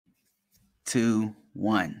2,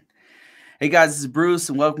 1. Hey guys, this is Bruce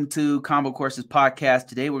and welcome to Convocourses Podcast.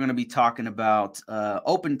 Today we're going to be talking about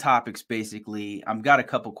open topics, basically. I've got a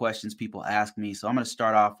couple questions people ask me, so I'm going to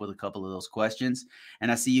start off with a couple of those questions.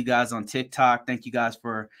 And I see you guys on TikTok. Thank you guys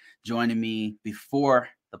for joining me before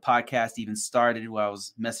the podcast even started, while I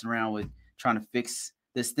was messing around with trying to fix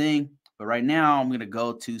this thing. But right now I'm going to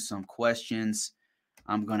go to some questions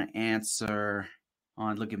I'm going to answer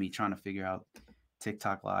on. Look at me trying to figure out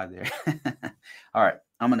TikTok live there. All right.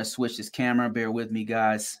 I'm going to switch this camera. Bear with me,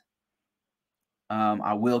 guys.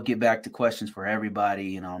 I will get back to questions for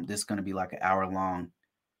everybody. This is going to be like an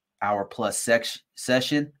hour plus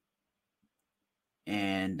session.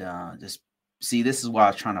 And just see, this is what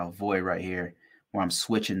I was trying to avoid right here, where I'm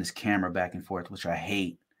switching this camera back and forth, which I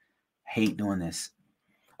hate. Hate doing this.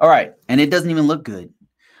 All right. And it doesn't even look good.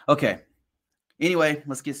 Okay. Anyway,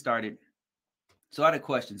 let's get started. So I had a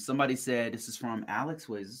question. Somebody said, this is from Alex.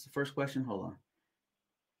 Wait, is this the first question? Hold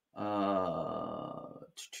on.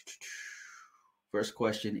 First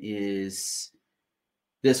question is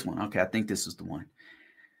this one. Okay, I think this is the one.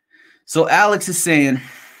 So Alex is saying,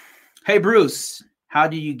 hey, Bruce, how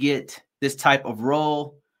do you get this type of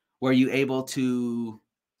role? Were you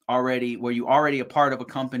already a part of a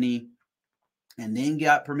company and then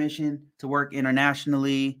got permission to work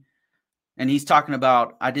internationally? And he's talking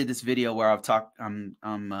about, I did this video where I'm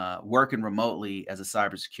working remotely as a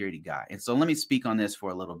cybersecurity guy. And so let me speak on this for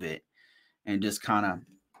a little bit and just kind of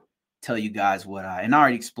tell you guys and I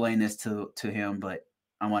already explained this to him, but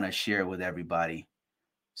I want to share it with everybody.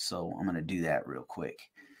 So I'm going to do that real quick.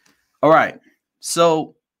 All right.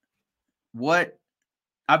 So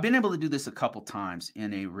I've been able to do this a couple times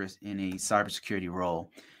in a cybersecurity role.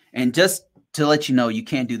 And just to let you know, you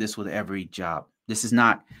can't do this with every job. This is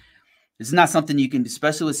not something you can,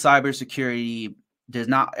 especially with cybersecurity. There's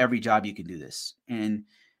not every job you can do this. And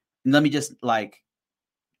let me just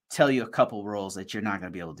tell you a couple roles that you're not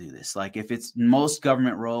going to be able to do this. Like if it's most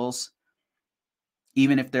government roles,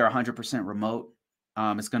 even if they're 100% remote,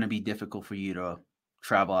 it's going to be difficult for you to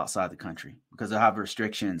travel outside the country because they'll have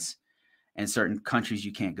restrictions in certain countries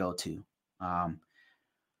you can't go to.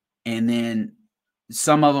 And then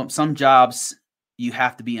some jobs, you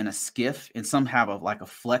have to be in a SCIF, and some have a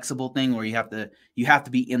flexible thing where you have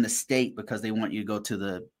to be in the state because they want you to go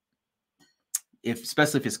to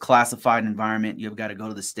especially if it's classified environment, you've got to go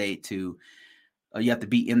to the state you have to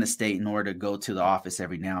be in the state in order to go to the office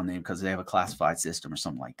every now and then because they have a classified system or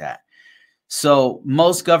something like that. So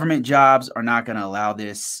most government jobs are not going to allow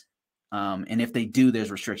this. And if they do, there's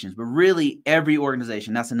restrictions, but really every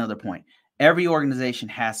organization, that's another point. Every organization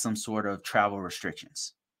has some sort of travel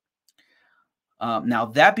restrictions. Now,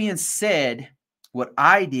 that being said, what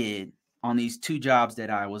I did on these two jobs that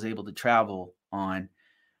I was able to travel on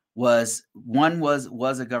was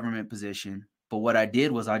a government position. But what I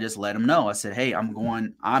did was I just let them know. I said, hey, I'm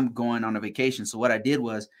going on a vacation. So what I did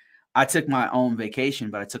was I took my own vacation,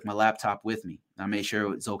 but I took my laptop with me. I made sure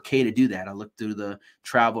it was okay to do that. I looked through the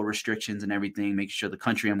travel restrictions and everything, make sure the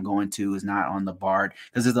country I'm going to is not on the barred,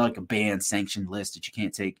 because there's like a banned sanctioned list that you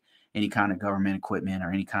can't take any kind of government equipment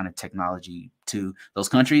or any kind of technology to those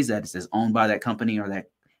countries that is owned by that company or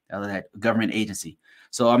that government agency.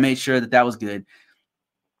 So I made sure that was good.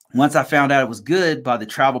 Once I found out it was good by the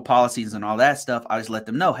travel policies and all that stuff, I just let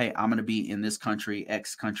them know, hey, I'm going to be in this country,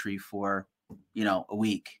 X country for, a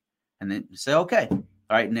week. And then say, okay. All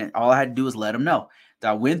right. And then all I had to do was let them know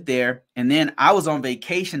that I went there. And then I was on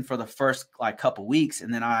vacation for the first couple weeks.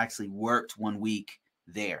 And then I actually worked 1 week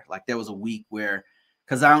there. There was a week where,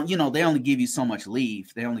 because they only give you so much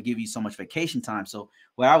leave. They only give you so much vacation time. So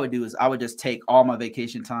what I would do is I would just take all my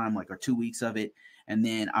vacation time, or 2 weeks of it. And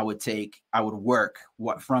then I would work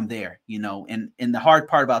from there, and the hard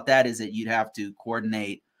part about that is that you'd have to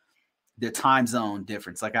coordinate the time zone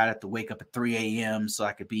difference. I'd have to wake up at 3 a.m. so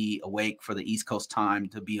I could be awake for the East Coast time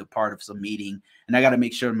to be a part of some meeting. And I got to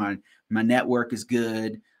make sure my network is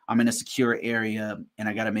good. I'm in a secure area, and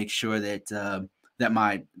I got to make sure that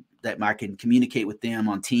I can communicate with them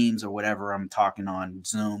on Teams or whatever I'm talking on,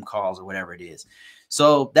 Zoom calls or whatever it is.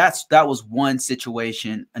 So that was one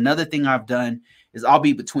situation. Another thing I've done is I'll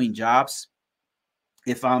be between jobs.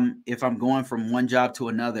 If I'm going from one job to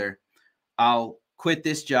another, I'll quit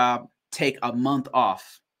this job, take a month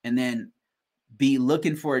off, and then be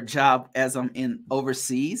looking for a job as I'm in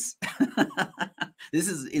overseas. This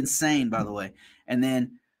is insane, by the way. And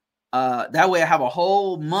then that way I have a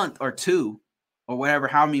whole month or two or whatever,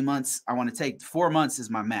 how many months I want to take. 4 months is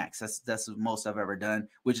my max. That's the most I've ever done,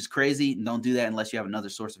 which is crazy. And don't do that unless you have another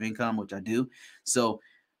source of income, which I do. So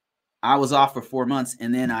I was off for 4 months,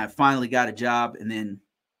 and then I finally got a job, and then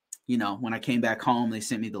when I came back home, they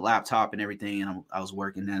sent me the laptop and everything, and I was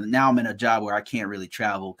working. And now I'm in a job where I can't really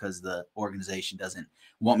travel because the organization doesn't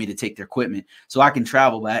want me to take their equipment. So I can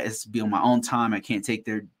travel, but it's be on my own time. I can't take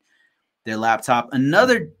their laptop.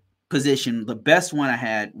 Another position, the best one I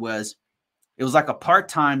had was, it was like a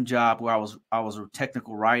part-time job where I was a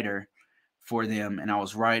technical writer for them, and I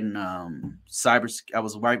was writing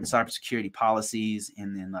cybersecurity policies,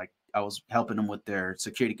 and then like I was helping them with their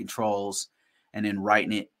security controls, and then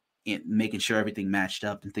writing it and making sure everything matched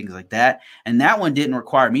up and things like that. And that one didn't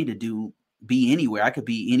require me to be anywhere. I could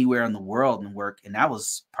be anywhere in the world and work, and that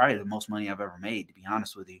was probably the most money I've ever made, to be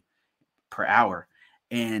honest with you, per hour.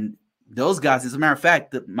 And those guys, as a matter of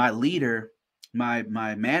fact, my leader, my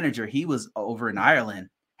manager, he was over in Ireland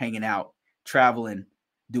hanging out, traveling,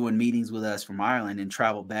 doing meetings with us from Ireland, and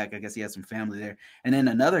traveled back. I guess he had some family there. And then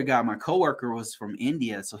another guy, my coworker, was from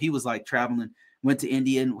India. So he was like traveling, went to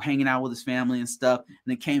India and hanging out with his family and stuff. And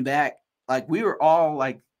then came back. Like we were all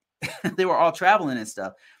like, they were all traveling and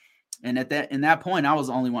stuff. And in that point, I was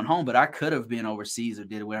the only one home, but I could have been overseas or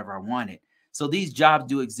did whatever I wanted. So these jobs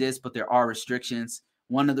do exist, but there are restrictions.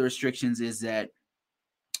 One of the restrictions is that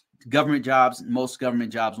most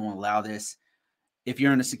government jobs won't allow this. If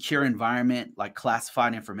you're in a secure environment, like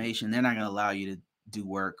classified information, they're not going to allow you to do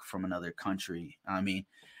work from another country. And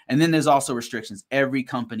then there's also restrictions. Every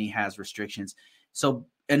company has restrictions. So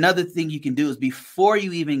another thing you can do is, before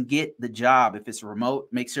you even get the job, if it's remote,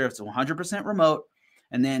 make sure it's 100% remote,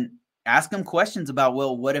 and then ask them questions about,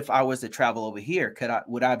 well, what if I was to travel over here?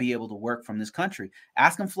 Would I be able to work from this country?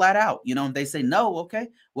 Ask them flat out. If they say no, okay,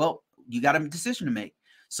 well, you got a decision to make.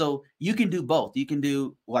 So you can do both. You can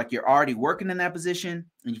do like you're already working in that position,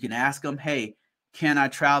 and you can ask them, hey, can I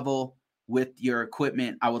travel with your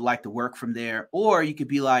equipment? I would like to work from there. Or you could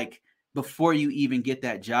be like, before you even get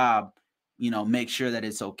that job, make sure that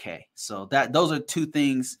it's okay. So those are two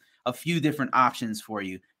things, a few different options for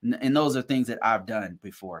you. And those are things that I've done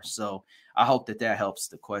before. So I hope that helps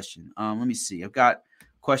the question. Let me see. I've got a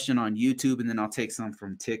question on YouTube, and then I'll take some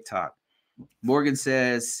from TikTok. Morgan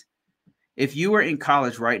says, if you were in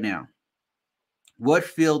college right now, what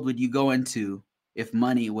field would you go into if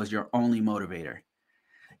money was your only motivator?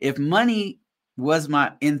 If money was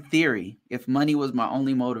if money was my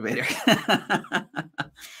only motivator,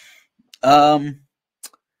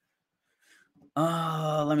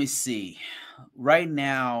 let me see. Right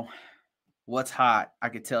now, what's hot, I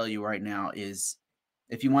could tell you right now, is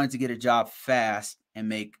if you wanted to get a job fast and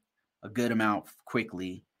make a good amount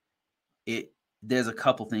quickly, there's a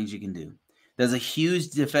couple things you can do. There's a huge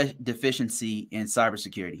deficiency in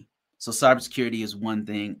cybersecurity. So cybersecurity is one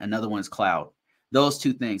thing. Another one is cloud. Those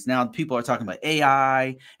two things. Now people are talking about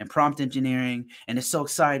AI and prompt engineering, and it's so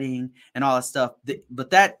exciting and all that stuff.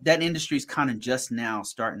 But that industry is kind of just now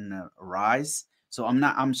starting to rise. So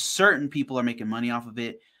I'm certain people are making money off of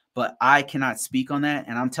it, but I cannot speak on that.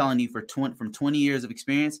 And I'm telling you, from 20 years of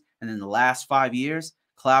experience, and then the last 5 years,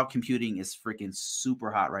 cloud computing is freaking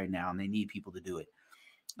super hot right now, and they need people to do it.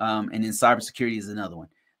 And then cybersecurity is another one.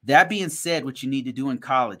 That being said, what you need to do in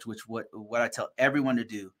college, which what I tell everyone to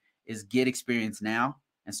do, is get experience now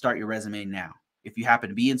and start your resume now. If you happen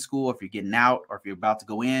to be in school, if you're getting out, or if you're about to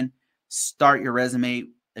go in, start your resume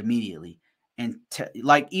immediately. And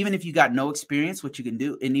even if you got no experience, what you can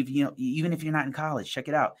do, and even if you're not in college, check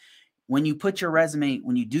it out. When you do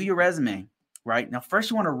your resume, right now,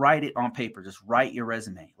 first you want to write it on paper. Just write your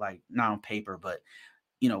resume, like not on paper, but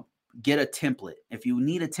get a template. If you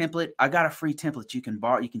need a template, I got a free template you can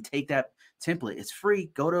borrow. You can take that template. It's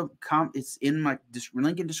free. Go to it's in my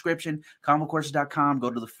link in description, convocourses.com.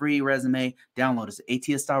 Go to the free resume, download it. It's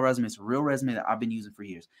an ATS style resume. It's a real resume that I've been using for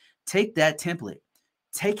years. Take that template.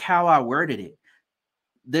 Take how I worded it.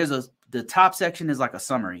 The top section is like a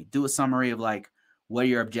summary. Do a summary of like what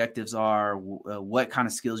your objectives are, what kind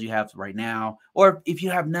of skills you have right now. Or if you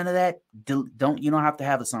have none of that, you don't have to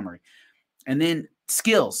have a summary. And then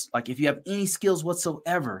skills, like if you have any skills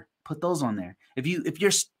whatsoever, put those on there. If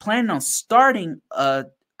you're planning on starting a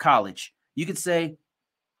college, you could say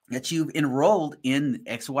that you've enrolled in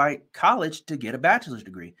XY college to get a bachelor's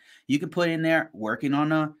degree. You can put in there working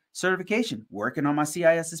on a certification, working on my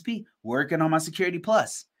CISSP, working on my Security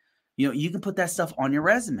Plus. You can put that stuff on your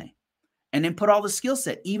resume, and then put all the skill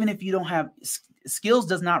set. Even if you don't have skills,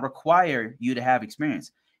 does not require you to have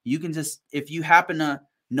experience. You can just, if you happen to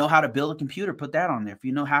know how to build a computer, put that on there. If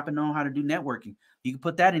you happen to know how to do networking, you can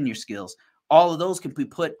put that in your skills. All of those can be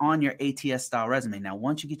put on your ATS style resume. Now,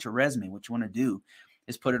 once you get your resume, what you want to do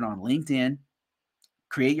is put it on LinkedIn,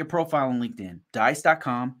 create your profile on LinkedIn,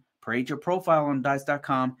 dice.com, create your profile on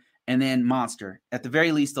dice.com, and then Monster. At the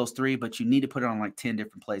very least, those three, but you need to put it on like 10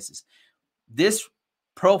 different places. This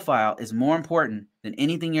profile is more important than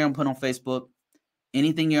anything you're going to put on Facebook,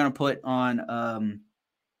 anything you're going to put on,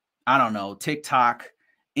 I don't know, TikTok,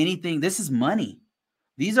 anything. This is money.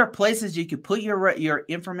 These are places you could put your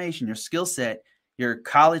information, your skill set, your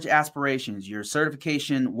college aspirations, your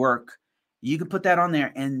certification work. You can put that on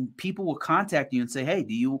there and people will contact you and say, hey,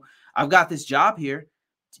 I've got this job here.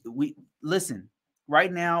 Listen,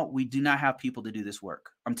 right now, we do not have people to do this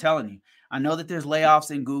work. I'm telling you. I know that there's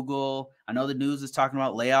layoffs in Google. I know the news is talking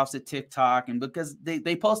about layoffs at TikTok, and because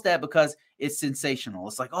they post that because it's sensational.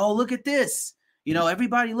 It's like, oh, look at this.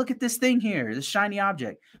 Everybody look at this thing here, this shiny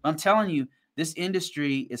object. I'm telling you, this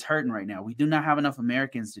industry is hurting right now. We do not have enough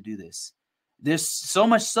Americans to do this. There's so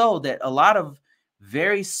much so that a lot of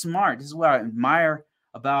very smart, this is what I admire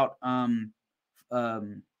about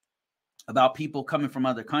people coming from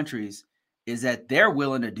other countries, is that they're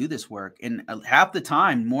willing to do this work. And half the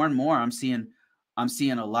time, more and more, I'm seeing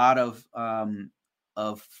a lot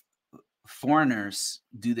of foreigners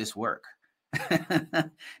do this work.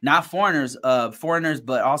 Not foreigners,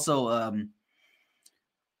 but also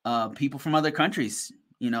people from other countries,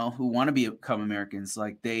 who want to become Americans,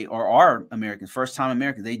 like they are Americans, first-time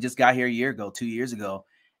Americans. They just got here a year ago, 2 years ago,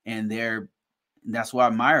 and that's what I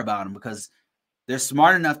admire about them, because they're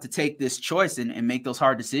smart enough to take this choice and make those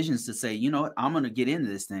hard decisions to say, you know what, I'm going to get into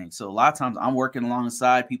this thing. So a lot of times I'm working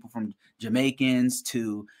alongside people from Jamaicans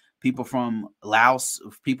to people from Laos,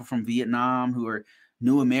 people from Vietnam who are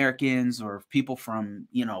new Americans, or people from,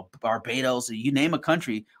 Barbados, or you name a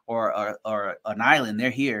country or an island, they're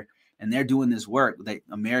here and they're doing this work that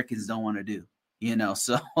Americans don't want to do,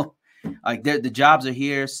 so like the jobs are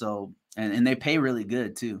here. So, and they pay really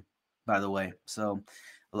good too, by the way. So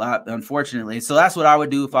a lot, unfortunately. So that's what I would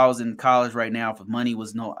do if I was in college right now, if money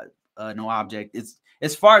was no object. It's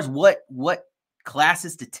as far as what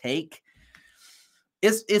classes to take,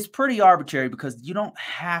 it's pretty arbitrary, because you don't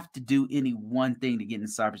have to do any one thing to get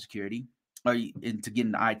into cybersecurity or to get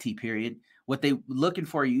into IT, period. What they're looking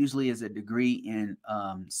for usually is a degree in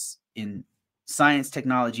science,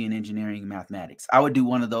 technology, and engineering and mathematics. I would do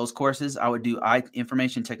one of those courses. I would do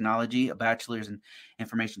information technology, a bachelor's in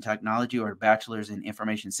information technology, or a bachelor's in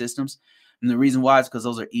information systems. And the reason why is because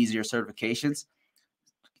those are easier certifications.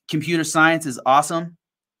 Computer science is awesome.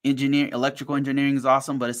 Electrical engineering is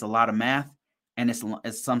awesome, but it's a lot of math. And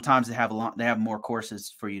it's sometimes they have more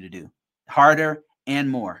courses for you to do, harder and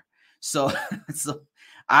more. So,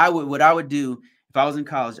 what I would do if I was in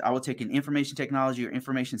college, I would take an information technology or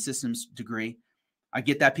information systems degree. I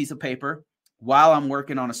get that piece of paper while I'm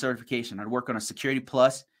working on a certification. I'd work on a Security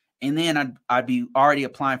Plus, and then I'd be already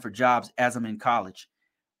applying for jobs as I'm in college.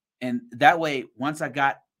 And that way, once I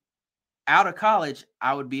got out of college,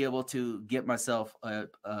 I would be able to get myself a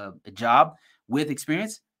job with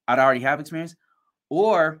experience. I'd already have experience,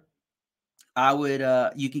 or I would,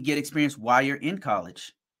 you could get experience while you're in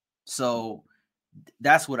college. So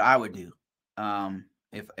that's what I would do.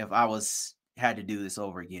 If I had to do this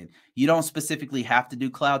over again. You don't specifically have to do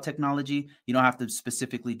cloud technology. You don't have to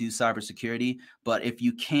specifically do cybersecurity, but if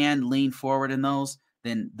you can lean forward in those,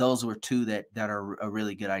 then those were two that are a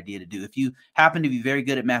really good idea to do. If you happen to be very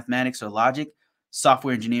good at mathematics or logic,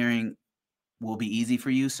 software engineering will be easy for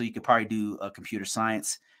you. So you could probably do a computer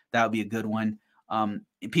science. That would be a good one.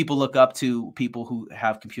 People look up to people who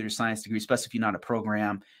have computer science degrees, especially if you're not a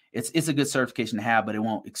program. It's a good certification to have, but it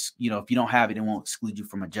won't, if you don't have it, it won't exclude you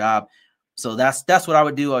from a job. So that's what I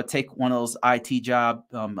would do. I would take one of those IT job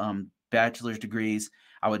bachelor's degrees.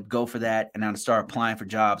 I would go for that, and I would start applying for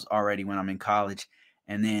jobs already when I'm in college,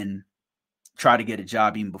 and then try to get a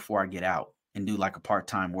job even before I get out and do like a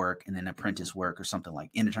part-time work and then apprentice work or something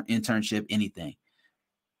like internship, anything.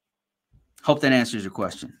 Hope that answers your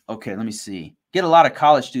question. Okay, let me see. Get a lot of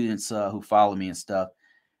college students who follow me and stuff.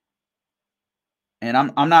 And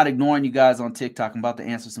I'm not ignoring you guys on TikTok. I'm about to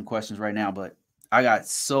answer some questions right now, but I got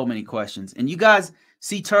so many questions. And you guys,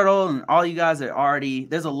 see Turtle and all you guys are already,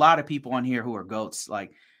 there's a lot of people on here who are goats.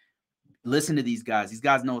 Like, listen to these guys. These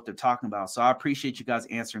guys know what they're talking about. So I appreciate you guys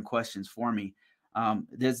answering questions for me.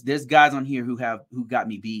 There's guys on here who got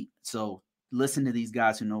me beat. So listen to these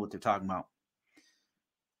guys who know what they're talking about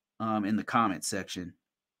in the comment section.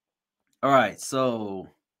 All right. So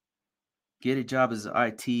get a job as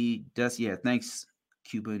IT. Yeah. Thanks,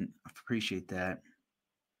 Cuban. I appreciate that.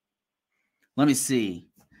 Let me see.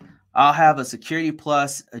 I'll have a Security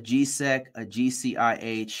Plus, a GSEC, a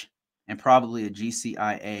GCIH, and probably a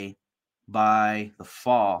GCIA by the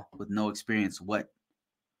fall with no experience. What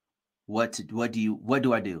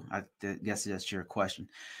do I do? I guess that's your question.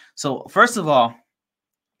 So first of all,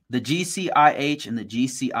 the GCIH and the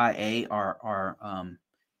GCIA are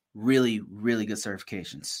really, really good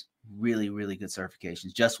certifications. really, really good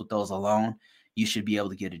certifications. Just with those alone, you should be able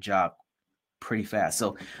to get a job pretty fast.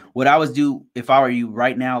 So what I would do if I were you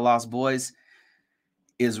right now, Lost Boys,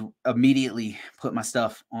 is immediately put my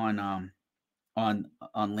stuff on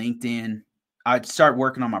LinkedIn. I'd start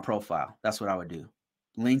working on my profile. That's what I would do.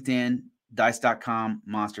 LinkedIn, dice.com,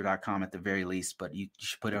 monster.com at the very least, but you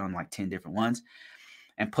should put it on like 10 different ones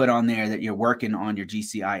and put on there that you're working on your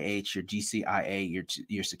GCIH, your GCIA,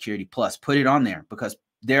 your Security Plus. Put it on there because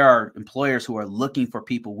there are employers who are looking for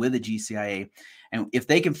people with a GCIA. And if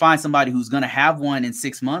they can find somebody who's going to have one in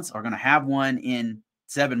 6 months or going to have one in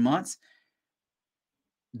 7 months,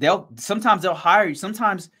 sometimes they'll hire you.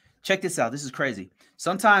 Sometimes, check this out. This is crazy.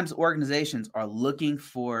 Sometimes organizations are looking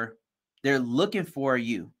for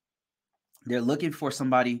you. They're looking for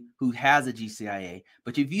somebody who has a GCIA.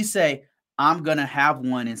 But if you say, I'm going to have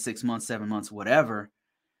one in 6 months, 7 months, whatever,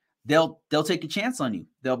 they'll take a chance on you.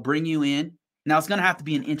 They'll bring you in. Now it's going to have to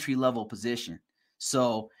be an entry-level position.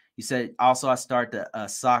 So you said, also, I start the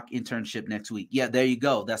SOC internship next week. Yeah, there you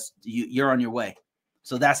go. You're on your way.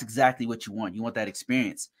 So that's exactly what you want. You want that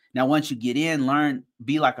experience. Now, once you get in, learn,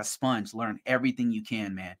 be like a sponge, learn everything you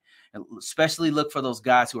can, man. And especially look for those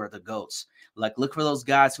guys who are the GOATs. Like, look for those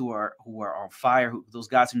guys who are on fire, those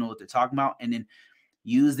guys who know what they're talking about, and then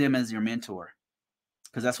use them as your mentor,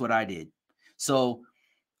 because that's what I did. So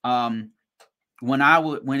when I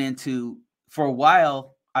went into, for a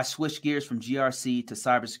while, I switched gears from GRC to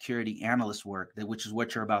cybersecurity analyst work, which is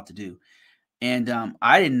what you're about to do. And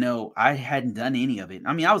I didn't know, I hadn't done any of it.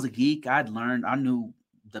 I mean, I was a geek. I knew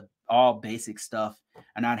all basic stuff,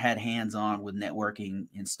 and I'd had hands-on with networking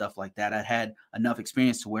and stuff like that. I'd had enough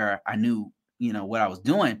experience to where I knew, what I was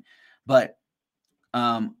doing. But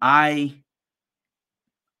I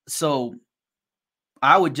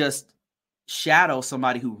would just shadow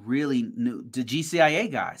somebody who really knew, the GCIA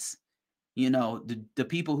guys, the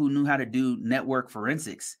people who knew how to do network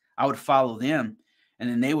forensics. I would follow them, and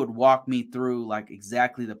then they would walk me through like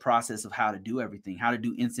exactly the process of how to do everything, how to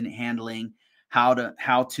do incident handling,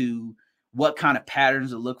 what kind of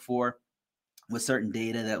patterns to look for with certain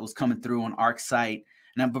data that was coming through on ArcSight.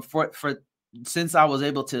 And then since I was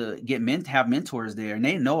able to have mentors there, and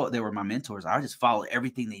they know they were my mentors, I just followed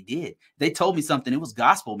everything they did. They told me something, it was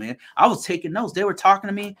gospel, man. I was taking notes. They were talking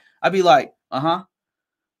to me. I'd be like, a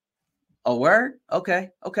word?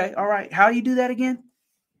 Okay, all right. How do you do that again?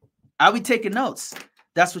 I'll be taking notes.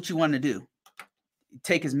 That's what you want to do.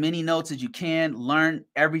 Take as many notes as you can, learn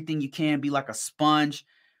everything you can, be like a sponge.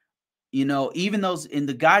 Even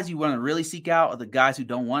the guys you want to really seek out are the guys who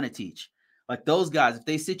don't want to teach. Like those guys, if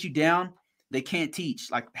they sit you down, they can't teach.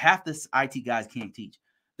 Like half this IT guys can't teach.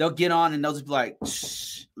 They'll get on and they'll just be like,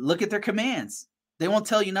 shh, look at their commands. They won't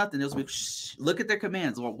tell you nothing. They'll just be, shh, look at their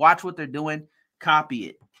commands or watch what they're doing, copy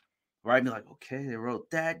it. Right? Be like, okay, they wrote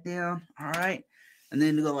that down. All right. And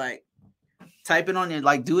then go like, type it on your,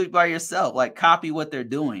 like, do it by yourself, like copy what they're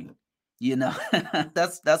doing.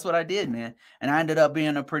 That's what I did, man. And I ended up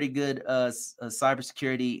being a pretty good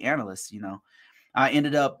cybersecurity analyst. I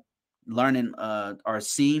ended up learning our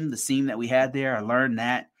SIEM, the SIEM that we had there. I learned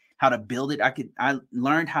how to build it. I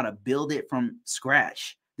learned how to build it from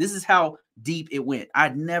scratch. This is how deep it went.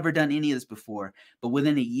 I'd never done any of this before, but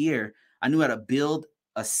within a year, I knew how to build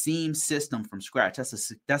a SIEM system from scratch. That's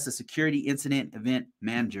a security incident event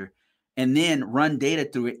manager, and then run data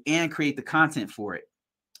through it and create the content for it.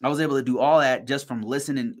 I was able to do all that just from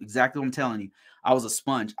listening. Exactly what I'm telling you. I was a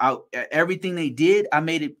sponge. Everything they did, I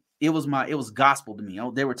made it. It was gospel to me.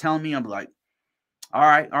 They were telling me, I'm like, all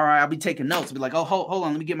right. I'll be taking notes. I'll be like, oh, hold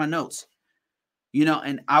on, let me get my notes.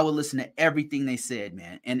 And I would listen to everything they said,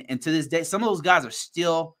 man. And to this day, some of those guys are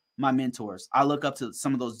still my mentors. I look up to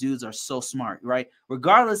some of those dudes are so smart, right?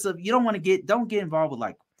 Regardless of, don't get involved with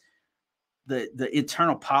like the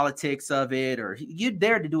internal politics of it, or you're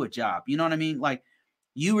there to do a job. You know what I mean? Like,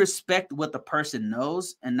 you respect what the person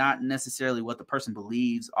knows and not necessarily what the person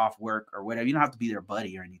believes off work or whatever. You don't have to be their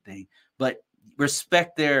buddy or anything, but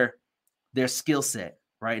respect their skill set,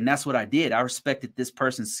 right? And that's what I did. I respected this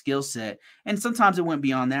person's skill set. And sometimes it went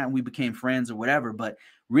beyond that and we became friends or whatever, but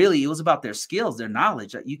really it was about their skills, their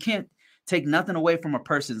knowledge. You can't take nothing away from a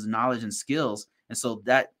person's knowledge and skills. And so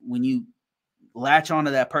that when you latch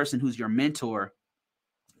onto that person who's your mentor,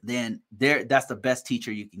 then that's the best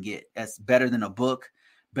teacher you can get. That's better than a book,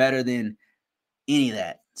 better than any of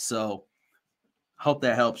that. So hope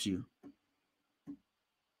that helps you.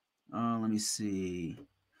 Let me see.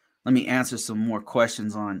 Let me answer some more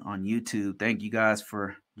questions on YouTube. Thank you guys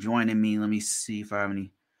for joining me. Let me see if I have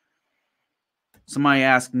any. Somebody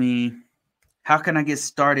asked me, how can I get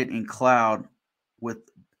started in cloud with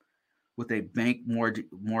a bank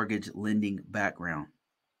mortgage lending background?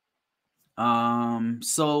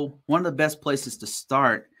 So one of the best places to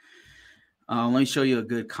start, let me show you a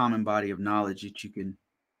good common body of knowledge that you can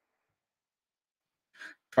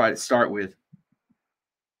try to start with.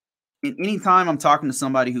 Anytime I'm talking to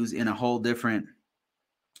somebody who's in a whole different,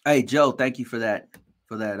 hey Joe, thank you for that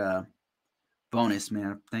bonus,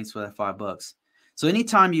 man. Thanks for that $5. So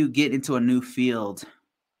anytime you get into a new field,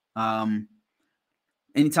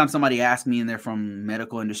 anytime somebody asks me and they're from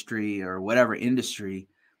medical industry or whatever industry,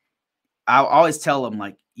 I'll always tell them,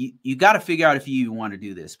 like, you got to figure out if you even want to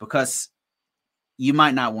do this, because you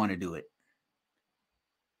might not want to do it.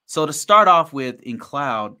 So to start off with, in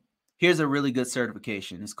cloud, here's a really good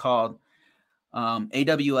certification. It's called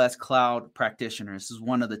AWS Cloud Practitioner. This is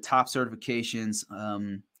one of the top certifications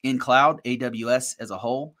in cloud, AWS as a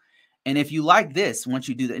whole. And if you like this, once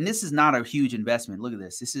you do that, and this is not a huge investment. Look at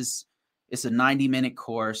this. It's a 90-minute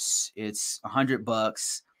course. It's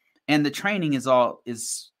 $100, and the training is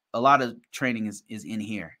a lot of training is in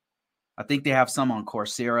here. I think they have some on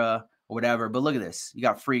Coursera or whatever, but look at this. You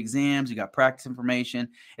got free exams, you got practice information.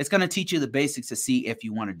 It's going to teach you the basics to see if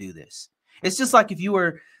you want to do this. It's just like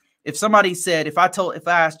if somebody said, if I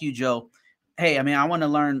asked you, Joe, hey, I want to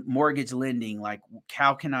learn mortgage lending, like,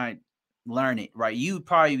 how can I learn it? Right? You'd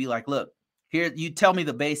probably be like, look, here, you tell me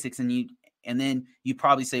the basics, and then you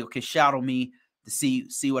probably say, okay, shadow me to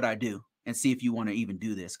see what I do and see if you want to even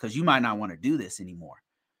do this, because you might not want to do this anymore.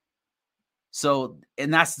 So,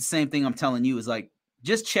 and that's the same thing I'm telling you, is like,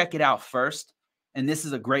 just check it out first. And this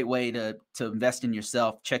is a great way to invest in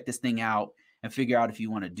yourself. Check this thing out and figure out if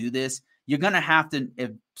you want to do this. You're going to have to,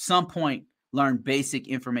 at some point, learn basic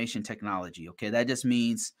information technology. Okay. That just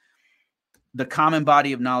means the common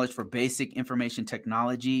body of knowledge for basic information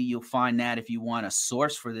technology. You'll find that if you want a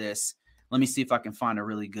source for this. Let me see if I can find a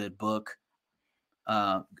really good book,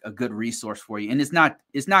 a good resource for you. And it's not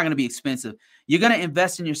going to be expensive. You're going to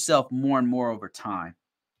invest in yourself more and more over time.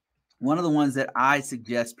 One of the ones that I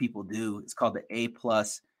suggest people do is called the A+,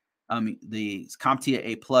 the CompTIA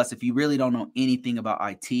A+. If you really don't know anything about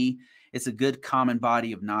IT, it's a good common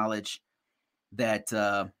body of knowledge that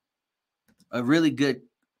a really good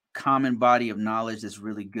common body of knowledge that's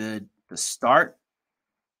really good to start,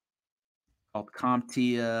 called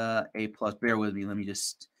CompTIA A+. Bear with me. Let me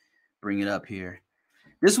just bring it up here.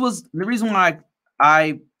 This was the reason why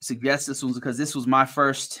I suggest this one, because this was my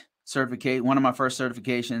first certificate, one of my first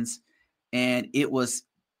certifications. And it was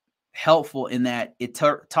helpful in that it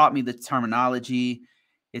taught me the terminology.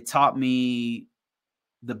 It taught me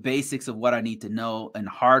the basics of what I need to know in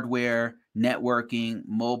hardware, networking,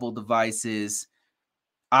 mobile devices,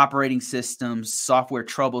 operating systems, software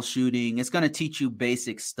troubleshooting. It's going to teach you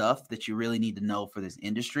basic stuff that you really need to know for this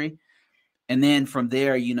industry. And then from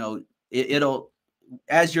there, it'll,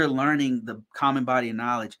 as you're learning the common body of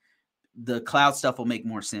knowledge, the cloud stuff will make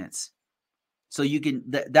more sense. So you can,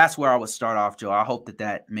 that's where I would start off, Joe. I hope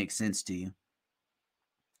that makes sense to you.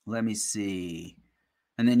 Let me see.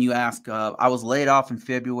 And then you ask, I was laid off in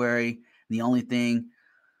February. The only thing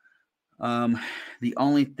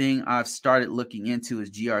I've started looking into is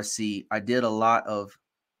GRC. I did a lot of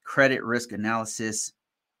credit risk analysis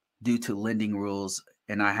due to lending rules,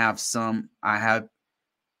 and I have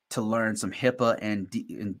to learn some HIPAA and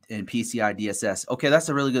PCI DSS. Okay, that's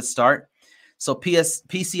a really good start. So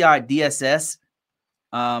PCI DSS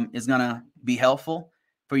is going to be helpful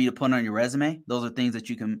for you to put on your resume. Those are things that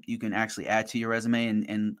you can actually add to your resume,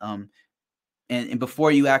 and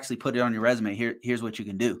before you actually put it on your resume, here's what you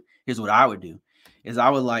can do. Here's what I would do, is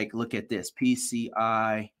I would look at this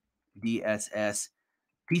PCI DSS.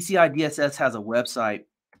 PCI DSS has a website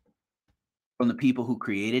from the people who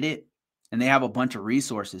created it, and they have a bunch of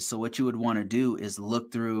resources. So what you would want to do is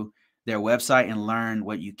look through their website and learn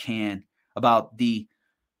what you can about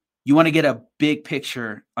you want to get a big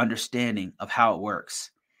picture understanding of how it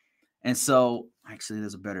works. And so actually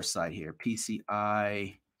there's a better site here,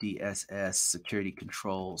 PCI DSS security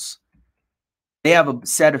controls. They have a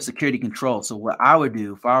set of security controls. So what I would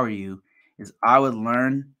do if I were you is I would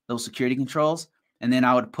learn those security controls, and then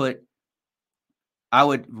I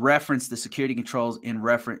would reference the security controls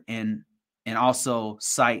and also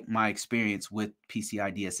cite my experience with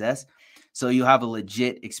PCI DSS. So you have a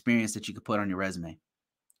legit experience that you could put on your resume.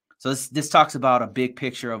 So this talks about a big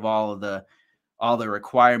picture of all the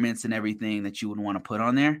requirements and everything that you would want to put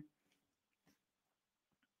on there.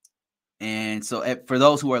 And so for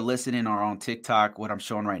those who are listening or on TikTok, what I'm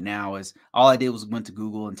showing right now is all I did was went to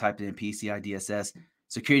Google and typed in PCI DSS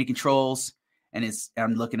security controls. And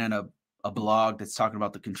I'm looking at a blog that's talking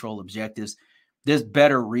about the control objectives. There's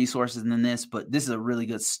better resources than this, but this is a really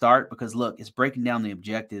good start because look, it's breaking down the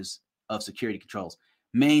objectives of security controls.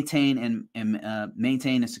 maintain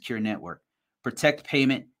maintain a secure network, protect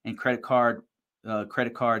payment and credit card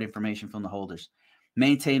information from the holders,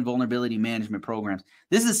 maintain vulnerability management programs.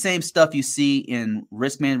 This is the same stuff you see in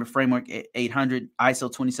Risk Management Framework 800,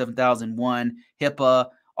 ISO 27001, HIPAA,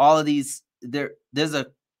 all of these. There's a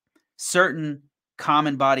certain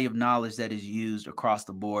common body of knowledge that is used across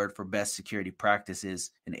the board for best security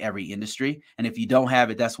practices in every industry. And if you don't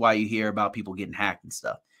have it, that's why you hear about people getting hacked and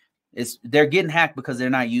stuff. They're getting hacked because they're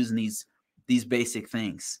not using these basic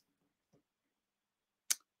things.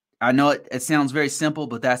 I know it sounds very simple,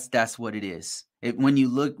 but that's what it is. When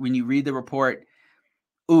you read the report,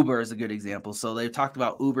 Uber is a good example. So they talked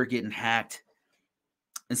about Uber getting hacked.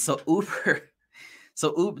 And so Uber,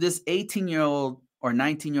 this 18-year-old or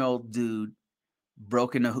 19-year-old dude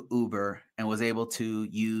broke into Uber and was able to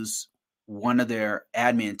use one of their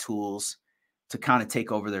admin tools to kind of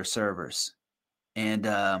take over their servers. And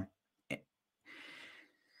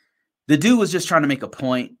the dude was just trying to make a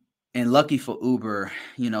point. And lucky for Uber,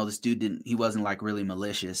 this dude he wasn't like really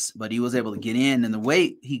malicious, but he was able to get in. And the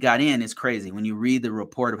way he got in is crazy. When you read the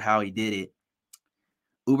report of how he did it,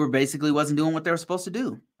 Uber basically wasn't doing what they were supposed to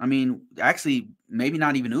do. I mean, actually, maybe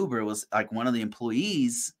not even Uber. It was like one of the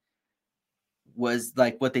employees was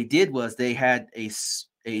like, what they did was they had a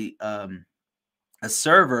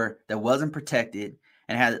server that wasn't protected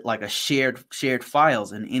and had like a shared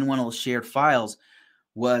files. And in one of those shared files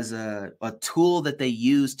was a tool that they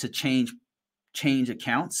used to change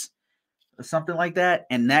accounts or something like that.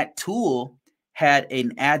 And that tool had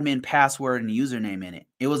an admin password and username in it.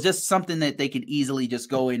 It was just something that they could easily just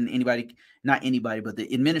go in. Not anybody, but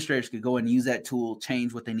the administrators could go and use that tool,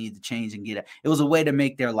 change what they needed to change and get it. It was a way to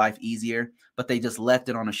make their life easier, but they just left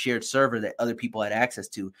it on a shared server that other people had access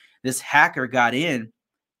to. This hacker got in.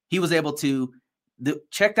 He was able to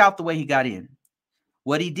check out the way he got in.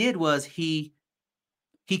 What he did was he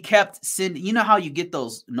kept sending, how you get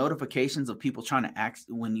those notifications of people trying to access,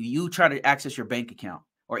 when you try to access your bank account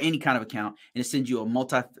or any kind of account, and it sends you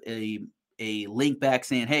a link back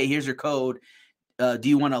saying, hey, here's your code. Do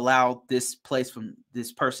you want to allow this person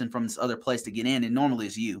from this other place to get in? And normally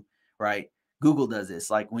it's you, right? Google does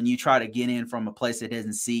this. Like when you try to get in from a place it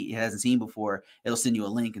hasn't seen before, it'll send you a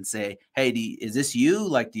link and say, hey, is this you?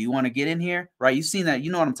 Like, do you want to get in here? Right? You've seen that.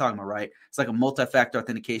 You know what I'm talking about, right? It's like a multi-factor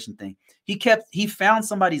authentication thing. He found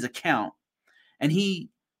somebody's account and he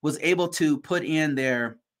was able to put in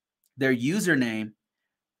their username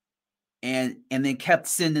and then kept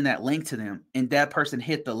sending that link to them. And that person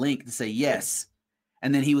hit the link to say yes.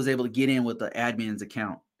 And then he was able to get in with the admin's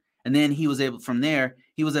account. And then he was able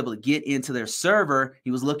to get into their server.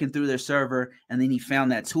 He was looking through their server and then he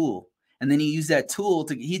found that tool. And then he used that tool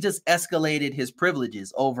he just escalated his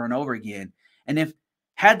privileges over and over again. And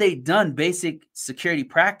had they done basic security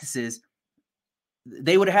practices,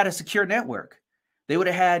 they would have had a secure network. They would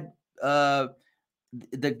have had,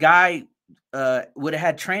 the guy would have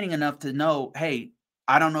had training enough to know, hey,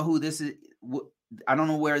 I don't know who this is. I don't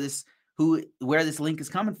know where this link is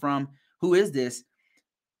coming from. Who is this?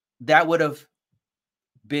 That would have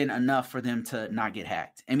been enough for them to not get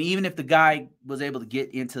hacked. I mean, even if the guy was able to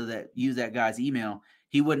get into use that guy's email,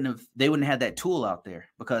 they wouldn't have had that tool out there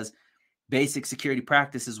because basic security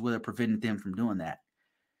practices would have prevented them from doing that.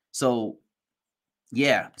 So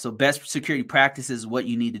yeah. So best security practices is what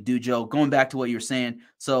you need to do, Joe. Going back to what you were saying.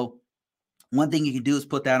 So one thing you can do is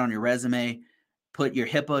put that on your resume, put your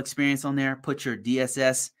HIPAA experience on there, put your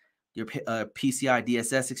DSS, your PCI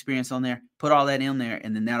DSS experience on there, put all that in there,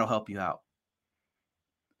 and then that'll help you out.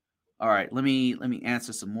 All right, let me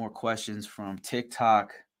answer some more questions from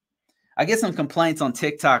TikTok. I get some complaints on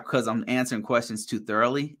TikTok because I'm answering questions too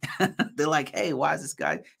thoroughly. They're like, hey, why is this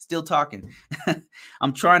guy still talking?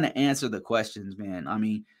 I'm trying to answer the questions, man. I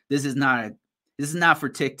mean, this is not for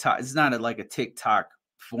TikTok. It's not like a TikTok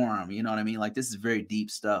forum. You know what I mean? Like, this is very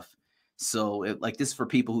deep stuff. So this is for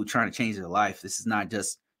people who are trying to change their life. This is not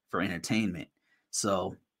just for entertainment.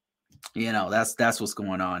 So, that's what's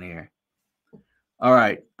going on here. All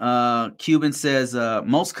right. Cuban says,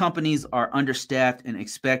 most companies are understaffed and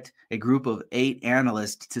expect a group of 8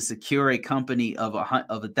 analysts to secure a company of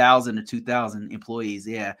 1,000 or 2,000 employees.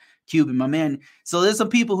 Yeah. Cuban, my man. So there's some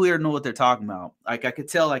people who here know what they're talking about. Like, I could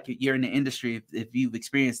tell, like, you're in the industry if you've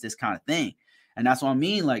experienced this kind of thing. And that's what I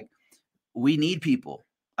mean. Like, we need people.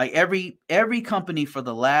 Like every company for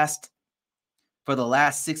the last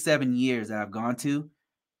 6-7 years that I've gone to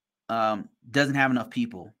doesn't have enough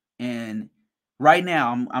people. And right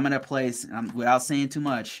now I'm in a place, and without saying too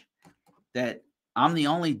much, that I'm the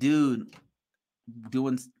only dude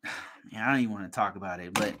doing. I don't even want to talk about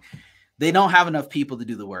it, but they don't have enough people to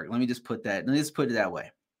do the work. Let me just put it that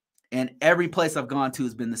way. And every place I've gone to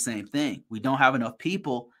has been the same thing. We don't have enough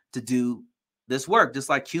people to do this work. Just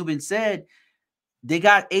like Cuban said, they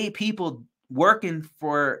got 8 people working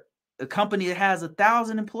for a company that has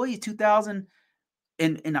 1,000 employees, 2,000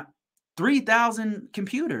 and 3,000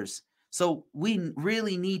 computers. So we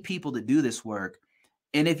really need people to do this work.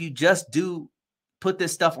 And if you just put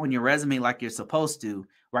this stuff on your resume like you're supposed to,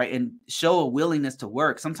 right, and show a willingness to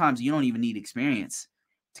work, sometimes you don't even need experience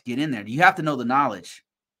to get in there. You have to know the knowledge.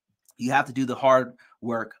 You have to do the hard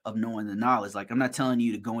work of knowing the knowledge. Like, I'm not telling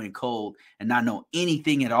you to go in cold and not know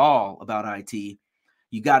anything at all about IT.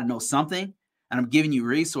 You got to know something, and I'm giving you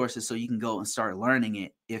resources so you can go and start learning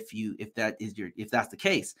it if that's the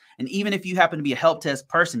case. And even if you happen to be a help desk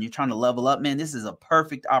person, you're trying to level up, man, this is a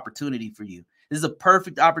perfect opportunity for you. This is a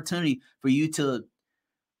perfect opportunity for you to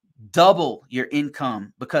double your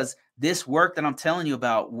income, because this work that I'm telling you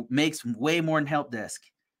about makes way more than help desk.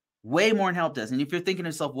 Way more than help desk. And if you're thinking to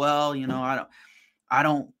yourself, well, I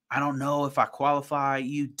don't know if I qualify.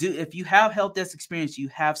 You do. If you have help desk experience, you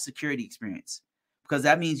have security experience, because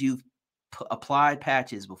that means you've applied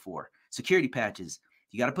patches before, security patches.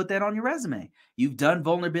 You got to put that on your resume. You've done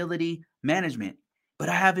vulnerability management, but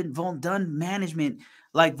I haven't done management.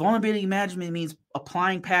 Like, vulnerability management means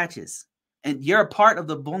applying patches, and you're a part of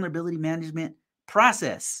the vulnerability management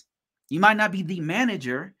process. You might not be the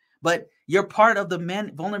manager, but you're part of the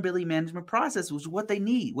vulnerability management process, which is what they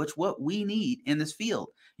need, what we need in this field.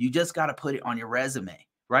 You just got to put it on your resume,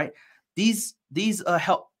 right? These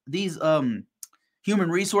human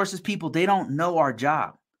resources people, they don't know our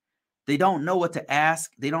job. They don't know what to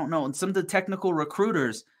ask. They don't know. And some of the technical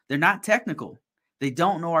recruiters, they're not technical. They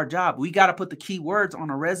don't know our job. We got to put the keywords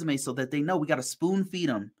on our resume so that they know. We got to spoon feed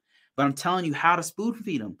them. But I'm telling you how to spoon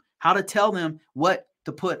feed them, how to tell them what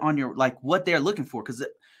to put on your, like, what they're looking for. Because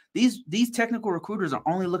these technical recruiters are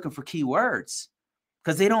only looking for keywords,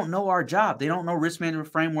 because they don't know our job. They don't know risk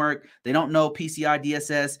management framework. They don't know PCI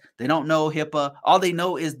DSS. They don't know HIPAA. All they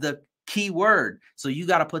know is the keyword. So you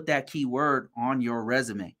got to put that keyword on your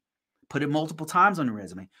resume. Put it multiple times on your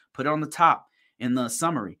resume. Put it on the top in the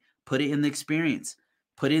summary. Put it in the experience.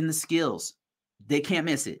 Put it in the skills. They can't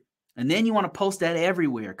miss it. And then you want to post that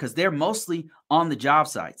everywhere, because they're mostly on the job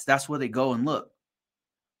sites. That's where they go and look.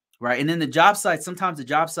 Right. And then the job sites, sometimes the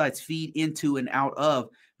job sites feed into and out of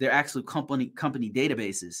their actual company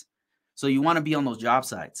databases. So you want to be on those job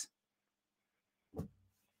sites.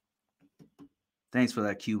 Thanks for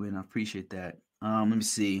that, Cuban. I appreciate that. Let me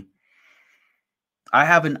see. I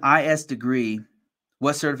have an IS degree.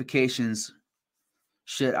 What certifications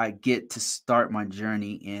should I get to start my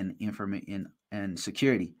journey in information and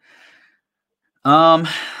security?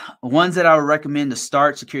 Ones that I would recommend to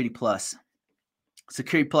start: Security Plus.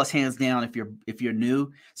 Security Plus, hands down. If you're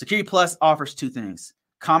new, Security Plus offers 2 things: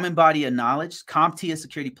 common body of knowledge. CompTIA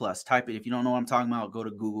Security Plus. Type it. If you don't know what I'm talking about, go to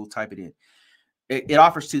Google, type it in. It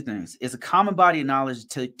offers 2 things. It's a common body of knowledge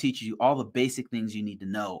to teach you all the basic things you need to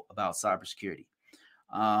know about cybersecurity.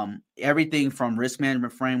 Everything from risk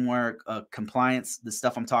management framework, compliance, the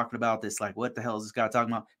stuff I'm talking about, this, like, what the hell is this guy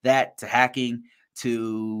talking about? That, to hacking,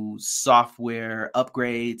 to software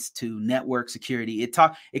upgrades, to network security. It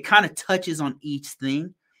kind of touches on each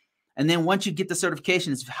thing. And then once you get the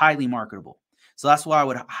certification, it's highly marketable. So that's why I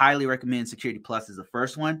would highly recommend Security Plus as the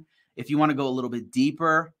first one. If you want to go a little bit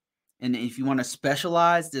deeper, and if you want to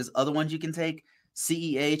specialize, there's other ones you can take.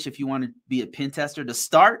 CEH, if you want to be a pen tester, to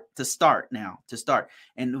start.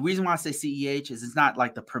 And the reason why I say CEH is it's not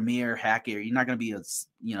like the premier hacker. You're not going to be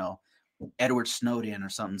Edward Snowden or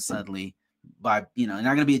something suddenly. You're not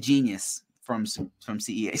going to be a genius from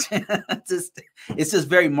CEH. it's just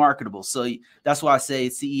very marketable. So that's why I say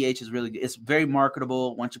CEH is really good. It's very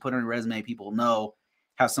marketable. Once you put it on a resume, people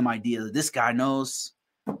have some idea that this guy knows,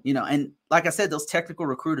 and like I said, those technical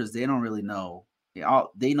recruiters, they don't really know.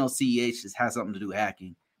 They know CEH just has something to do with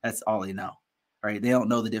hacking. That's all they know, right? They don't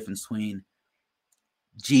know the difference between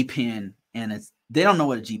GPN and they don't know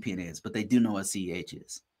what a GPN is, but they do know what CEH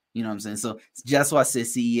is. You know what I'm saying? So that's why I say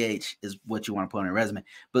CEH is what you want to put on your resume.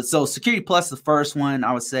 But so Security Plus, the first one,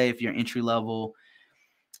 I would say, if you're entry level.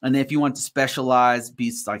 And then if you want to specialize,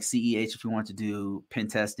 be like CEH if you want to do pen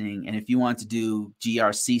testing. And if you want to do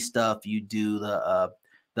GRC stuff, you do the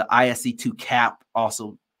ISC2 CAP,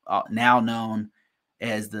 also now known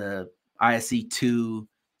as the ISC2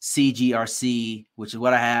 CGRC, which is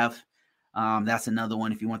what I have. That's another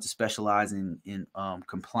one if you want to specialize in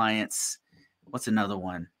compliance. What's another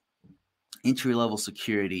one? Entry-level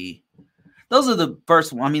security. Those are the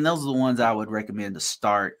first one. I mean, those are the ones I would recommend to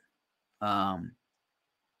start. So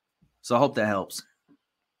I hope that helps.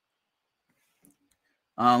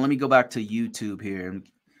 Let me go back to YouTube here and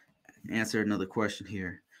answer another question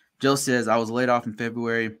here. Joe says, I was laid off in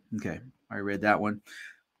February. Okay, I read that one.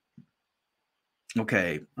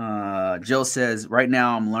 Okay, Joe says, right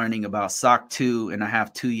now I'm learning about SOC 2, and I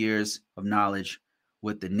have 2 years of knowledge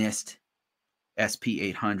with the NIST SP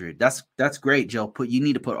 800. That's great, Joe. You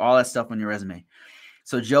need to put all that stuff on your resume.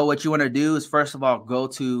 So, Joe, what you want to do is, first of all, go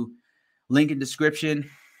to link in description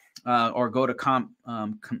or go to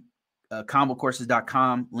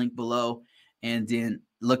convocourses.com, link below, and then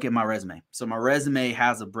look at my resume. So my resume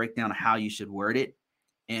has a breakdown of how you should word it.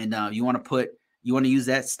 And you want to use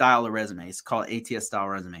that style of resume. It's called ATS style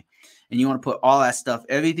resume. And you want to put all that stuff,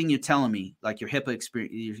 everything you're telling me, like your HIPAA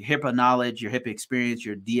experience, your HIPAA knowledge, your HIPAA experience,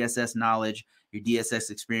 your DSS knowledge, your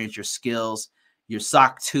DSS experience, your skills, your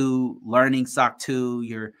SOC 2, learning SOC 2,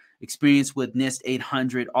 your experience with NIST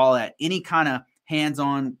 800, all that, any kind of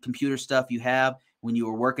hands-on computer stuff you have when you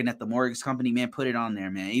were working at the mortgage company, man, put it on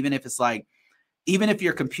there, man. Even if it's like, even if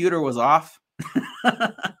your computer was off,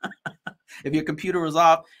 if your computer was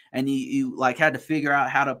off and you like had to figure out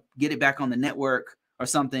how to get it back on the network or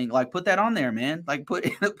something, like put that on there, man. Like put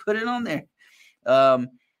it on there.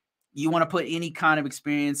 You want to put any kind of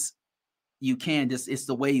experience you can, just it's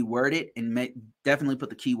the way you word it, and definitely put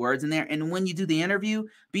the keywords in there. And when you do the interview,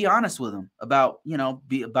 be honest with them about,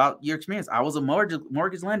 about your experience. I was a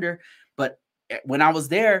mortgage lender, but when I was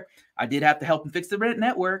there, I did have to help them fix the rent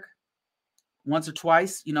network once or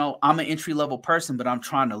twice. I'm an entry-level person, but I'm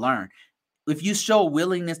trying to learn. If you show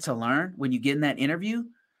willingness to learn when you get in that interview,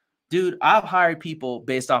 dude, I've hired people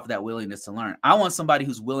based off of that willingness to learn. I want somebody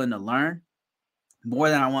who's willing to learn more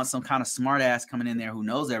than I want some kind of smart ass coming in there who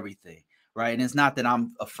knows everything. Right. And it's not that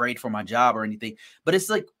I'm afraid for my job or anything, but it's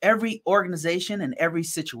like every organization and every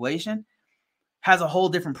situation has a whole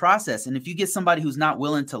different process. And if you get somebody who's not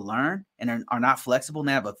willing to learn and are not flexible and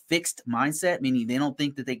they have a fixed mindset, meaning they don't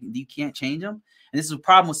think that you can't change them. And this is a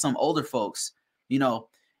problem with some older folks,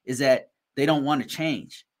 is that they don't want to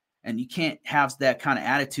change. And you can't have that kind of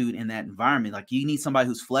attitude in that environment. Like you need somebody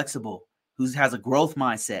who's flexible, who has a growth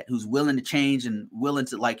mindset, who's willing to change and willing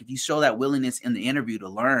to, like, if you show that willingness in the interview to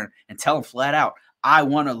learn and tell them flat out, I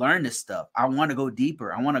want to learn this stuff. I want to go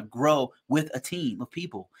deeper. I want to grow with a team of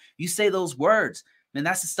people. You say those words, then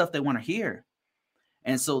that's the stuff they want to hear.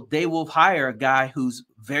 And so they will hire a guy who's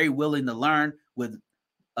very willing to learn with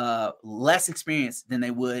less experience than they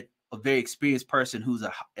would a very experienced person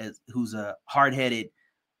who's a hard-headed,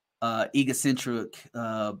 egocentric,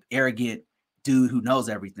 arrogant dude who knows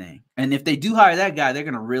everything. And if they do hire that guy, they're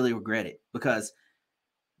going to really regret it, because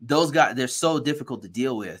those guys, they're so difficult to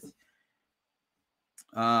deal with.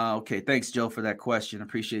 Okay. Thanks, Joe, for that question.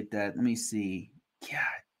 Appreciate that. Let me see. God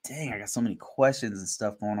dang, I got so many questions and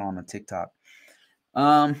stuff going on TikTok.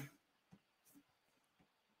 I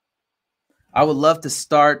would love to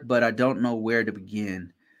start, but I don't know where to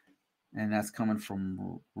begin. And that's coming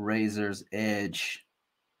from Razor's Edge.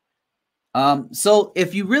 So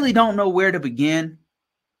if you really don't know where to begin,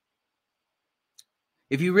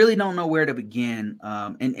 and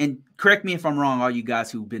correct me if I'm wrong, all you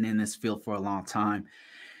guys who've been in this field for a long time,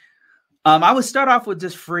 I would start off with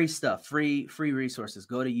just free stuff, free resources.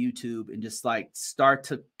 Go to YouTube and just like start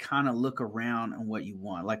to kind of look around on what you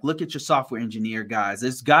want. Like look at your software engineer guys.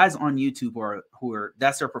 There's guys on YouTube who are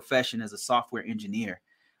that's their profession as a software engineer.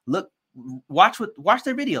 Watch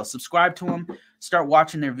their videos, subscribe to them, start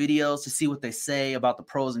watching their videos to see what they say about the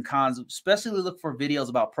pros and cons, especially look for videos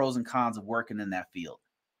about pros and cons of working in that field.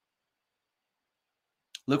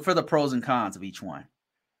 Look for the pros and cons of each one.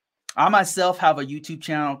 I myself have a YouTube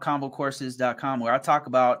channel, Convocourses.com, where I talk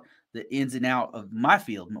about the ins and out of my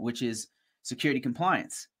field, which is security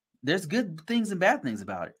compliance. There's good things and bad things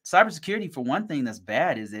about it. Cybersecurity, for one thing that's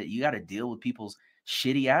bad, is that you got to deal with people's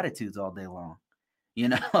shitty attitudes all day long.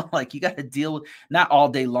 Like you got to deal with, not all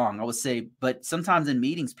day long, I would say, but sometimes in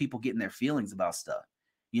meetings, people get in their feelings about stuff.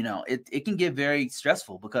 It can get very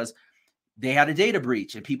stressful because they had a data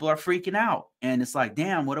breach and people are freaking out. And it's like,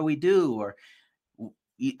 damn, what do we do? Or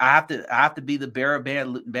I have to be the bearer of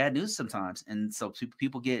bad news sometimes. And so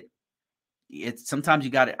people get it. Sometimes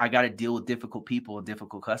I got to deal with difficult people and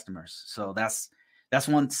difficult customers. So that's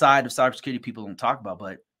one side of cybersecurity people don't talk about,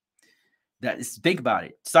 but think about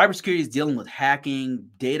it. Cybersecurity is dealing with hacking,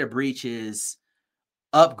 data breaches,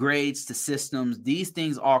 upgrades to systems. These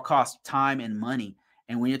things all cost time and money.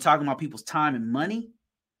 And when you're talking about people's time and money,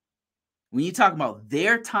 when you talk about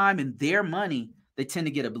their time and their money, they tend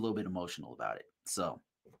to get a little bit emotional about it. So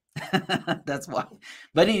that's why.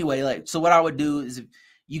 But anyway, so what I would do is,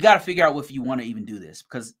 you got to figure out if you want to even do this,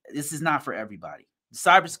 because this is not for everybody.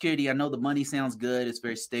 Cybersecurity, I know the money sounds good. It's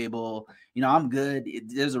very stable. I'm good.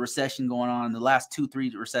 There's a recession going on. The last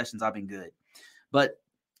 2-3 recessions, I've been good. But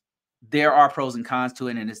there are pros and cons to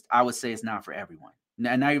it, and I would say it's not for everyone.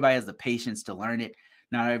 Not everybody has the patience to learn it.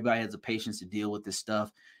 Not everybody has the patience to deal with this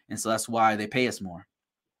stuff, and so that's why they pay us more.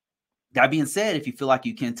 That being said, if you feel like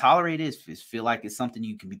you can tolerate it, if you feel like it's something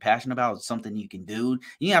you can be passionate about, something you can do,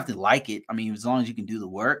 you have to like it. I mean, as long as you can do the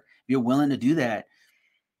work, if you're willing to do that,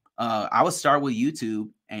 I would start with YouTube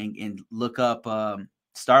and look up,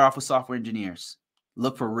 start off with software engineers.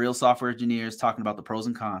 Look for real software engineers talking about the pros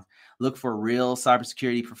and cons. Look for real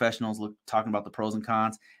cybersecurity professionals talking about the pros and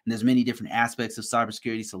cons. And there's many different aspects of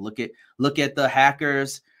cybersecurity. So look at the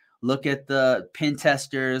hackers, look at the pen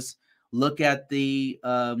testers, look at the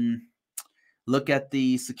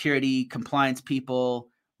security compliance people.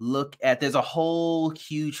 There's a whole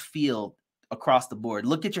huge field across the board.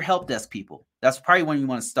 Look at your help desk people. That's probably when you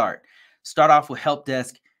want to start. Start off with help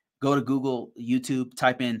desk. Go to Google, YouTube,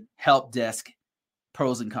 type in help desk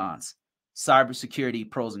pros and cons, cybersecurity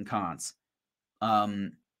pros and cons,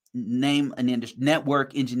 name an industry,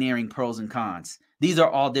 network engineering pros and cons. These are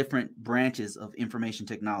all different branches of information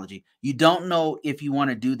technology. You don't know if you want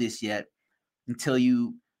to do this yet until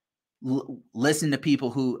you listen to people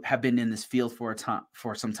who have been in this field for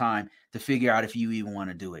some time to figure out if you even want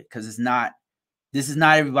to do it, because this is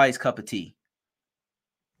not everybody's cup of tea.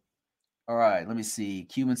 All right, let me see.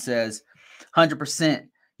 Cuban says 100%.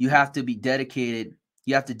 You have to be dedicated.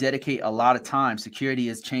 You have to dedicate a lot of time. Security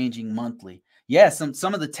is changing monthly. Yes,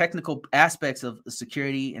 some of the technical aspects of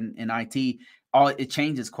security and IT, it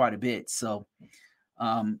changes quite a bit. So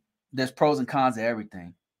there's pros and cons to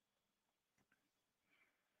everything.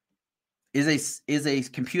 Is a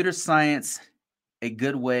computer science a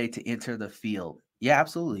good way to enter the field? Yeah,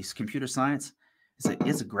 absolutely. Computer science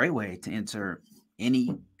is a great way to enter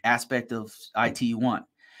any aspect of IT you want.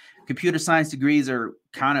 Computer science degrees are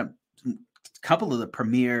kind of a couple of the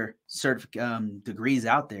premier degrees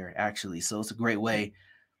out there, actually. So it's a great way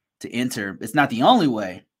to enter. It's not the only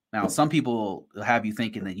way. Now, some people have you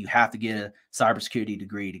thinking that you have to get a cybersecurity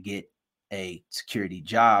degree to get a security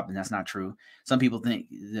job, and that's not true. Some people think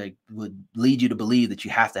that would lead you to believe that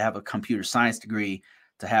you have to have a computer science degree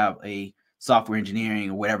to have a software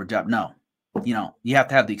engineering or whatever job. No, you have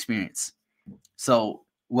to have the experience. So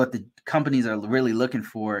what the companies are really looking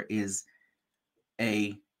for is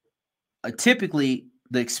typically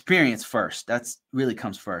the experience first. That's really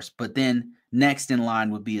comes first. But then next in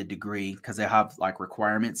line would be a degree, because they have like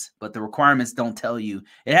requirements, but the requirements don't tell you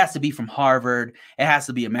it has to be from Harvard, it has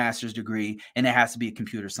to be a master's degree, and it has to be a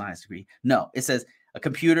computer science degree. No, it says a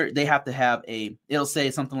computer, they have to have it'll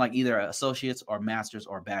say something like either associates or master's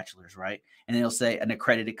or bachelor's, right? And it'll say an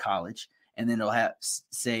accredited college, and then it'll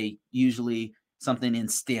say usually something in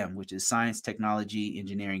STEM, which is science, technology,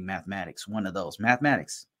 engineering, mathematics. One of those.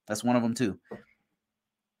 Mathematics, that's one of them too.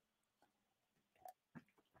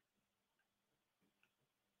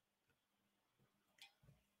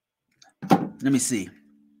 Let me see.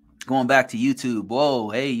 Going back to YouTube.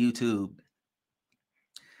 Whoa, hey, YouTube.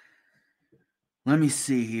 Let me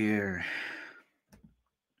see here.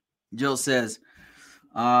 Joe says,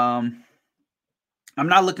 I'm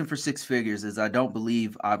not looking for six figures, as I don't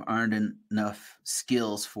believe I've earned enough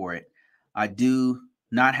skills for it. I do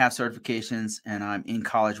not have certifications, and I'm in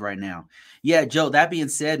college right now. Yeah, Joe, that being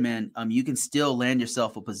said, man, you can still land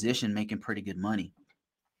yourself a position making pretty good money.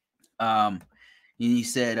 You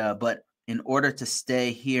said, but in order to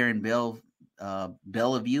stay here in Bellevue,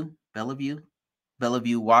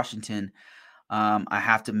 Washington, I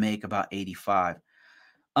have to make about 85.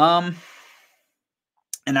 And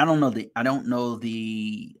I don't know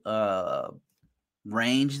the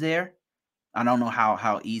range there. I don't know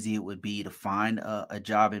how easy it would be to find a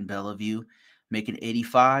job in Bellevue making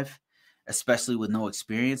 85, especially with no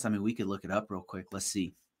experience. I mean, we could look it up real quick. Let's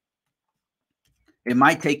see. It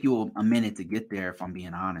might take you a minute to get there, if I'm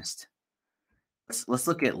being honest. Let's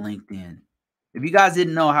look at LinkedIn. If you guys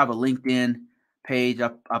didn't know, I have a LinkedIn page.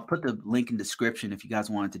 I'll put the link in the description if you guys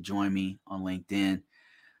wanted to join me on LinkedIn.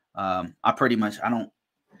 I pretty much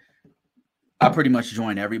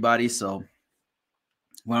join everybody. So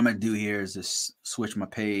what I'm going to do here is just switch my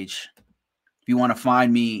page. If you want to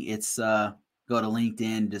find me, it's go to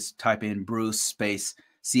LinkedIn, just type in Bruce space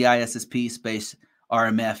CISSP space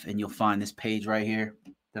RMF, and you'll find this page right here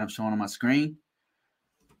that I'm showing on my screen.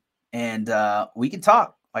 And we can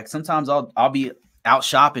talk. Like sometimes I'll be out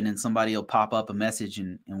shopping and somebody will pop up a message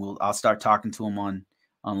and I'll start talking to them on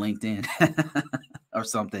LinkedIn or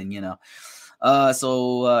something,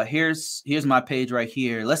 So here's my page right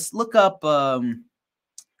here. Let's look up.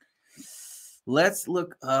 Let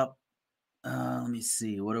me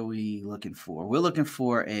see. What are we looking for? We're looking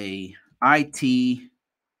for a IT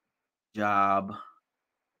job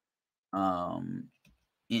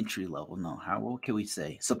entry level. No, what can we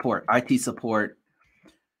say? Support, IT support.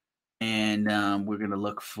 And we're going to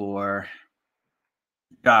look for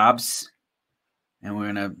jobs, and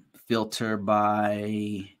we're going to filter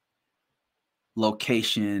by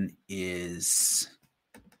location is,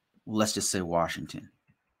 let's just say Washington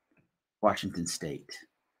State.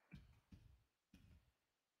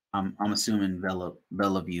 I'm assuming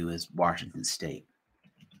Bellevue is Washington State.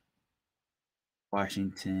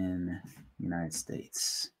 Washington, United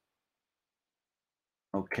States.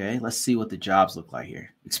 Okay, let's see what the jobs look like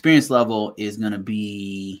here. Experience level is going to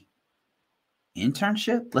be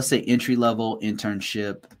internship. Let's say entry level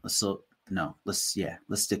internship. Let's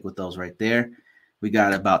stick with those right there. We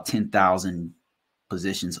got about 10,000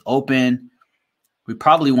 positions open. We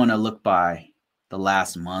probably want to look by the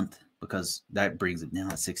last month because that brings it down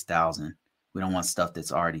to 6,000. We don't want stuff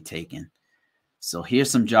that's already taken. So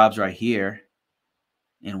here's some jobs right here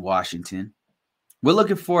in Washington. We're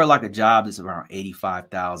looking for like a job that's around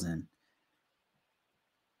 85,000.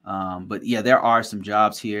 But yeah, there are some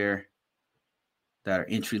jobs here that are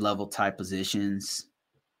entry-level type positions.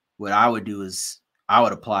 What I would do is I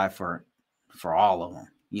would apply for all of them.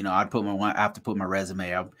 You know, I have to put my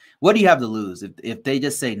resume out. What do you have to lose? If they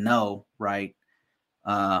just say no, right?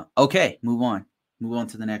 Okay, move on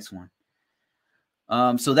to the next one.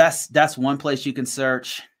 So that's one place you can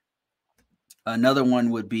search. Another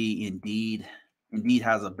one would be Indeed. Indeed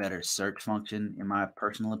has a better search function, in my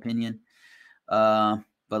personal opinion. But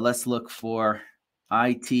let's look for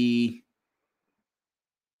IT.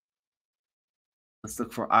 Let's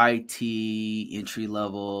look for IT entry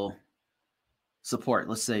level support.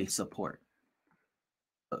 Let's say support.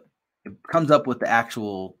 It comes up with the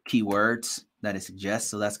actual keywords that it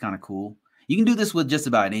suggests, so that's kind of cool. You can do this with just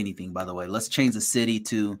about anything, by the way. Let's change the city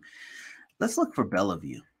to, let's look for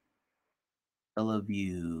Bellevue.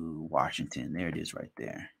 Bellevue, Washington. There it is right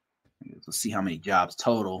there. Let's see how many jobs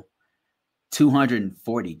total.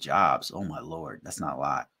 240 jobs. Oh my Lord. That's not a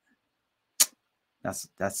lot.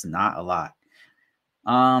 That's not a lot.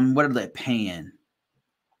 What are they paying?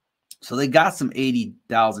 So they got some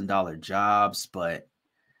 $80,000 jobs, but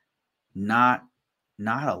not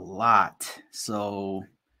a lot. So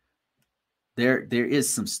there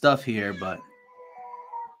is some stuff here, but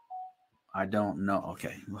I don't know.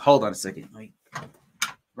 Okay, hold on a second. Wait.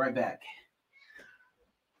 Right back.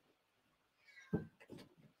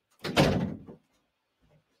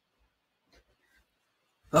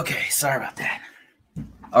 Okay, sorry about that.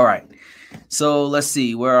 All right. So let's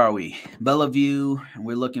see. Where are we? Bellevue.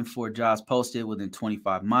 We're looking for jobs posted within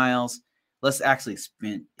 25 miles. Let's actually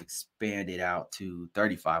expand it out to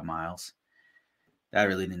 35 miles. That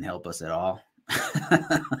really didn't help us at all.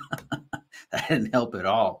 That didn't help at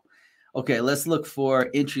all. Okay, let's look for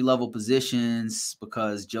entry-level positions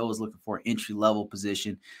because Joe is looking for an entry-level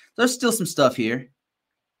position. There's still some stuff here.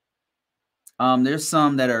 There's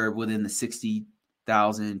some that are within the $60,000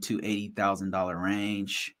 to $80,000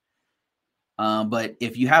 range. But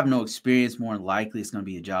if you have no experience, more than likely it's going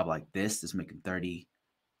to be a job like this that's making $38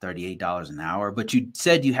 an hour. But you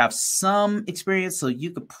said you have some experience, so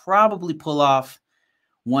you could probably pull off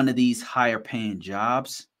one of these higher paying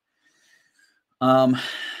jobs.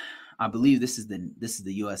 I believe this is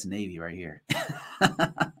the U.S. Navy right here.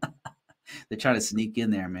 They're trying to sneak in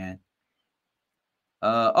there, man.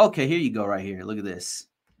 Okay, here you go right here. Look at this.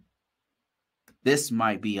 This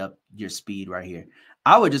might be up your speed right here.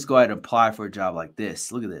 I would just go ahead and apply for a job like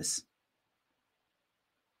this. Look at this.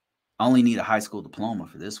 I only need a high school diploma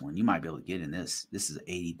for this one. You might be able to get in this. This is an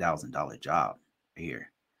 $80,000 job right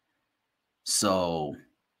here. So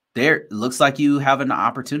there, looks like you have an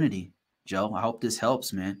opportunity, Joe. I hope this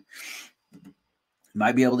helps, man.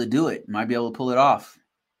 Might be able to do it. Might be able to pull it off.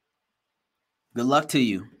 Good luck to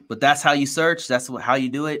you. But that's how you search. That's how you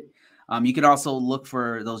do it. You can also look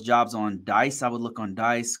for those jobs on Dice. I would look on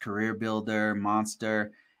Dice, Career Builder,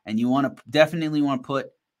 Monster, and you definitely want to put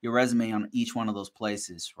your resume on each one of those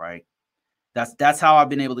places, right? That's how I've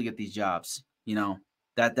been able to get these jobs. You know,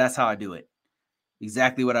 that's how I do it.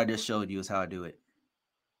 Exactly what I just showed you is how I do it.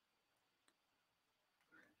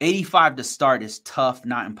 85 to start is tough,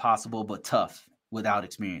 not impossible, but tough without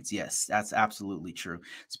experience. Yes, that's absolutely true,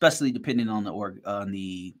 especially depending on the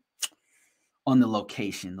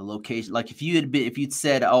location. The location, like if you'd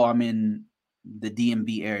said, "Oh, I'm in the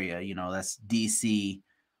DMV area," you know, that's DC,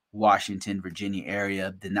 Washington, Virginia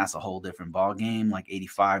area, then that's a whole different ball game. Like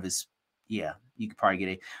 85 is, yeah, you could probably get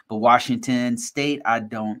it. But Washington State,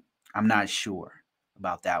 I'm not sure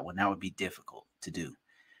about that one. That would be difficult to do.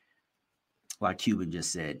 Like Cuban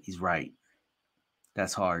just said, he's right.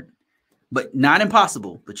 That's hard, but not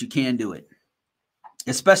impossible. But you can do it.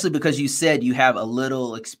 especially because you said you have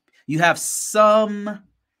you have some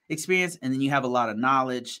experience and then you have a lot of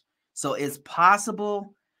knowledge. So it's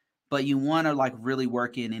possible, but you want to like really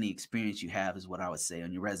work in any experience you have is what I would say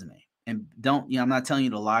on your resume. And don't, I'm not telling you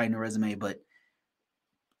to lie in your resume, but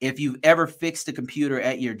if you've ever fixed a computer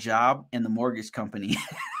at your job in the mortgage company,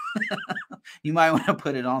 you might want to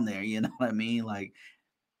put it on there. You know what I mean? Like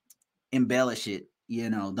embellish it,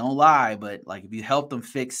 don't lie, but like if you help them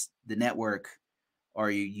fix the network or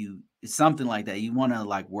you something like that, you want to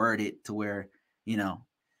like word it to where,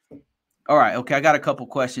 all right. Okay. I got a couple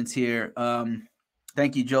questions here.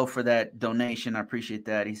 Thank you, Joe, for that donation. I appreciate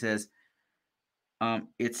that. He says,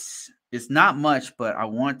 it's not much, but I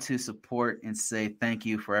want to support and say thank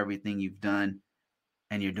you for everything you've done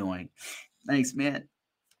and you're doing. Thanks, man.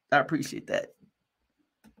 I appreciate that.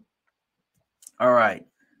 All right.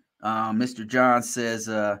 Mr. John says,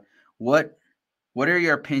 what are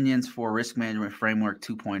your opinions for Risk Management Framework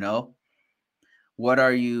 2.0? What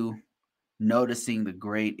are you noticing the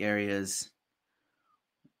great areas?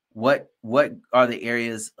 What are the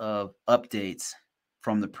areas of updates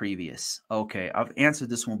from the previous? Okay, I've answered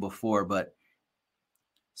this one before, but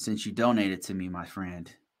since you donated to me, my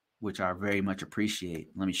friend, which I very much appreciate,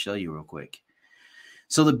 let me show you real quick.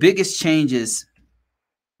 So the biggest changes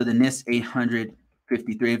for the NIST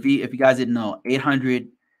 853, if you guys didn't know, NIST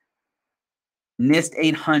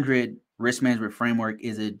 800 Risk Management Framework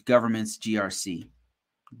is a government's GRC.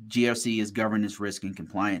 GRC is governance, risk, and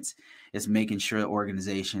compliance. It's making sure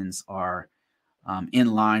organizations are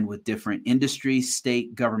in line with different industry,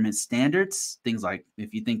 state, government standards. Things like,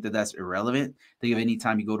 if you think that that's irrelevant, think of any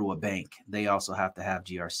time you go to a bank, they also have to have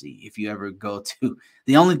GRC. If you ever go to,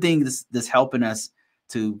 the only thing that's helping us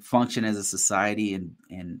to function as a society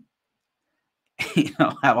and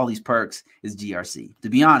have all these perks is GRC. To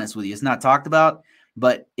be honest with you, it's not talked about,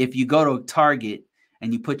 but if you go to Target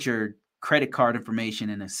and you put your credit card information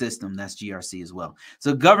in a system, that's GRC as well.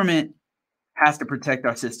 So government has to protect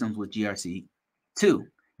our systems with GRC too.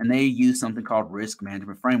 And they use something called Risk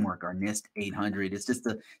Management Framework, or NIST 800. It's just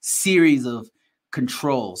a series of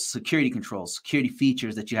controls, security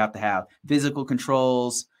features that you have to have, physical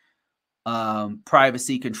controls,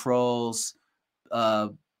 privacy controls,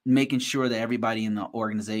 making sure that everybody in the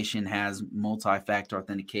organization has multi-factor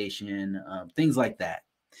authentication, things like that.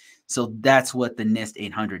 So that's what the NIST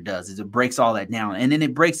 800 does, is it breaks all that down. And then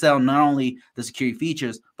it breaks down not only the security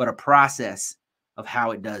features, but a process of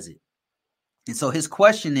how it does it. And so his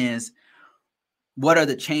question is, what are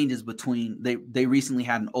the changes between, they recently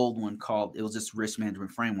had an old one called, it was just Risk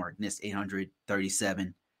Management Framework, NIST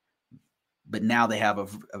 837. But now they have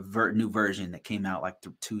a new version that came out like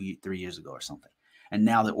 3 years ago or something. And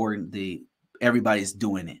now everybody's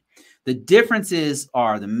doing it. The differences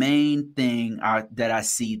are, the main thing that I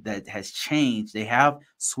see that has changed. They have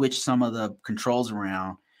switched some of the controls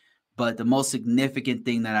around, but the most significant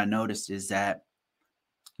thing that I noticed is that,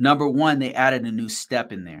 number one, they added a new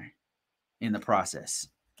step in there in the process.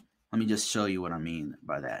 Let me just show you what I mean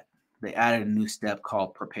by that. They added a new step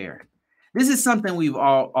called prepare. This is something we've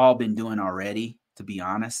all been doing already, to be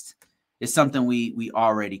honest. It's something we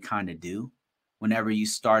already kind of do. Whenever you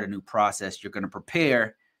start a new process, you're going to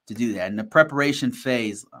prepare to do that. In the preparation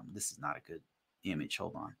phase, this is not a good image.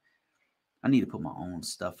 Hold on. I need to put my own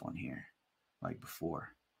stuff on here like before.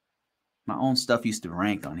 My own stuff used to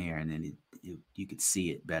rank on here, and then you could see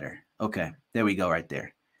it better. Okay, there we go right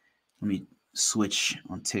there. Let me switch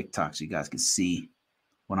on TikTok so you guys can see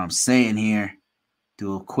what I'm saying here.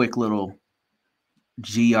 Do a quick little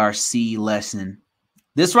GRC lesson.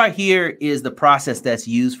 This right here is the process that's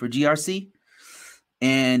used for GRC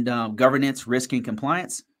and governance, risk, and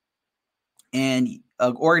compliance. And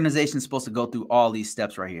an organization is supposed to go through all these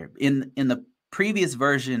steps right here. In the previous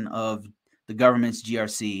version of the government's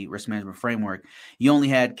GRC, Risk Management Framework, you only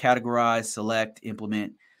had categorize, select,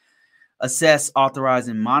 implement, assess, authorize,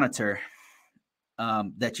 and monitor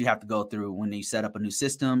that you have to go through when you set up a new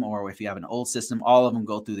system, or if you have an old system. All of them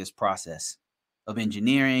go through this process of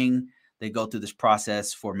engineering. They go through this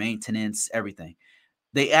process for maintenance, everything.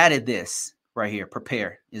 They added this right here.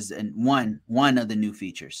 Prepare is one of the new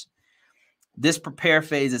features. This prepare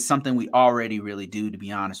phase is something we already really do, to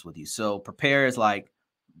be honest with you. So prepare is like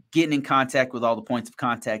getting in contact with all the points of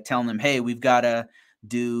contact, telling them, hey, we've got to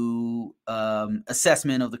do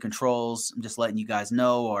assessment of the controls. I'm just letting you guys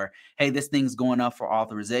know. Or, hey, this thing's going up for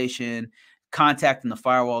authorization. Contacting the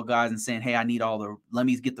firewall guys and saying, hey, I need let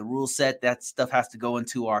me get the rule set. That stuff has to go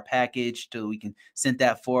into our package so we can send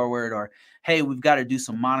that forward. Or, hey, we've got to do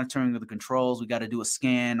some monitoring of the controls. We got to do a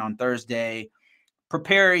scan on Thursday.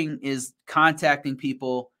 Preparing is contacting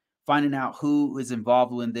people, finding out who is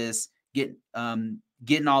involved in this,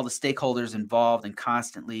 getting all the stakeholders involved and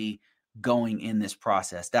constantly going in this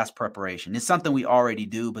process. That's preparation. It's something we already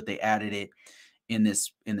do, but they added it in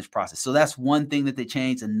this process. So that's one thing that they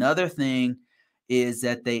changed. Another thing is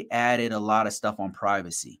that they added a lot of stuff on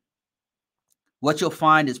privacy. What you'll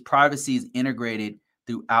find is privacy is integrated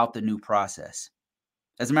throughout the new process.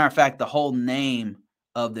 As a matter of fact, the whole name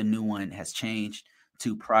of the new one has changed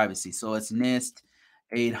to privacy. So it's NIST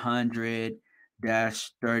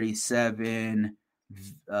 800-37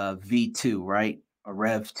 V2, right? A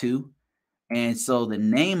Rev 2. And so the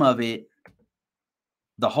name of it,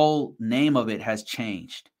 the whole name of it has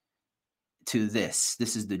changed to this.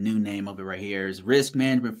 This is the new name of it right here. Is Risk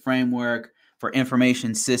Management Framework for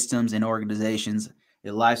Information Systems and Organizations,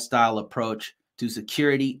 a lifestyle approach to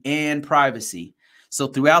security and privacy. So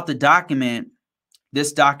throughout the document,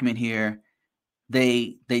 this document here,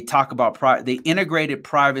 they talk about they integrated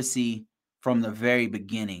privacy from the very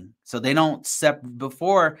beginning. So they don't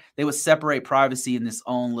before they would separate privacy in this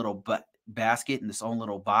own little basket, in this own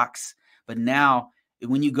little box. But now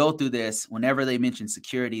when you go through this, whenever they mention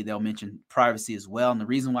security, they'll mention privacy as well. And the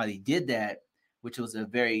reason why they did that, which was a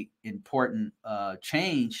very important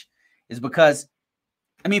change, is because,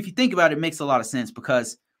 I mean, if you think about it, it makes a lot of sense,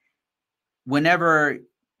 because whenever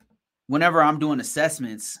I'm doing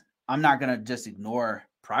assessments, I'm not going to just ignore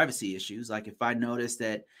privacy issues. Like if I notice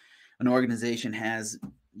that an organization has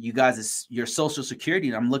your social security,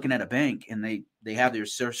 and I'm looking at a bank and they have their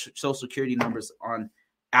social security numbers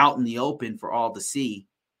out in the open for all to see,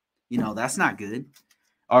 that's not good.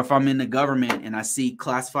 Or if I'm in the government and I see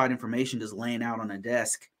classified information just laying out on a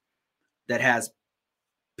desk that has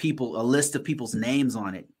a list of people's names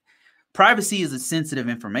on it. Privacy is a sensitive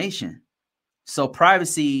information. So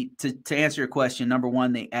privacy, to answer your question, number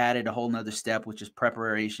one, they added a whole nother step, which is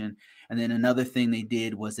preparation. And then another thing they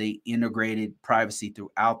did was they integrated privacy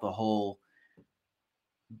throughout the whole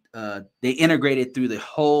they integrated through the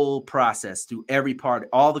whole process, through every part.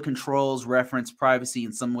 All the controls reference privacy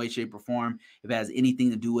in some way, shape, or form, if it has anything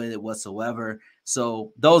to do with it whatsoever.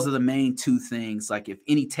 So those are the main two things. Like if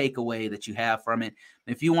any takeaway that you have from it,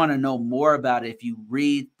 if you want to know more about it, if you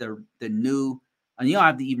read the new, and you don't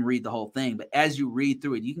have to even read the whole thing, but as you read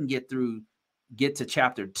through it, you can get to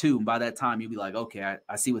chapter 2. And by that time, you'll be like, okay,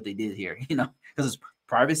 I see what they did here, because it's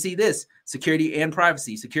privacy, security and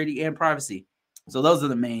privacy. So those are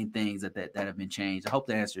the main things that have been changed. I hope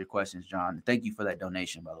that answered your questions, John. Thank you for that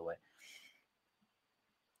donation, by the way.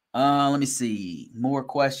 Let me see. More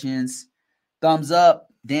questions. Thumbs up.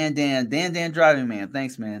 Dan Driving Man.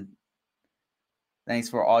 Thanks, man. Thanks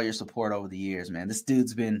for all your support over the years, man. This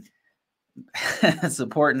dude's been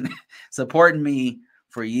supporting me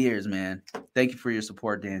for years, man. Thank you for your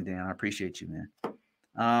support, Dan. I appreciate you,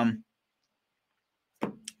 man.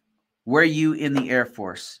 Were you in the Air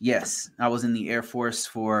Force? Yes, I was in the Air Force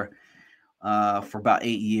for about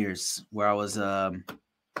 8 years, where I was a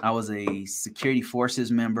security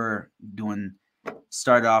forces member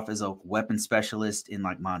started off as a weapons specialist in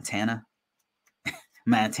like Montana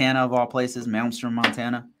of all places, Malmstrom,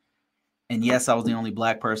 Montana. And yes, I was the only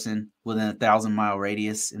black person within a 1,000-mile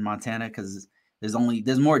radius in Montana, because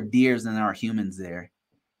there's more deers than there are humans there.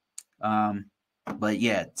 But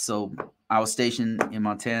yeah, so I was stationed in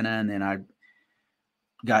Montana, and then I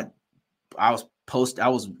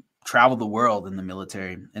traveled the world in the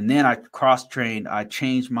military, and then I cross-trained. I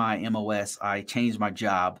changed my MOS. I changed my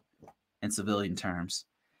job in civilian terms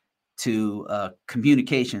to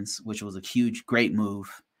communications, which was a great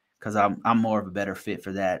move, because I'm more of a better fit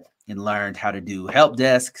for that, and learned how to do help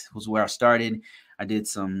desk. Was where I started. I did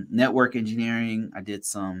some network engineering. I did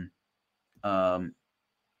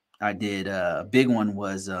a big one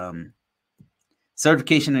was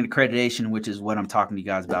certification and accreditation, which is what I'm talking to you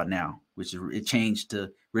guys about now, which is it changed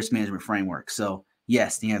to risk management framework. So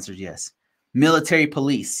yes, the answer is yes. Military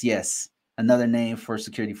police. Yes. Another name for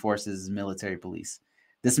security forces is military police.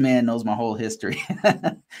 This man knows my whole history.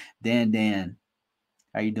 Dan,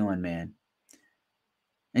 how you doing, man?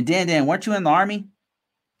 And Dan, weren't you in the Army?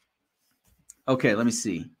 Okay, let me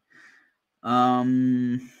see.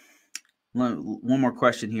 One more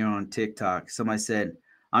question here on TikTok. Somebody said,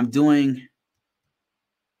 I'm doing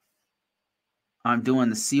the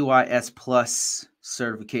CYS Plus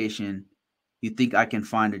certification. You think I can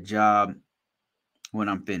find a job when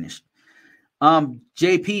I'm finished?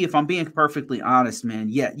 JP, if I'm being perfectly honest, man,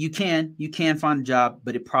 yeah, you can find a job,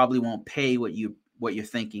 but it probably won't pay what you're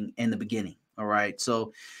thinking in the beginning. All right.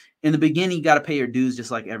 So in the beginning, you got to pay your dues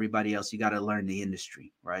just like everybody else. You got to learn the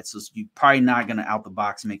industry, right? So you're probably not going to out the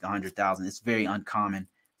box make 100,000. It's very uncommon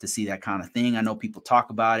to see that kind of thing. I know people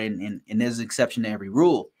talk about it, and there's an exception to every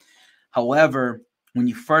rule. However, when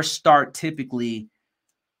you first start, typically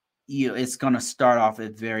it's going to start off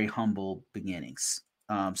at very humble beginnings.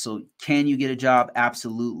 So can you get a job?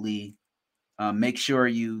 Absolutely. Make sure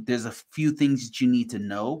there's a few things that you need to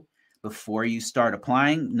know before you start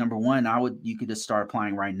applying. Number one, you could just start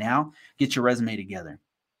applying right now. Get your resume together.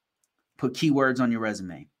 Put keywords on your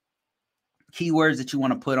resume. Keywords that you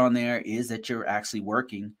want to put on there is that you're actually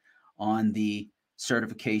working on the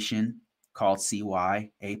certification called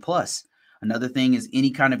CYA+. Another thing is any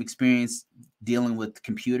kind of experience dealing with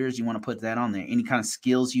computers. You want to put that on there. Any kind of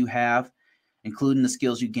skills you have, including the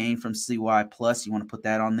skills you gain from CYA+, you want to put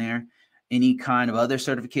that on there. Any kind of other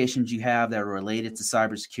certifications you have that are related to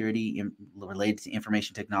cybersecurity, related to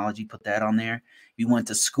information technology, put that on there. If you went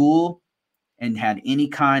to school and had any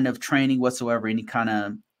kind of training whatsoever,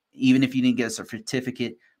 even if you didn't get a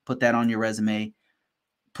certificate, put that on your resume.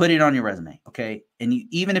 Put it on your resume, okay? And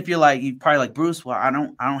even if you're probably like, Bruce, well, I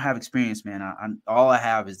don't have experience, man. All I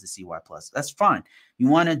have is the CYA+. That's fine. You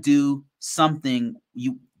want to do something.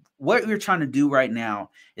 What you're trying to do right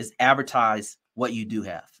now is advertise what you do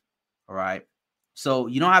have, all right? So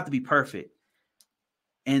you don't have to be perfect.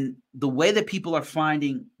 And the way that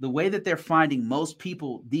they're finding most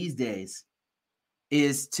people these days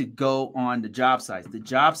is to go on the job sites. The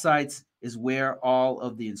job sites is where all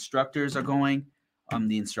of the instructors are going.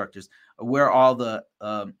 Where all the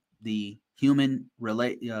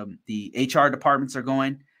HR departments are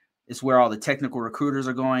going. It's where all the technical recruiters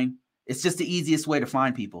are going. It's just the easiest way to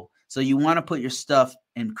find people. So you want to put your stuff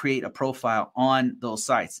and create a profile on those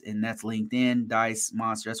sites. And that's LinkedIn, Dice,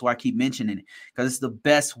 Monster. That's why I keep mentioning it, because it's the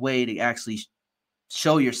best way to actually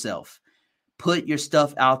show yourself. Put your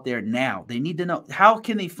stuff out there now. They need to know. How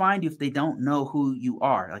can they find you if they don't know who you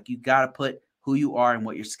are? Like, you got to put who you are and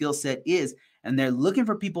what your skill set is. And they're looking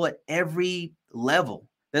for people at every level.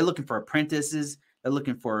 They're looking for apprentices. They're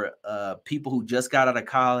looking for people who just got out of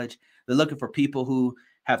college. They're looking for people who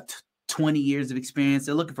have 20 years of experience.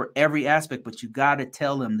 They're looking for every aspect, but you got to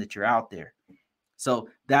tell them that you're out there. So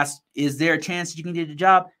is there a chance that you can get a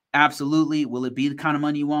job? Absolutely. Will it be the kind of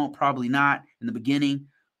money you want? Probably not in the beginning.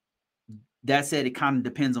 That said, it kind of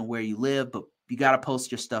depends on where you live, but you got to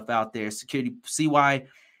post your stuff out there. Security CYA+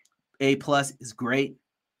 is great.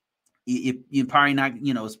 You're probably not,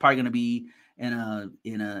 it's probably going to be in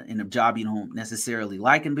a job you don't necessarily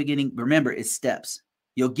like in the beginning. Remember, it's steps.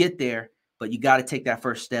 You'll get there, but you got to take that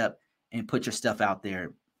first step and put your stuff out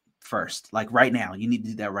there first. Like right now, you need to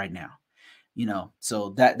do that right now. So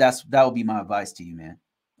that would be my advice to you, man.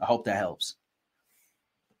 I hope that helps.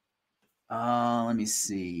 Let me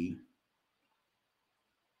see.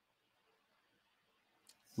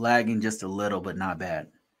 Lagging just a little, but not bad.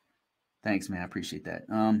 Thanks, man. I appreciate that.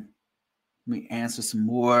 Let me answer some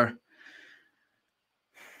more.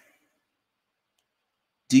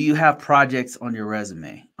 Do you have projects on your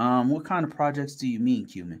resume? What kind of projects do you mean,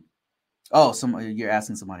 Cuban? Oh, you're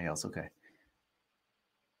asking somebody else. Okay.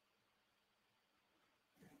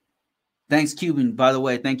 Thanks, Cuban. By the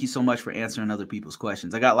way, thank you so much for answering other people's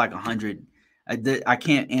questions. I got like 100. I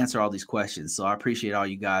can't answer all these questions, so I appreciate all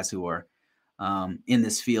you guys who are in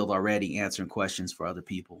this field already answering questions for other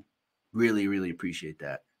people. Really, really appreciate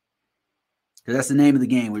that. Because that's the name of the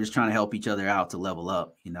game. We're just trying to help each other out to level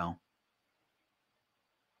up,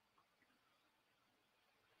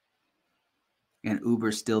 And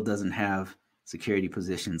Uber still doesn't have security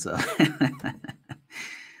positions.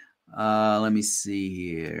 Let me see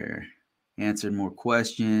here. Answered more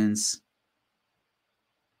questions.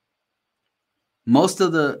 Most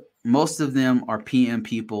of them are PM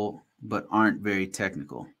people, but aren't very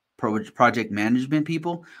technical. Project management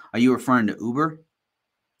people. Are you referring to Uber?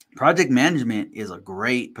 Project management is a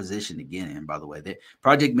great position to get in, by the way.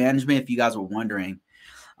 Project management, if you guys were wondering,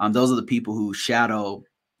 those are the people who shadow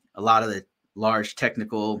a lot of the large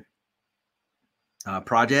technical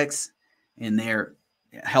projects, and they're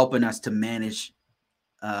helping us to manage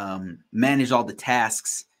all the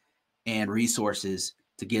tasks and resources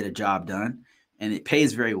to get a job done. And it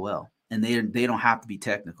pays very well, and they don't have to be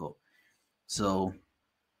technical. So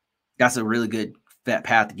that's a really good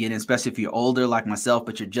path to get in, especially if you're older like myself,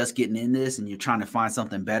 but you're just getting in this and you're trying to find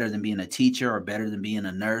something better than being a teacher or better than being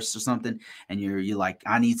a nurse or something. And you're like,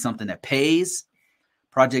 I need something that pays.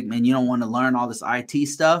 You don't want to learn all this IT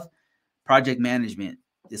stuff. Project management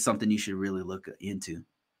is something you should really look into.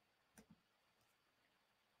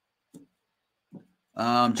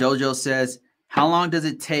 Jojo says, how long does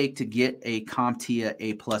it take to get a CompTIA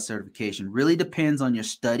A+ certification? Really depends on your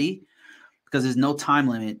study, because there's no time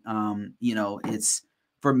limit. It's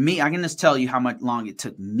for me, I can just tell you how much long it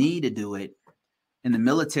took me to do it. In the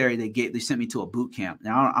military, they sent me to a boot camp.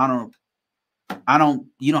 Now,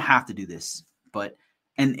 you don't have to do this,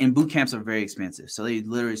 And boot camps are very expensive. So they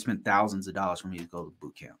literally spend thousands of dollars for me to go to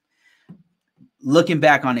boot camp. Looking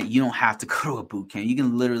back on it, you don't have to go to a boot camp. You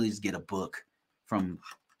can literally just get a book from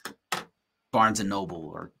Barnes and Noble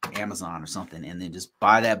or Amazon or something, and then just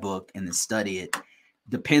buy that book and then study it.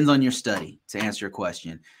 Depends on your study, to answer your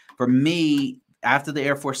question. For me, after the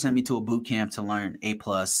Air Force sent me to a boot camp to learn A+,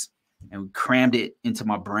 and we crammed it into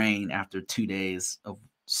my brain after 2 days of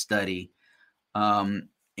study,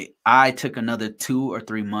 I took another 2 or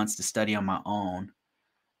 3 months to study on my own,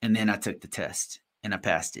 and then I took the test and I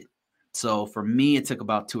passed it. So for me, it took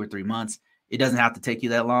about 2 or 3 months. It doesn't have to take you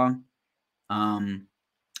that long.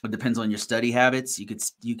 It depends on your study habits.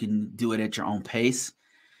 You can do it at your own pace.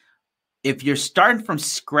 If you're starting from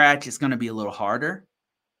scratch, it's going to be a little harder.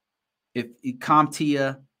 If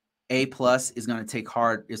CompTIA A+ is going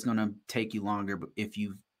to take you longer. But if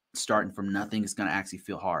you starting from nothing, it's going to actually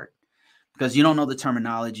feel hard because you don't know the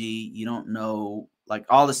terminology. You don't know, like,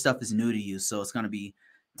 all this stuff is new to you. So it's going to be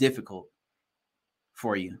difficult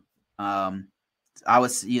for you. It's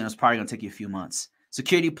probably going to take you a few months.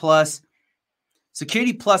 Security Plus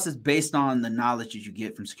is based on the knowledge that you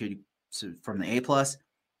get from the A+.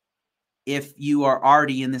 If you are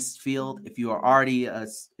already in this field, if you are already a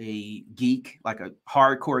geek, like a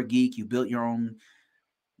hardcore geek, you built your own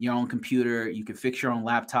computer, you can fix your own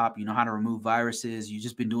laptop, you know how to remove viruses, you've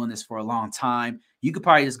just been doing this for a long time, you could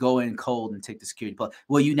probably just go in cold and take the Security Plus.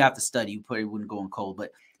 Well, you'd have to study. You probably wouldn't go in cold,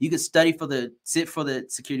 but you could sit for the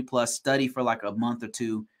Security Plus, study for like a month or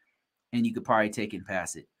two, and you could probably take it and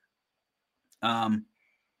pass it.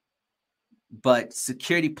 But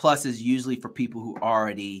Security Plus is usually for people who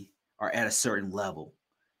already are at a certain level.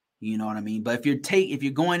 You know what I mean? But if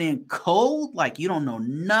you're going in cold, like you don't know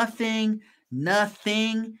nothing, A+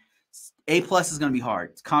 is going to be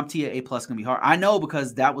hard. CompTIA A+ is going to be hard. I know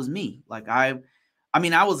because that was me. Like I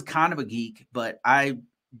was kind of a geek, but I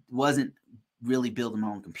wasn't really building my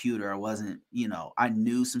own computer. I wasn't, I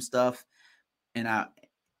knew some stuff and I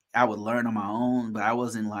would learn on my own, but I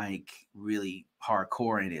wasn't like really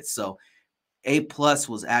hardcore in it. So A+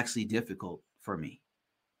 was actually difficult for me.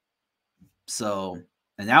 So,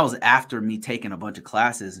 and that was after me taking a bunch of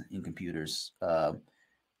classes in computers. A+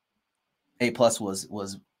 was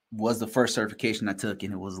the first certification I took,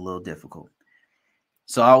 and it was a little difficult.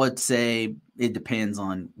 So I would say it depends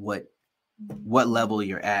on what level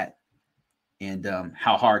you're at and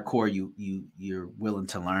how hardcore you're willing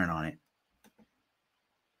to learn on it.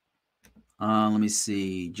 Let me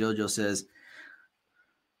see. Jojo says,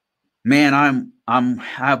 "Man,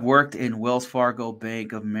 I've worked in Wells Fargo,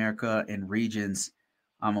 Bank of America, and Regions.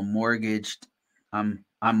 I'm mortgaged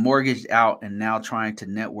out and now trying to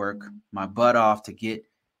network my butt off to get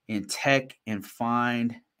in tech and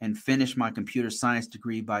finish my computer science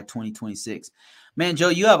degree by 2026. Man, Joe,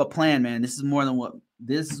 you have a plan, man. This is more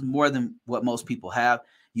than what most people have.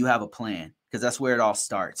 You have a plan because that's where it all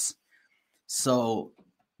starts. So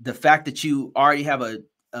the fact that you already have a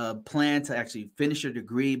plan to actually finish your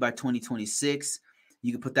degree by 2026,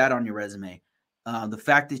 you can put that on your resume. The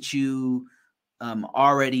fact that you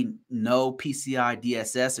already know PCI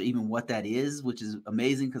DSS or even what that is, which is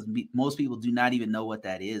amazing because most people do not even know what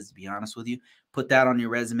that is, to be honest with you. Put that on your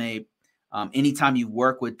resume. Anytime you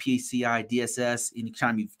work with PCI DSS,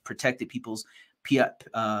 anytime you've protected people's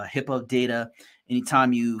HIPAA data,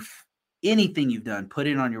 anything you've done, put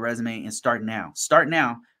it on your resume and start now. Start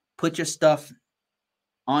now. Put your stuff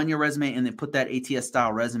on your resume and then put that ATS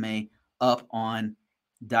style resume up on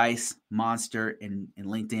Dice, Monster, and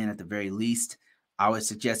LinkedIn at the very least. I would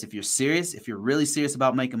suggest if you're really serious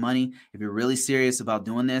about making money, if you're really serious about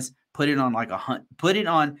doing this, put it on put it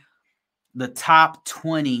on the top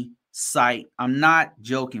 20 site. I'm not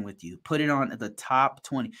joking with you. Put it on the top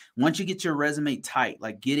 20. Once you get your resume tight,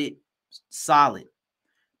 like get it solid,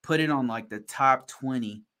 put it on like the top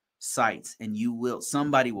 20 sites and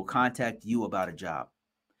somebody will contact you about a job.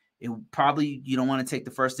 You don't want to take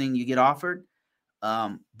the first thing you get offered,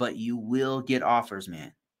 but you will get offers,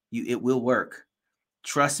 man. It will work.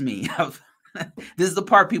 Trust me. This is the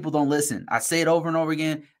part people don't listen. I say it over and over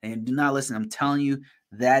again and do not listen. I'm telling you,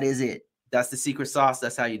 that is it. That's the secret sauce.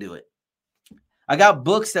 That's how you do it. I got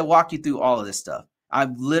books that walk you through all of this stuff.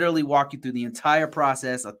 I've literally walked you through the entire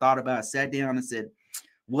process. I thought about it, sat down and said,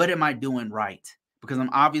 what am I doing right? Because I'm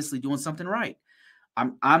obviously doing something right.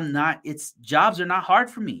 Jobs are not hard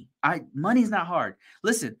for me. Money's not hard.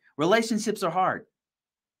 Listen, relationships are hard.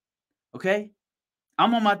 Okay?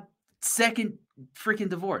 I'm on my second freaking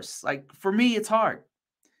divorce. Like, for me, it's hard.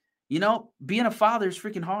 Being a father is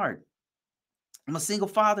freaking hard. I'm a single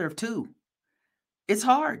father of 2. It's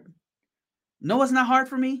hard. No, it's not hard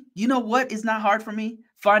for me. You know what is not hard for me?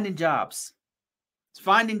 Finding jobs.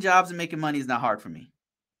 Finding jobs and making money is not hard for me.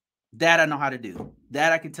 That I know how to do.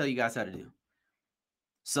 That I can tell you guys how to do.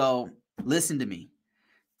 So listen to me.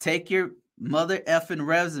 Take your mother effing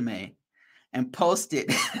resume and post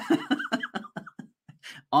it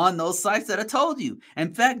on those sites that I told you.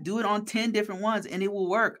 In fact, do it on 10 different ones and it will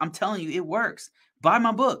work. I'm telling you, it works. Buy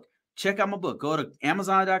my book. Check out my book. Go to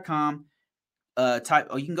Amazon.com. You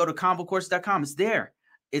can go to Convocourses.com. It's there.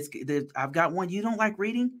 I've got one. You don't like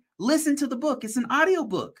reading? Listen to the book. It's an audio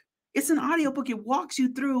book. It's an audio book. It walks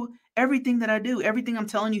you through everything that I do. Everything I'm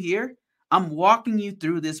telling you here, I'm walking you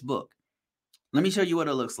through this book. Let me show you what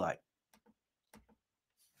it looks like.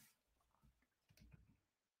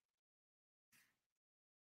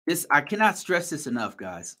 I cannot stress this enough,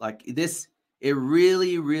 guys. Like this, it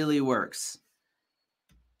really, really works.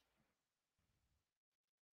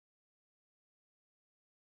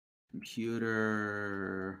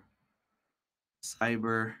 Computer,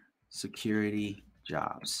 cyber security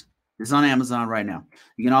jobs. It's on Amazon right now.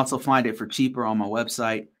 You can also find it for cheaper on my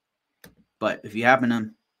website. But if you happen to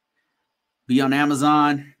be on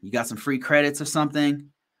Amazon, you got some free credits or something,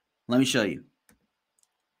 let me show you.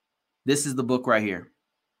 This is the book right here.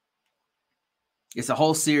 It's a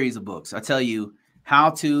whole series of books. I tell you how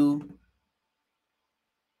to.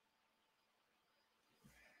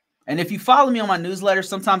 And if you follow me on my newsletter,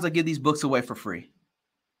 sometimes I give these books away for free.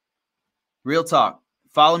 Real talk.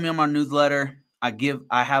 Follow me on my newsletter. I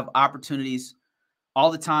have opportunities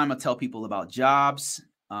all the time. I tell people about jobs,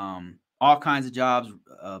 all kinds of jobs,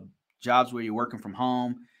 jobs where you're working from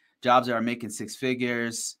home, jobs that are making 6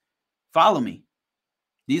 figures. Follow me.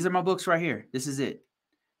 These are my books right here. This is it.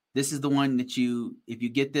 This is the one that if you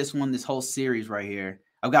get this one, this whole series right here,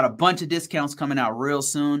 I've got a bunch of discounts coming out real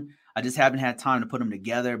soon. I just haven't had time to put them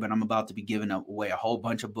together, but I'm about to be giving away a whole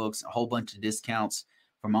bunch of books, a whole bunch of discounts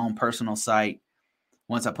from my own personal site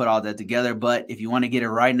once I put all that together. But if you want to get it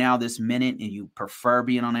right now, this minute, and you prefer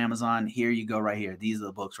being on Amazon, here you go right here. These are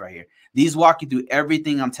the books right here. These walk you through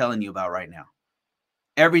everything I'm telling you about right now.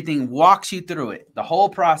 Everything walks you through it, the whole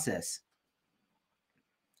process.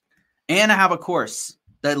 And I have a course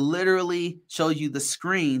that literally shows you the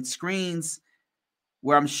screens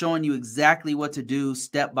where I'm showing you exactly what to do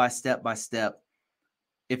step by step by step.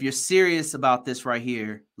 If you're serious about this right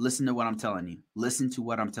here, listen to what I'm telling you. Listen to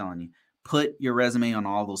what I'm telling you. Put your resume on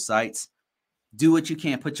all those sites. Do what you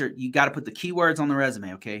can. You got to put the keywords on the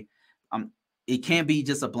resume, okay? It can't be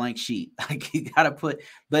just a blank sheet. Like you got to put,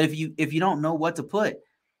 but if you don't know what to put,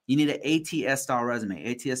 you need an ATS style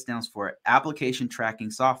resume. ATS stands for Application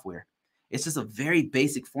Tracking Software. It's just a very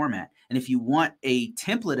basic format. And if you want a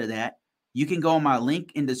template of that, you can go on my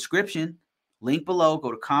link in the description, link below,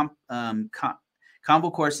 go to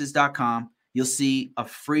Convocourses.com. You'll see a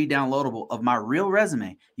free downloadable of my real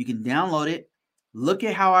resume. You can download it. Look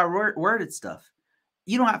at how I worded stuff.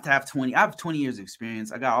 You don't have to have 20. I have 20 years of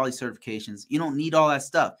experience. I got all these certifications. You don't need all that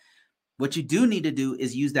stuff. What you do need to do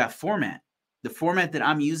is use that format. The format that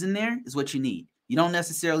I'm using there is what you need. You don't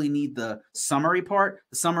necessarily need the summary part.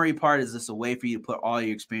 The summary part is just a way for you to put all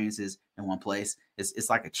your experiences in one place. It's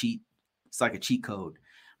like a cheat. It's like a cheat code.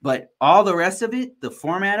 But all the rest of it, the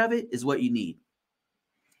format of it, is what you need.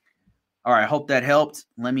 All right, I hope that helped.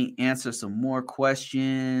 Let me answer some more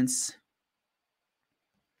questions.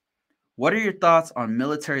 What are your thoughts on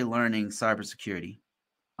military learning cybersecurity?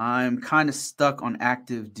 I'm kind of stuck on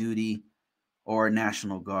active duty or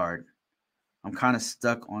National Guard. I'm kind of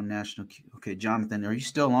stuck on national. Okay, Jonathan, are you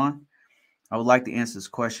still on? I would like to answer this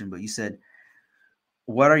question, but you said,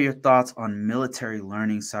 what are your thoughts on military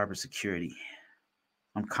learning cybersecurity?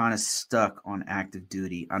 I'm kind of stuck on active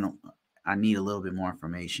duty. I need a little bit more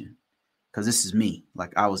information because this is me.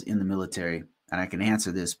 Like I was in the military and I can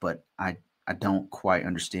answer this, but I don't quite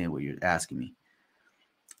understand what you're asking me.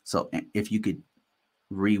 So if you could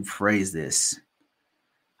rephrase this,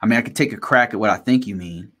 I mean, I could take a crack at what I think you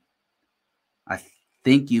mean. I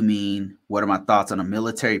think you mean, what are my thoughts on a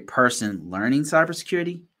military person learning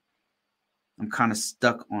cybersecurity? I'm kind of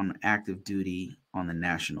stuck on active duty on the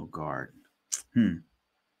National Guard.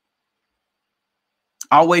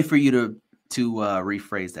 I'll wait for you to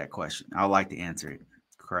rephrase that question. I'd like to answer it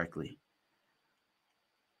correctly.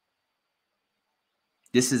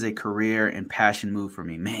 This is a career and passion move for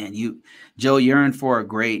me, man. Joe, you're in for a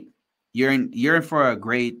great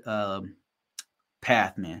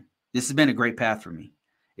path, man. This has been a great path for me.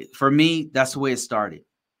 For me, that's the way it started.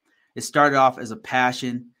 It started off as a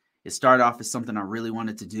passion. It started off as something I really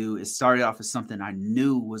wanted to do. It started off as something I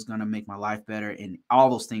knew was going to make my life better. And all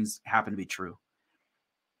those things happen to be true.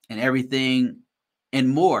 And everything and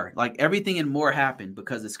more happened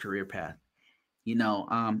because of this career path.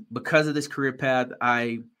 Because of this career path,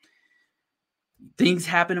 things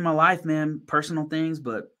happen in my life, man, personal things,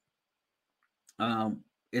 but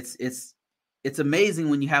it's amazing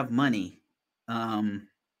when you have money,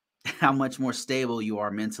 how much more stable you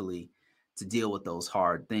are mentally to deal with those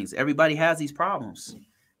hard things. Everybody has these problems.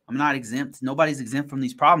 I'm not exempt. Nobody's exempt from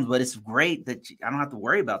these problems, but it's great that I don't have to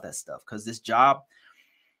worry about that stuff because this job,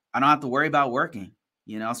 I don't have to worry about working.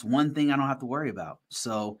 You know, it's one thing I don't have to worry about.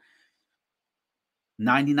 So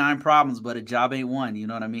 99 problems, but a job ain't one. You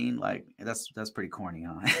know what I mean? Like that's pretty corny,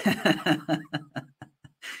 huh?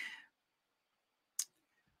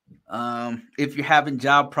 If you're having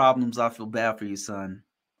job problems, I feel bad for you, son.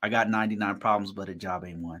 I got 99 problems, but a job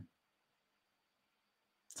ain't one.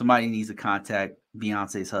 Somebody needs to contact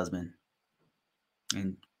Beyonce's husband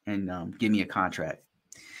and give me a contract.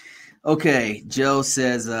 Okay, Joe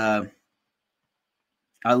says, I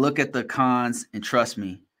look at the cons and trust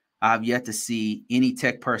me, I've yet to see any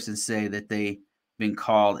tech person say that they've been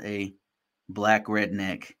called a black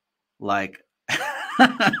redneck. Like,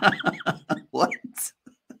 what?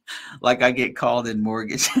 Like I get called in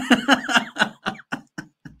mortgage.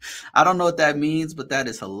 I don't know what that means, but that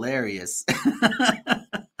is hilarious.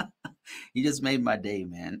 You just made my day,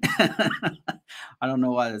 man. I don't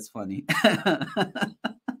know why that's funny.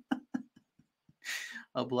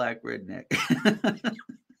 A black redneck.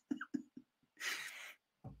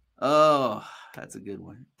 Oh, that's a good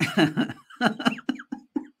one.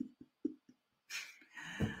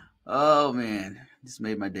 Oh man, just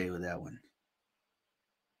made my day with that one.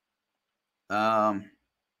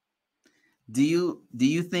 Do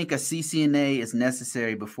you think a CCNA is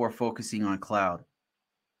necessary before focusing on cloud?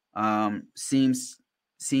 Seems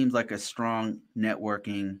like a strong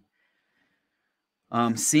networking.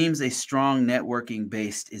 Seems a strong networking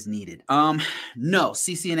base is needed. No,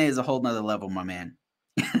 CCNA is a whole nother level, my man.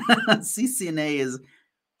 CCNA is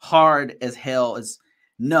hard as hell. It's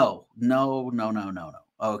no.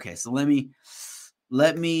 Okay, so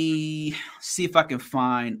let me see if I can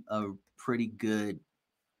find a pretty good.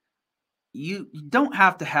 You don't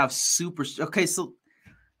have to have super. Okay, so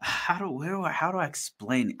how do I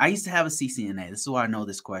explain it? I used to have a CCNA. This is why I know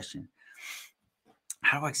this question.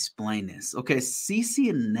 How do I explain this? Okay,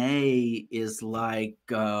 CCNA is like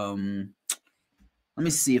let me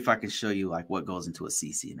see if I can show you like what goes into a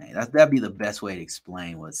CCNA. That'd be the best way to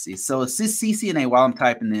explain what C. So CCNA, while I'm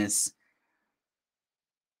typing this,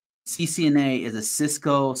 CCNA is a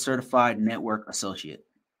Cisco Certified Network Associate.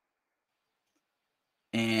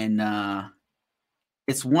 And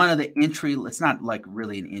it's one of the entry, it's not like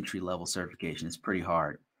really an entry level certification. It's pretty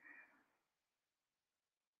hard.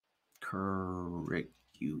 Curriculum.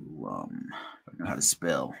 I don't know how to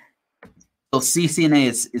spell. So CCNA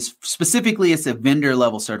is specifically, it's a vendor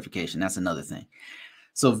level certification. That's another thing.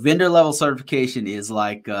 So vendor level certification is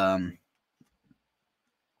like,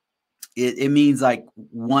 it means like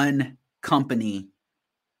one company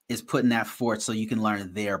is putting that forth so you can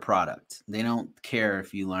learn their product. They don't care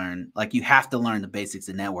if you learn, like you have to learn the basics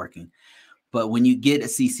of networking. But when you get a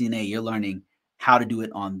CCNA, you're learning how to do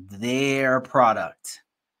it on their product.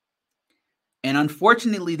 And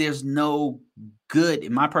unfortunately, there's no good,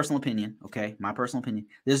 in my personal opinion, okay,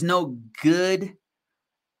 there's no good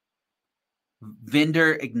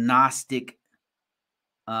vendor agnostic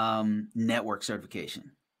network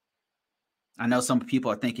certification. I know some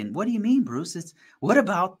people are thinking, what do you mean, Bruce? What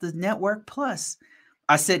about the Network Plus?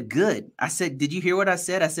 I said good. I said, did you hear what I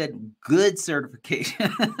said? I said good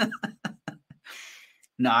certification.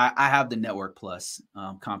 No, I have the Network Plus,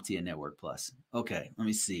 CompTIA Network Plus. Okay, let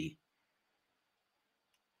me see.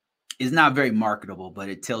 It's not very marketable, but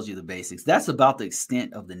it tells you the basics. That's about the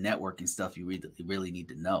extent of the networking stuff you really need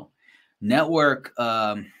to know. Network,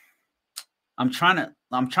 I'm trying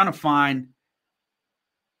to find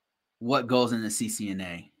what goes in the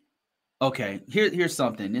CCNA. Okay, here's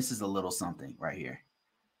something. This is a little something right here.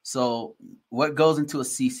 So what goes into a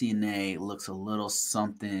CCNA looks a little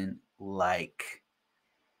something like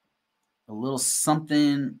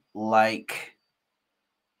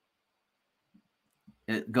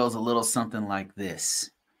it goes a little something like this.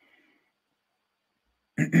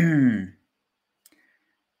 If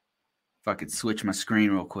I could switch my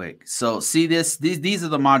screen real quick. So see this, these are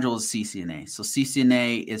the modules of CCNA. So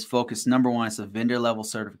CCNA is focused, number one, it's a vendor level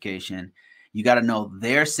certification. You got to know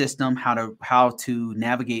their system, how to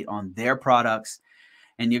navigate on their products.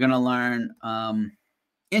 And you're going to learn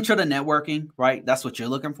intro to networking, right? That's what you're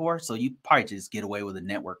looking for. So you probably just get away with a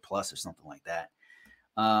Network Plus or something like that.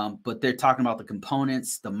 But they're talking about the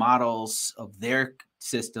components, the models of their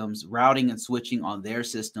systems, routing and switching on their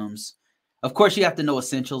systems. Of course, you have to know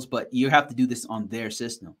essentials, but you have to do this on their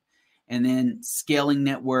system. And then scaling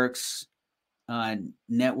networks,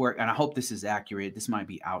 network, and I hope this is accurate. This might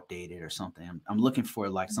be outdated or something. I'm looking for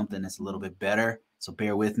like something that's a little bit better. So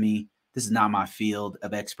bear with me. This is not my field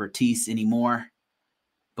of expertise anymore,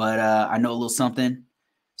 but I know a little something.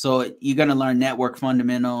 So you're going to learn network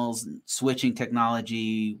fundamentals, switching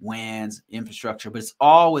technology, WANs, infrastructure, but it's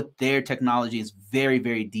all with their technology. It's very,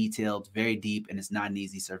 very detailed, very deep, and it's not an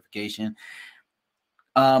easy certification.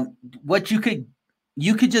 What you could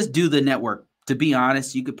just do the network. To be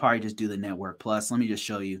honest, you could probably just do the Network Plus. Let me just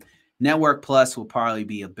show you. Network Plus will probably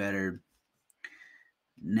be a better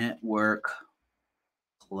Network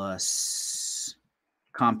Plus,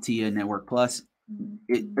 CompTIA Network Plus.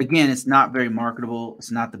 Again, it's not very marketable.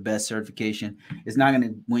 It's not the best certification. It's not going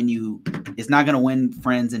to win you. It's not going to win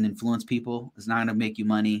friends and influence people. It's not going to make you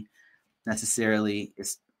money necessarily.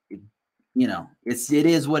 It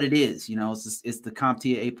is what it is. It's the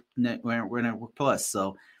CompTIA Network Plus.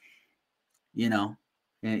 So,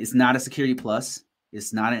 it's not a Security Plus.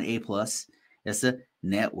 It's not an A Plus. It's a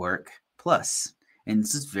Network Plus, and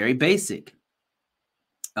this is very basic.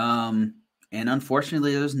 And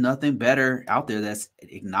unfortunately, there's nothing better out there that's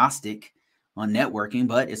agnostic on networking,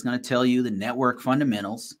 but it's going to tell you the network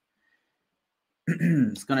fundamentals.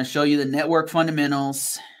 It's going to show you the network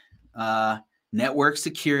fundamentals, network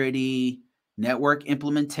security, network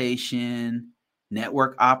implementation,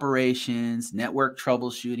 network operations, network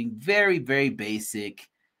troubleshooting. Very, very basic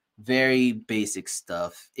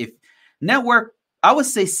stuff. If network, I would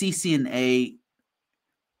say CCNA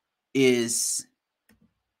is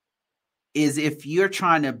if you're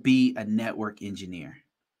trying to be a network engineer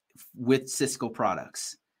with Cisco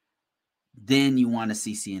products, then you want a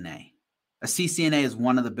CCNA. A CCNA is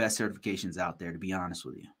one of the best certifications out there, to be honest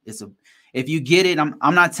with you. If you get it,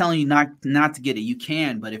 I'm not telling you not to get it. You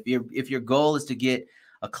can, but if your goal is to get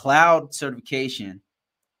a cloud certification,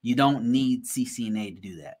 you don't need CCNA to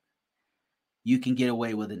do that. You can get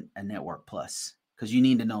away with a Network Plus because you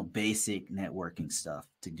need to know basic networking stuff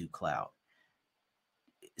to do cloud.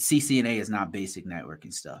 CCNA is not basic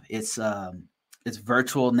networking stuff. It's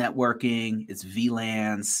virtual networking, it's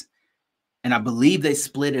VLANs, and I believe they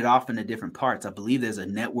split it off into different parts. I believe there's a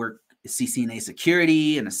network CCNA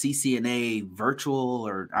security and a CCNA virtual,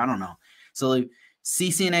 or I don't know. So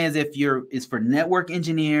CCNA is for network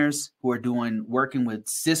engineers who are working with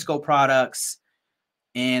Cisco products,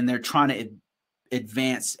 and they're trying to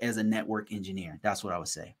advance as a network engineer. That's what I would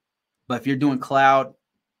say. But if you're doing cloud,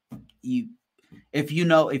 if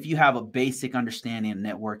you have a basic understanding of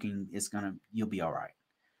networking, you'll be all right.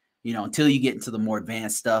 Until you get into the more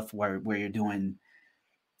advanced stuff where you're doing,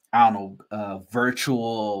 I don't know,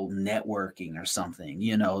 virtual networking or something,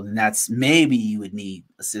 and that's maybe you would need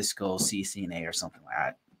a Cisco CCNA or something like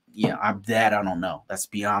that. Yeah, I don't know. That's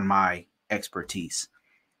beyond my expertise.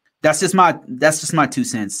 That's just my 2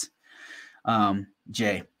 cents,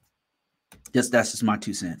 Jay. That's just my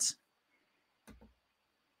 2 cents.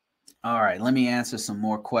 All right, let me answer some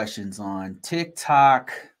more questions on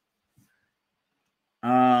TikTok.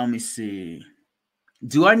 Let me see.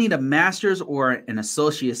 Do I need a master's or an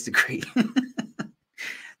associate's degree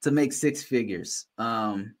to make 6 figures?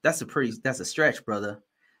 That's a stretch, brother.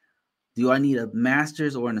 Do I need a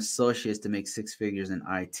master's or an associate's to make 6 figures in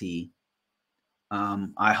IT?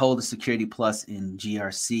 I hold a Security Plus in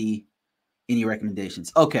GRC. Any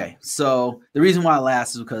recommendations? Okay, so the reason why I laugh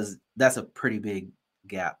is because that's a pretty big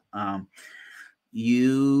gap. What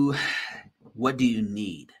do you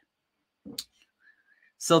need?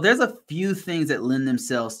 So there's a few things that lend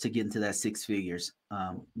themselves to get into that 6 figures.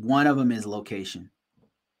 One of them is location.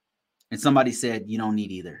 And somebody said you don't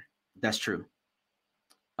need either. That's true.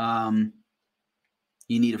 You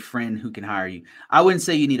need a friend who can hire you. I wouldn't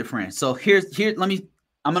say you need a friend. So I'm going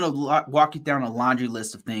to walk you down a laundry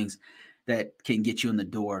list of things that can get you in the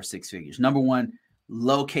door of 6 figures. Number 1,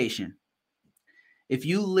 location. If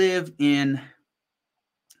you live in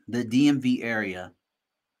the DMV area,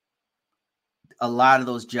 a lot of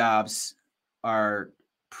those jobs are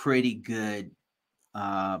pretty good.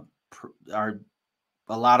 A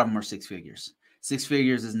lot of them are 6 figures. 6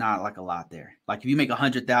 figures is not like a lot there. Like if you make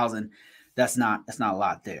 100,000, that's not a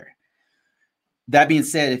lot there. That being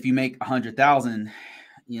said, if you make 100,000,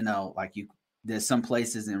 there's some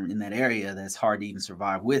places in that area that's hard to even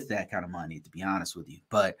survive with that kind of money, to be honest with you.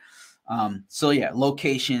 But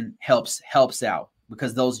location helps out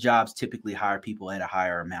because those jobs typically hire people at a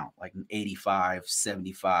higher amount, like 85,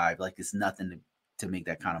 75, like it's nothing to make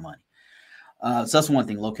that kind of money. So that's one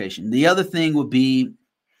thing, location. The other thing would be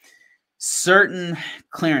certain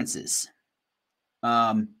clearances.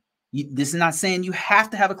 This is not saying you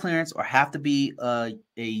have to have a clearance or have to be a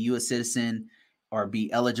U.S. citizen or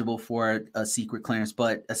be eligible for a secret clearance.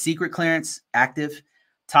 But a secret clearance, active,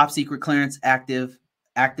 top secret clearance, active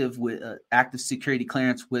with active security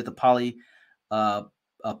clearance with a poly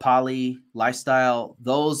lifestyle,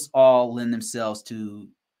 those all lend themselves to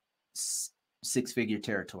six-figure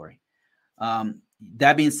territory.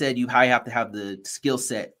 That being said, you have to have the skill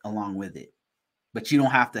set along with it, but you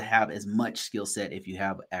don't have to have as much skill set if you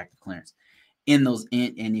have active clearance and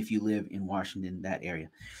if you live in Washington, that area.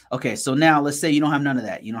 Okay, so now let's say you don't have none of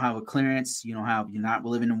that. You don't have a clearance. You're not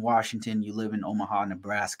living in Washington. You live in Omaha,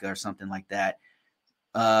 Nebraska, or something like that.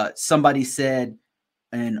 Somebody said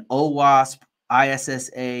an OWASP,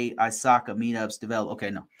 ISSA, ISACA meetups develop.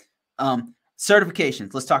 Okay, no.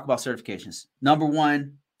 Certifications. Let's talk about certifications. Number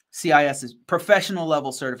one, CIS is professional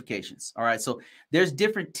level certifications. All right. So there's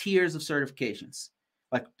different tiers of certifications.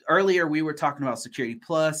 Like earlier, we were talking about Security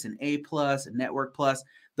Plus and A Plus and Network Plus.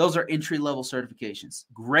 Those are entry level certifications.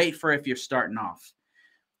 Great for if you're starting off.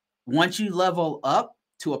 Once you level up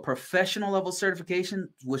to a professional level certification,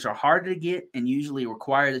 which are harder to get and usually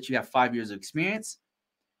require that you have 5 years of experience.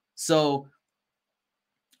 So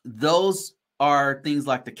those are things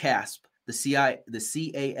like the CASP, the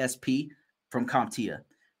CASP from CompTIA.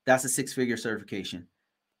 That's a six-figure certification.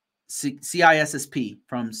 CISSP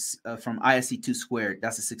from ISC2 squared.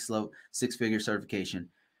 That's a six-figure certification.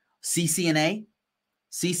 CCNA,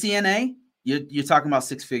 you're talking about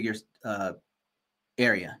six figures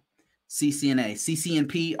area. CCNA,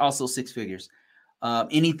 CCNP, also six figures.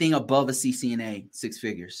 Anything above a CCNA, six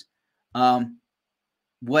figures.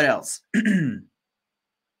 What else?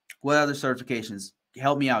 What other certifications?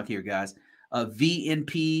 Help me out here, guys.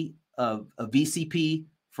 VNP, a VCP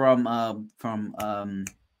from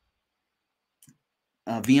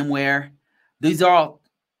VMware. These are all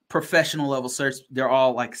professional level certs. They're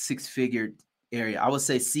all like six-figure area. I would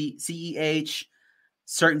say CEH,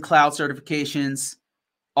 certain cloud certifications,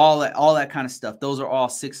 all that kind of stuff. Those are all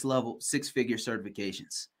six-figure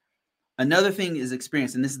certifications. Another thing is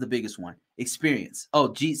experience, and this is the biggest one. Experience.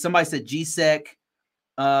 Oh, somebody said GSEC.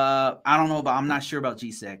 I don't know I'm not sure about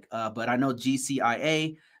GSEC, but I know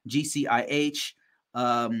GCIA, GCIH,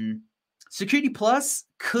 Security Plus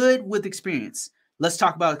could with experience. Let's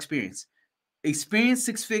talk about experience. Experience,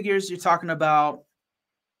 six figures, you're talking about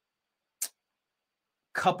a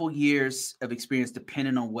couple years of experience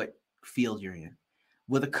depending on what field you're in.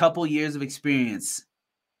 With a couple years of experience,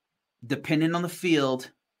 depending on the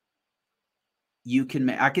field,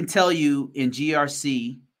 I can tell you in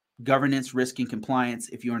GRC, governance, risk, and compliance,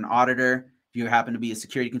 if you're an auditor, if you happen to be a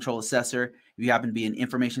security control assessor, if you happen to be an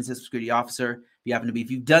information system security officer,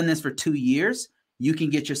 if you've done this for 2 years, you can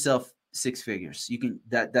get yourself six figures.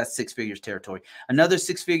 That's six figures territory. Another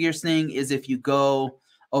six figures thing is if you go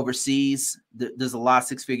overseas, there's a lot of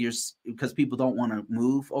six figures because people don't want to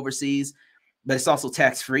move overseas, but it's also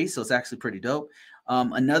tax-free. So it's actually pretty dope.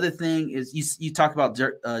 Another thing is you talk about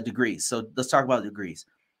degrees. So let's talk about degrees.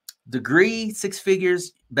 Degree, six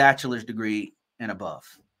figures, bachelor's degree and above.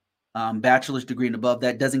 Bachelor's degree and above.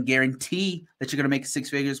 That doesn't guarantee that you're going to make six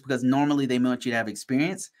figures because normally they want you to have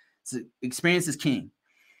experience. So experience is king.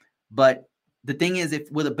 But the thing is, if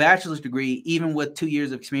with a bachelor's degree, even with 2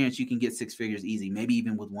 years of experience, you can get six figures easy, maybe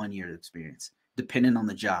even with 1 year of experience, depending on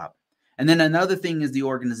the job. And then another thing is the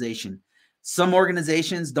organization. Some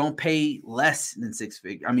organizations don't pay less than six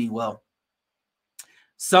figures.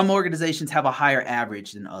 Some organizations have a higher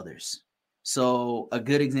average than others. So a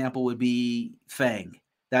good example would be FANG.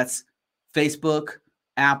 That's Facebook,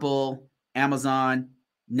 Apple, Amazon,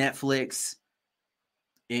 Netflix,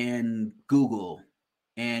 and Google,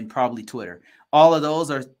 and probably Twitter. All of those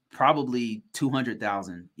are probably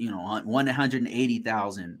 200,000,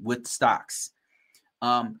 180,000 with stocks.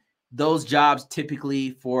 Those jobs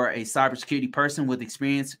typically for a cybersecurity person with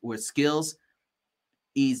experience, with skills,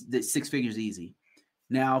 the six figures easy.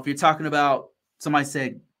 Now, if you're talking about, somebody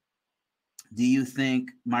said, do you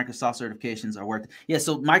think Microsoft certifications are worth it? Yeah,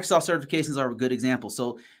 so Microsoft certifications are a good example.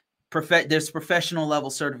 So there's professional level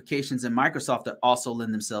certifications in Microsoft that also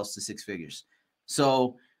lend themselves to six figures.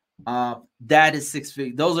 So that is six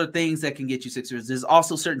figures. Those are things that can get you six figures. There's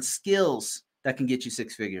also certain skills that can get you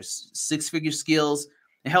six figures. Six-figure skills.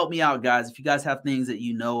 And help me out, guys, if you guys have things that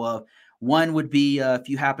you know of. One would be if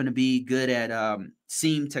you happen to be good at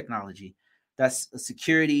SIEM technology. That's a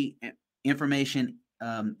security information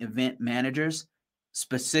event managers,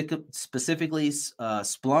 specifically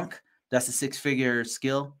Splunk. That's a six-figure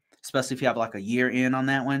skill, especially if you have like a year in on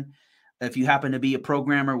that one. If you happen to be a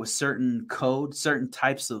programmer with certain code, certain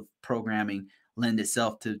types of programming lend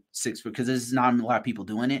itself to six figures because there's not a lot of people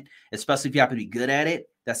doing it, especially if you happen to be good at it.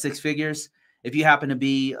 That's six figures. If you happen to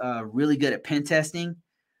be really good at pen testing,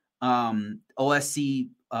 OSC,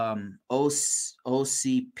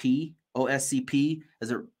 OSCP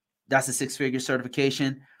that's a six-figure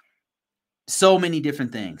certification. So many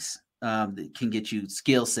different things that can get you,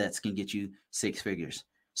 skill sets can get you six figures.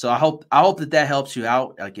 So I hope that helps you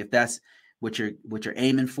out. Like if that's what you're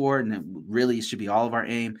aiming for, and it really should be all of our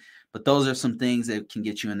aim. But those are some things that can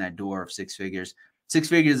get you in that door of six figures. Six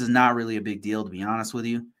figures is not really a big deal, to be honest with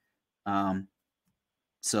you.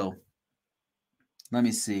 So let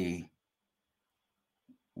me see.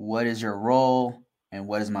 What is your role and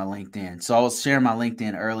what is my LinkedIn? So I was sharing my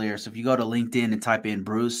LinkedIn earlier. So if you go to LinkedIn and type in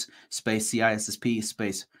Bruce space CISSP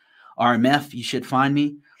space RMF, you should find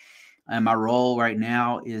me. And my role right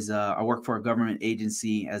now is I work for a government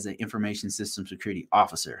agency as an information system security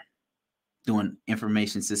officer, doing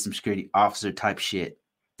information system security officer type shit.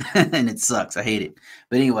 And it sucks. I hate it.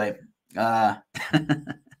 But anyway, let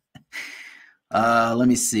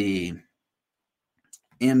me see.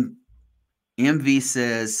 MV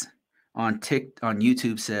says on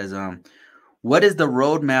YouTube says, what is the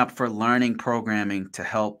roadmap for learning programming to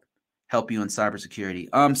help you in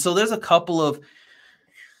cybersecurity? So there's a couple of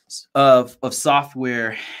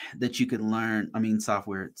software that you can learn.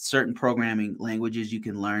 Certain programming languages you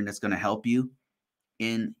can learn that's going to help you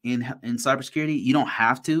in cybersecurity. You don't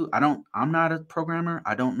have to. I'm not a programmer.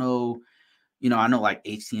 I don't know. I know like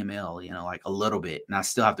HTML, like a little bit, and I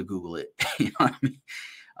still have to Google it. You know what I mean?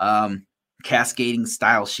 Cascading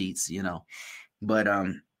style sheets, but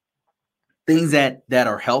things that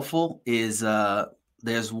are helpful is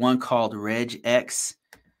there's one called regex.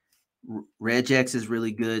 Regex is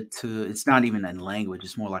really good it's not even a language,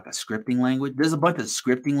 it's more like a scripting language. There's a bunch of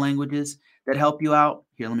scripting languages that help you out.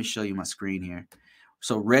 Here, let me show you my screen here.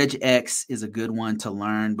 So regex is a good one to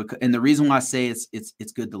learn, and the reason why I say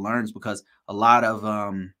it's good to learn is because a lot of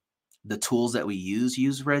the tools that we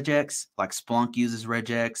use regex, like Splunk uses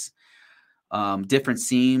regex. Different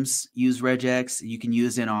SIEMs use regex. You can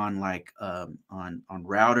use it on on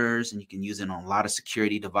routers, and you can use it on a lot of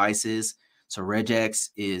security devices. So regex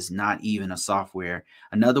is not even a software.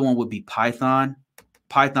 Another one would be Python.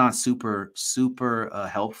 Python's super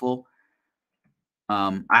helpful.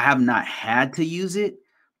 I have not had to use it,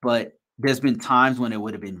 but there's been times when it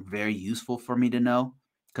would have been very useful for me to know,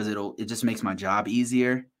 because it just makes my job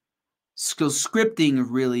easier. So scripting,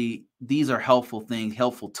 really, these are helpful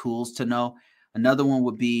tools to know. Another one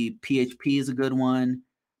would be PHP is a good one.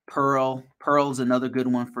 Perl is another good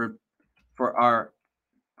one for our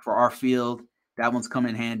field. That one's come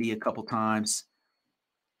in handy a couple times.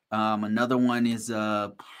 Another one is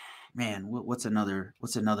what's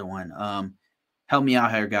another one? Help me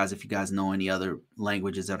out here, guys, if you guys know any other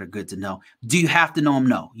languages that are good to know. Do you have to know them?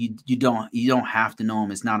 No, you don't have to know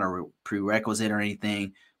them. It's not a prerequisite or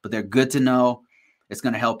anything, but they're good to know. It's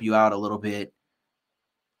going to help you out a little bit.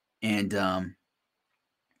 And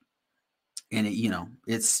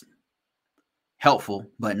it's helpful,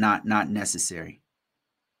 but not necessary.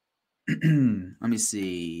 Let me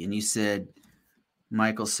see. And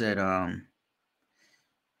Michael said, I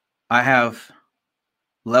have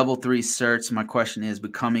level 3 certs. My question is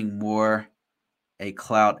becoming more a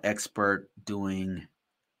cloud expert doing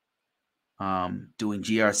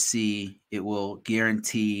GRC. It will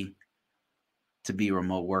guarantee to be a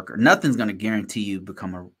remote worker. Nothing's going to guarantee you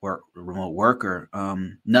become a remote worker.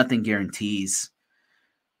 Nothing guarantees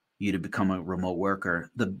you to become a remote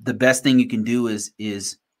worker. The best thing you can do is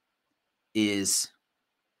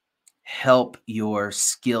help your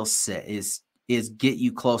skill set, is get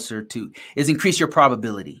you closer to, is increase your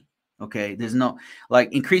probability. Okay. There's no,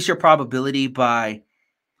 increase your probability by,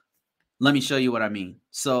 let me show you what I mean.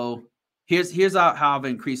 So here's how I've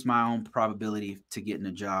increased my own probability to getting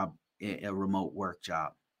a job, a remote work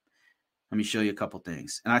job. Let me show you a couple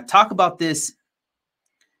things. And I talk about this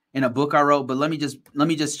in a book I wrote, but let me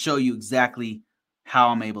just show you exactly how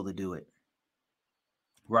I'm able to do it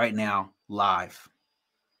right now, live.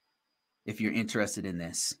 If you're interested in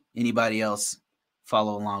this, anybody else,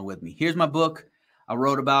 follow along with me. Here's my book. I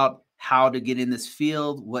wrote about how to get in this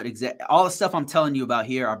field, all the stuff I'm telling you about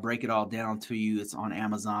here. I break it all down to you. It's on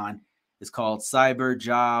Amazon. It's called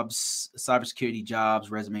Cybersecurity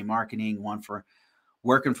Jobs, Resume Marketing, one for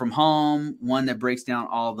working from home, one that breaks down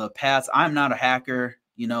all the paths. I'm not a hacker.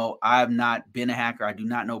 I've not been a hacker. I do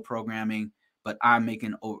not know programming, but I'm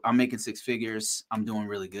making 6 figures. I'm doing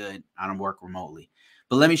really good. I don't work remotely.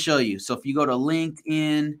 But let me show you. So if you go to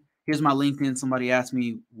LinkedIn, here's my LinkedIn. Somebody asked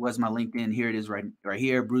me, what's my LinkedIn? Here it is right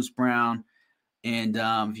here, Bruce Brown. And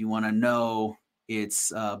if you want to know,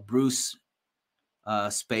 it's Bruce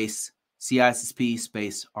space CISSP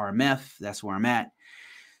space RMF. That's where I'm at.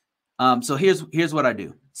 So here's what I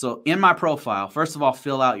do. So in my profile, first of all,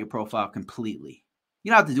 fill out your profile completely.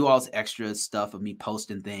 You don't have to do all this extra stuff of me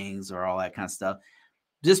posting things or all that kind of stuff.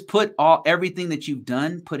 Just put everything that you've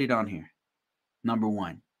done, put it on here. Number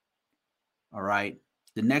one. All right.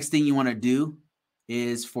 The next thing you want to do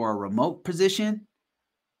is for a remote position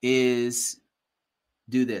is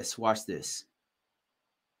do this. Watch this.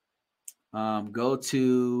 Go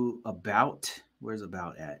to about. Where's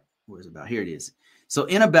about at? Where's about? Here it is. So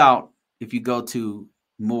in about, if you go to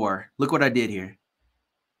more, look what I did here.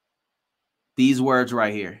 These words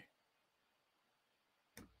right here.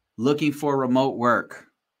 Looking for remote work,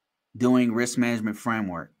 doing risk management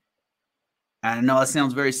framework. I know it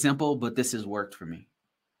sounds very simple, but this has worked for me.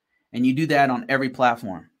 And you do that on every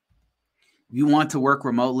platform. If you want to work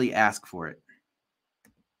remotely, ask for it.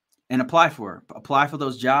 And apply for it. Apply for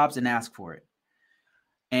those jobs and ask for it.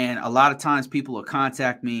 And a lot of times people will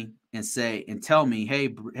contact me and say and tell me, hey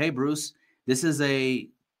Bruce, this is a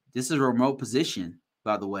remote position,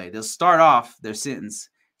 by the way. They'll start off their sentence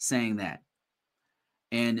saying that.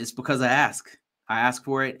 And it's because I ask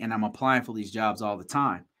for it, and I'm applying for these jobs all the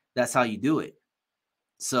time. That's how you do it.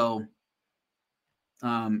 So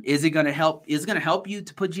is it going to help? Is it going to help you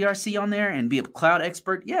to put GRC on there and be a cloud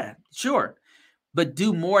expert? Yeah, sure. But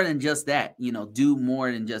do more than just that. Do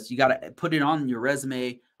more than just, you got to put it on your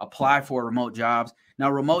resume, apply for remote jobs.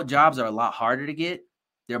 Now, remote jobs are a lot harder to get.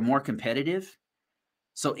 They're more competitive.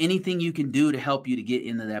 So anything you can do to help you to get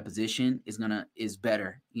into that position is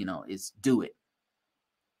better. Is do it.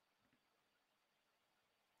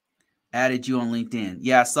 Added you on LinkedIn.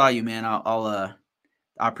 Yeah, I saw you, man. I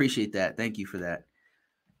appreciate that. Thank you for that.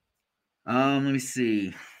 Let me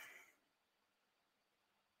see.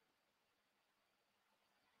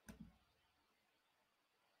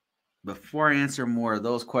 Before I answer more of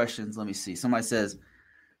those questions, let me see. Somebody says,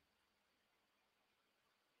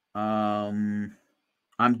 I'm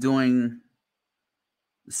doing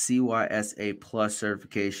the CYSA Plus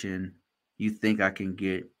certification. You think I can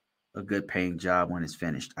get a good paying job when it's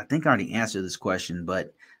finished? I think I already answered this question,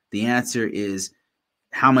 but the answer is,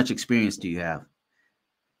 how much experience do you have?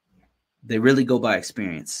 They really go by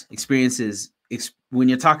experience. Experience is, when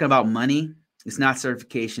you're talking about money, it's not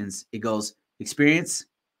certifications. It goes experience,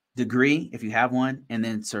 degree, if you have one, and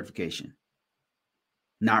then certification.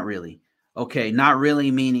 Not really. Okay, not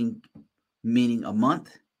really meaning a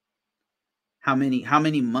month. How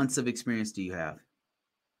many months of experience do you have?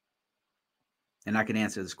 And I can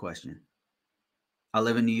answer this question. I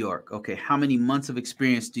live in New York. Okay, how many months of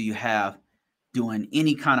experience do you have doing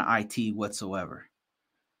any kind of IT whatsoever?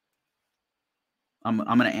 I'm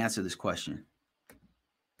going to answer this question.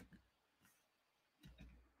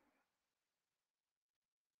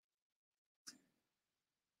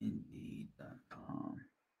 Indeed.com.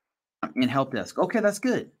 In help desk. Okay, that's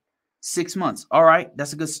good. 6 months. All right,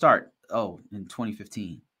 that's a good start. Oh, in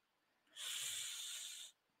 2015.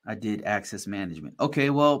 I did access management.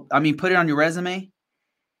 Okay, well, I mean, put it on your resume.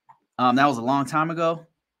 That was a long time ago,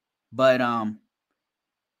 but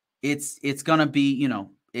it's gonna be,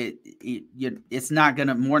 it's not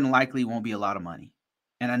gonna, more than likely won't be a lot of money.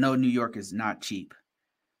 And I know New York is not cheap,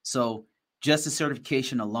 so just the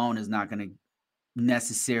certification alone is not gonna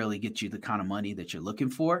necessarily get you the kind of money that you're looking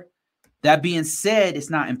for. That being said, it's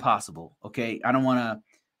not impossible. Okay, I don't want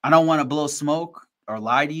to blow smoke or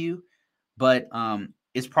lie to you, but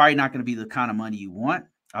it's probably not going to be the kind of money you want.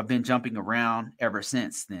 I've been jumping around ever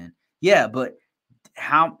since then. Yeah, but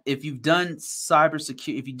if you've done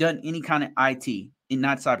cybersecurity, if you've done any kind of IT,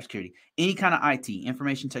 not cybersecurity, any kind of IT,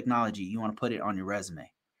 information technology, you want to put it on your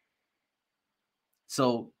resume.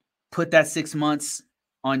 So put that 6 months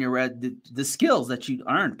on your the skills that you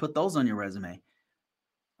earned, put those on your resume.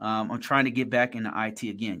 I'm trying to get back into IT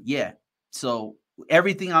again. Yeah. So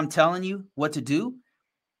everything I'm telling you what to do,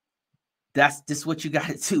 that's just what you got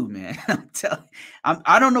to do, man.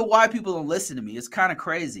 I don't know why people don't listen to me. It's kind of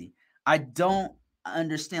crazy. I don't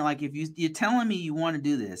understand. Like, if you're telling me you want to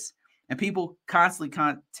do this, and people constantly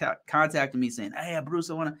contacting me saying, "Hey, Bruce,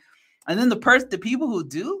 I want to," and then the people who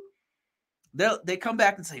do, they come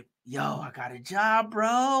back and say, "Yo, I got a job,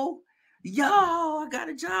 bro. Yo, I got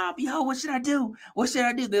a job. Yo, what should I do? What should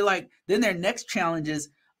I do?" They're like, then their next challenge is,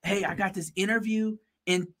 "Hey, I got this interview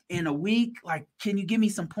in a week. Like, can you give me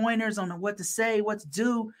some pointers on what to say, what to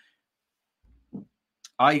do?"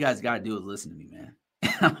 All you guys got to do is listen to me, man.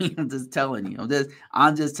 I mean, I'm just telling you.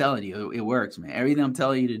 I'm just telling you, it works, man. Everything I'm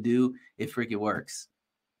telling you to do, it freaking works.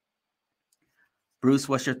 Bruce,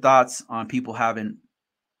 what's your thoughts on people having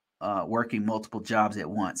working multiple jobs at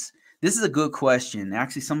once? This is a good question.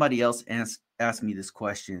 Actually, somebody else asked me this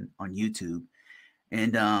question on YouTube,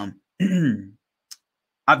 and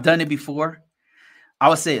I I've done it before. I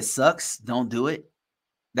would say it sucks. Don't do it.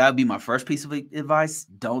 That would be my first piece of advice.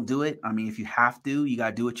 Don't do it. I mean, if you have to, you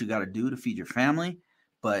got to do what you got to do to feed your family.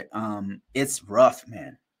 But it's rough,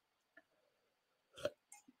 man.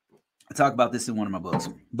 I talk about this in one of my books.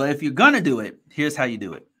 But if you're going to do it, here's how you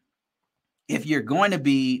do it. If you're going to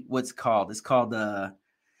be it's called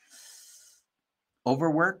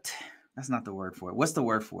overworked. That's not the word for it. What's the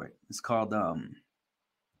word for it? It's called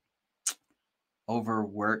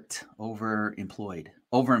overworked,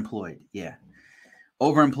 overemployed. Yeah.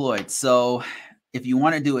 Overemployed. So if you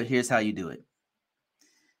want to do it, here's how you do it.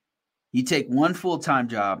 You take one full-time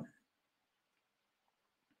job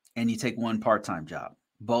and you take one part-time job,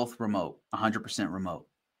 both remote, 100% remote.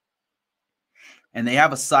 And they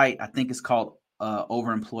have a site, I think it's called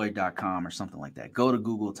overemployed.com or something like that. Go to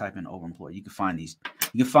Google, type in overemployed. You can find these.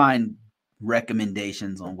 You can find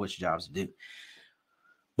recommendations on which jobs to do.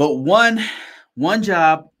 But one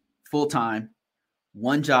job full-time,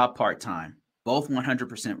 one job part-time, both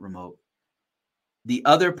 100% remote. The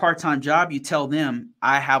other part-time job, you tell them,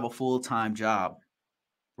 I have a full-time job,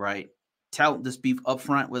 right? Just be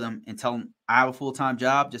upfront with them and tell them, I have a full-time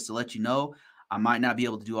job, just to let you know, I might not be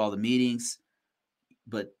able to do all the meetings,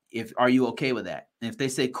 but are you okay with that? And if they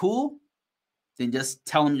say cool, then just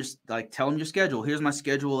tell them your schedule. Here's my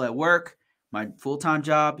schedule at work, my full-time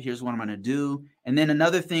job. Here's what I'm going to do. And then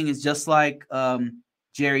another thing is just like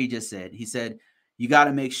Jerry just said. He said, you got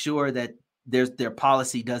to make sure that their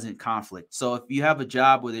policy doesn't conflict. So if you have a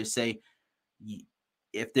job where they say,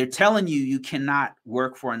 if they're telling you cannot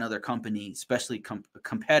work for another company, especially a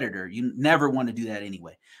competitor, you never want to do that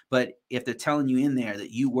anyway. But if they're telling you in there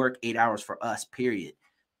that you work 8 hours for us, period,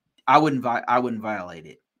 I wouldn't violate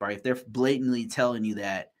it, right? If they're blatantly telling you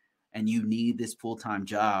that and you need this full-time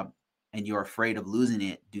job and you're afraid of losing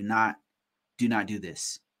it, do not do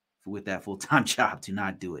this with that full-time job. Do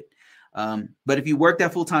not do it. But if you work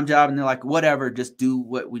that full-time job and they're like, whatever, just do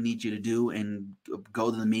what we need you to do and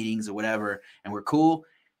go to the meetings or whatever, and we're cool,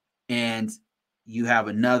 and you have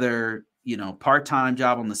another, part-time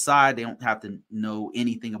job on the side, they don't have to know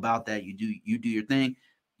anything about that. You do your thing.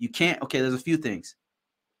 You can't. Okay, there's a few things.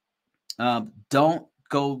 Don't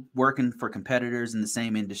go working for competitors in the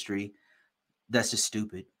same industry. That's just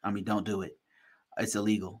stupid. I mean, don't do it. It's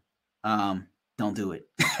illegal. Don't do it.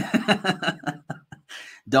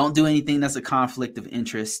 Don't do anything that's a conflict of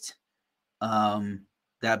interest.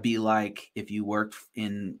 That'd be like if you work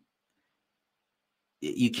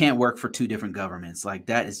you can't work for two different governments. Like,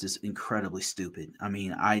 that is just incredibly stupid. I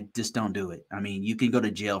mean, I just don't do it. I mean, you can go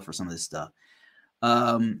to jail for some of this stuff.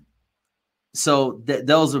 So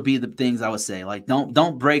those would be the things I would say. Like, don't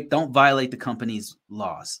violate the company's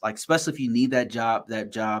laws. Like, especially if you need that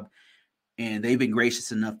job, and they've been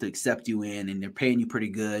gracious enough to accept you in, and they're paying you pretty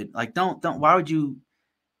good. Like, why would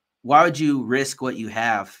you risk what you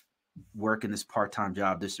have working this part-time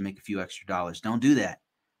job just to make a few extra dollars? Don't do that.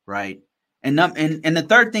 Right. And the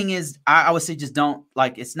third thing is, I would say, just don't,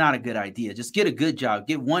 it's not a good idea. Just get a good job,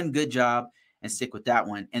 get one good job and stick with that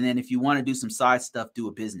one. And then if you want to do some side stuff, do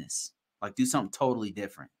a business. Like, do something totally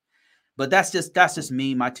different. But that's just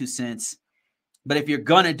me, my 2 cents. But if you're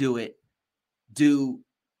going to do it, do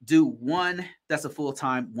one that's a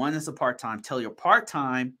full-time, one that's a part-time. Tell your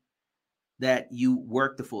part-time that you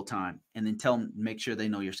work the full-time, and then make sure they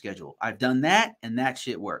know your schedule. I've done that, and that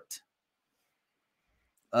shit worked.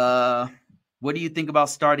 What do you think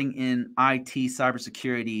about starting in IT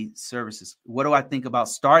cybersecurity services? What do I think about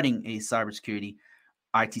starting a cybersecurity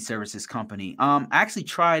IT services company? I actually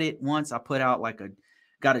tried it once. I put out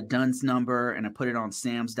got a DUNS number, and I put it on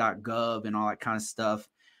SAMS.gov and all that kind of stuff.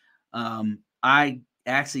 I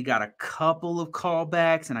actually got a couple of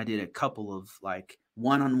callbacks, and I did a couple of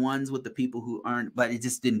one-on-ones with the people who aren't, but it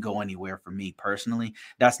just didn't go anywhere for me personally.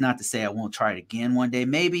 That's not to say I won't try it again one day.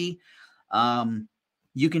 Maybe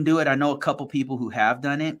you can do it. I know a couple people who have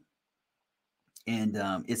done it, and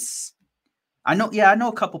I know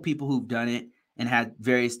a couple people who've done it and had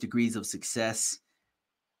various degrees of success.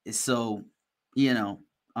 So,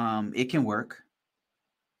 it can work.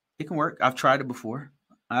 It can work. I've tried it before.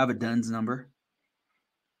 I have a DUNS number.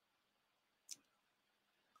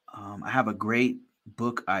 I have a great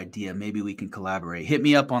book idea. Maybe we can collaborate. Hit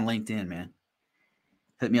me up on LinkedIn, man.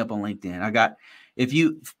 Hit me up on LinkedIn.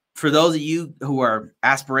 For those of you who are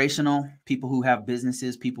aspirational, people who have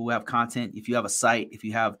businesses, people who have content, if you have a site, if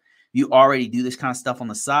you already do this kind of stuff on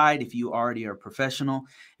the side, if you already are a professional,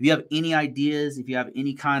 if you have any ideas, if you have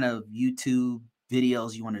any kind of YouTube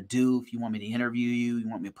videos you want to do, if you want me to interview you, you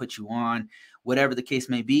want me to put you on, whatever the case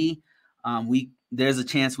may be, there's a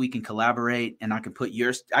chance we can collaborate, and I can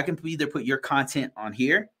either put your content on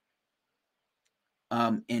here,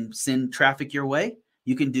 and send traffic your way.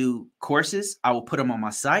 You can do courses. I will put them on my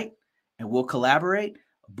site and we'll collaborate.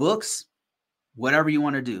 Books, whatever you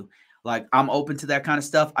want to do. Like, I'm open to that kind of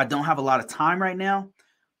stuff. I don't have a lot of time right now,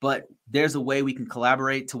 but there's a way we can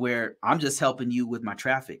collaborate to where I'm just helping you with my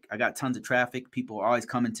traffic. I got tons of traffic. People are always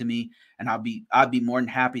coming to me, and I'd be more than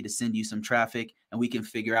happy to send you some traffic and we can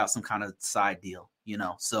figure out some kind of side deal, you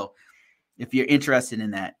know? So if you're interested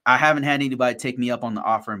in that, I haven't had anybody take me up on the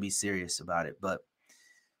offer and be serious about it, but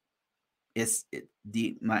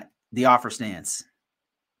the offer stands.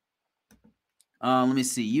 Let me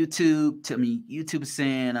see. YouTube is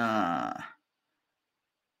saying, I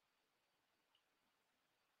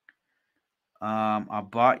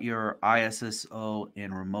bought your ISSO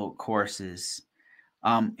and remote courses.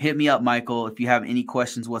 Hit me up, Michael. If you have any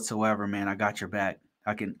questions whatsoever, man, I got your back.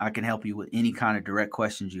 I can help you with any kind of direct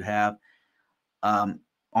questions you have, on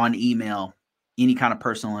email, any kind of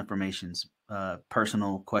personal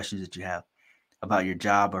personal questions that you have about your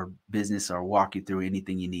job or business, or walk you through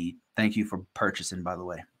anything you need. Thank you for purchasing, by the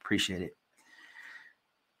way. Appreciate it.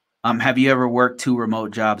 Have you ever worked 2 remote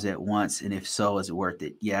jobs at once? And if so, is it worth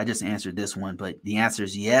it? Yeah, I just answered this one, but the answer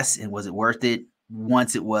is yes. And was it worth it?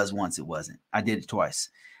 Once it was, once it wasn't. I did it twice.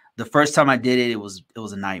 The first time I did it, it was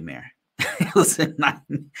a nightmare.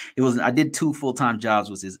 I did 2 full-time jobs,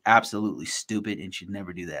 which is absolutely stupid and should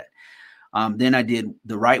never do that. Then I did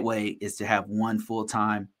the right way, is to have 1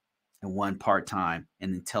 full-time and 1 part-time,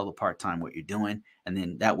 and then tell the part-time what you're doing. And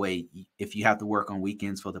then that way, if you have to work on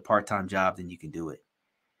weekends for the part-time job, then you can do it.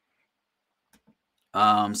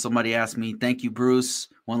 Somebody asked me, thank you, Bruce.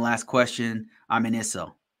 One last question. I'm an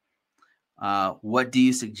ISO. What do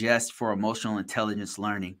you suggest for emotional intelligence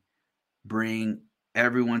learning? Bring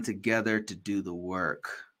everyone together to do the work.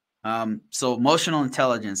 So emotional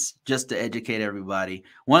intelligence, just to educate everybody,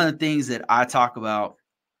 one of the things that I talk about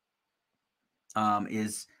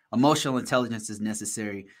is emotional intelligence is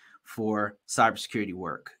necessary for cybersecurity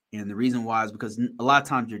work. And the reason why is because a lot of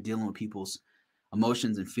times you're dealing with people's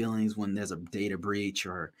emotions and feelings when there's a data breach,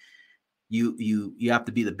 or you have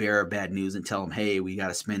to be the bearer of bad news and tell them, hey, we got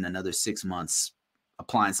to spend another 6 months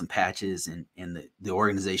applying some patches, and the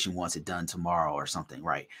organization wants it done tomorrow or something,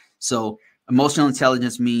 right? So emotional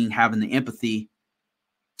intelligence means having the empathy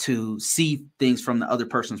to see things from the other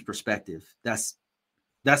person's perspective. That's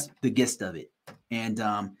the gist of it. And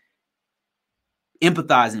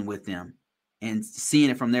empathizing with them and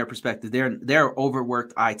seeing it from their perspective. They're an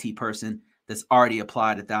overworked IT person that's already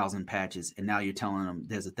applied 1,000 patches, and now you're telling them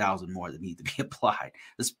there's 1,000 more that need to be applied.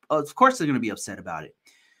 Of course, they're going to be upset about it.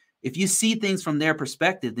 If you see things from their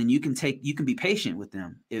perspective, then you can be patient with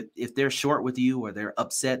them. If they're short with you, or they're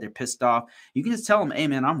upset, they're pissed off, you can just tell them, hey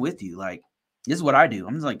man, I'm with you. Like, this is what I do.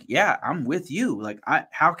 I'm just like, yeah, I'm with you. Like,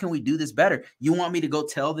 how can we do this better? You want me to go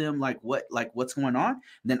tell them what's going on?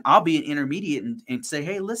 Then I'll be an intermediate and say,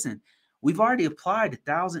 hey, listen, we've already applied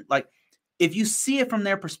 1,000. Like, if you see it from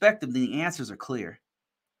their perspective, then the answers are clear.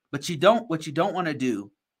 But what you don't want to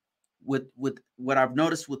do with what I've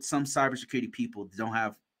noticed with some cybersecurity people that don't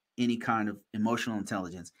have any kind of emotional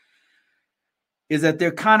intelligence is that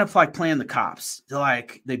they're kind of like playing the cops. They're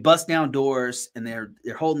like, they bust down doors and they're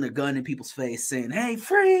holding their gun in people's face saying, hey,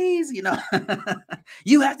 freeze, you know,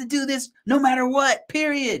 you have to do this no matter what,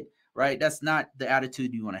 period. Right? That's not the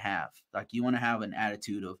attitude you want to have. Like, you want to have an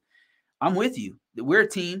attitude of, I'm with you. We're a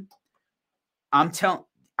team. I'm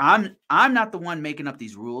not the one making up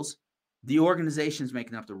these rules. The organization's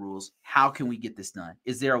making up the rules. How can we get this done?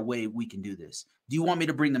 Is there a way we can do this? Do you want me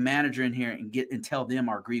to bring the manager in here and tell them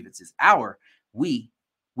our grievances?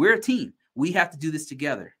 We're a team. We have to do this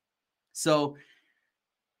together. So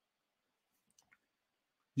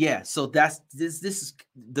yeah, so this is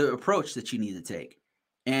the approach that you need to take.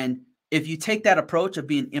 And if you take that approach of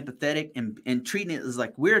being empathetic and treating it as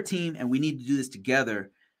like, we're a team and we need to do this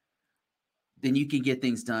together, then you can get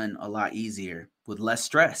things done a lot easier with less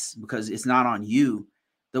stress, because it's not on you.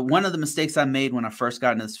 One of the mistakes I made when I first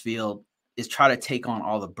got in this field is try to take on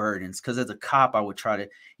all the burdens. Because as a cop, I would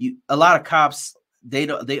a lot of cops,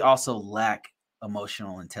 they also lack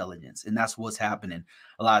emotional intelligence. And that's what's happening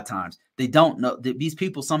a lot of times. They don't know these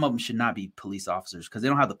people, some of them should not be police officers, because they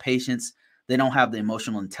don't have the patience. They don't have the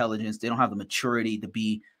emotional intelligence. They don't have the maturity to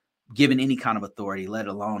be given any kind of authority, let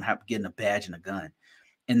alone getting a badge and a gun.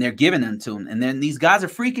 And they're giving them to them. And then these guys are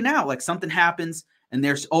freaking out. Like, something happens and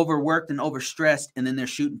they're overworked and overstressed. And then they're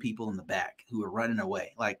shooting people in the back who are running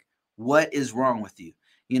away. Like, what is wrong with you?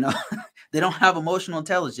 You know, they don't have emotional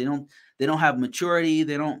intelligence. They don't have maturity.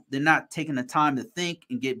 They're not taking the time to think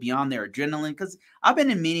and get beyond their adrenaline. Cause I've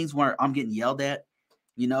been in meetings where I'm getting yelled at,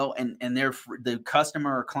 you know, and the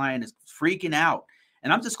customer or client is freaking out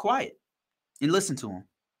and I'm just quiet. and listen to them.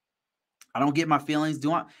 I don't get my feelings.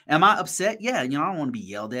 Am I upset? Yeah. I don't want to be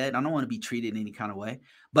yelled at. I don't want to be treated any kind of way,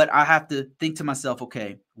 but I have to think to myself,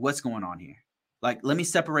 okay, what's going on here? Like, let me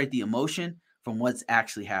separate the emotion from what's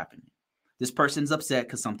actually happening. This person's upset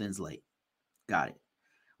because something's late. Got it.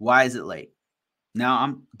 Why is it late? Now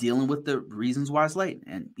I'm dealing with the reasons why it's late.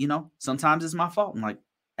 And, sometimes it's my fault. I'm like,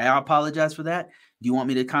 hey, I apologize for that. Do you want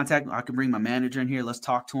me to contact? I can bring my manager in here. Let's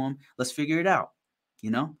talk to him. Let's figure it out,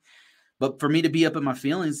 But for me to be up in my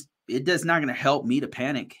feelings, it does not going to help me to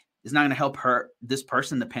panic. It's not going to help this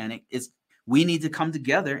person to panic. We need to come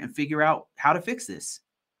together and figure out how to fix this.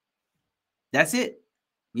 That's it.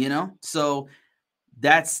 So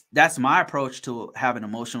that's my approach to having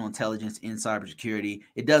emotional intelligence in cybersecurity.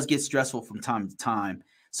 It does get stressful from time to time.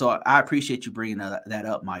 So I appreciate you bringing that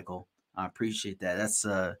up, Michael. I appreciate that. That's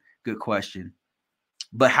a good question.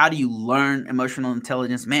 But how do you learn emotional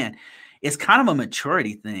intelligence? Man, it's kind of a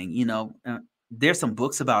maturity thing. There's some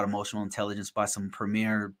books about emotional intelligence by some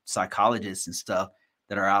premier psychologists and stuff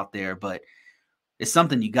that are out there, but it's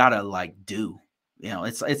something you gotta do.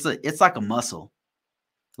 It's like a muscle,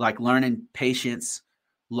 like learning patience,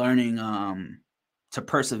 learning to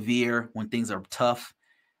persevere when things are tough.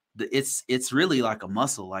 It's really like a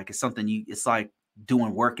muscle. Like it's something it's like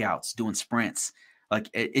doing workouts, doing sprints. Like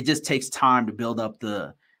it just takes time to build up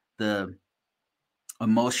the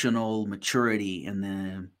emotional maturity and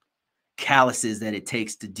the calluses that it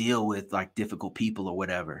takes to deal with like difficult people or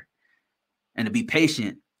whatever, and to be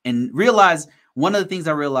patient and realize one of the things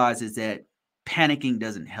I realize is that panicking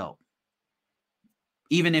doesn't help.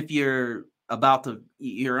 Even if you're on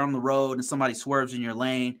the road and somebody swerves in your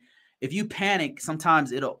lane, if you panic,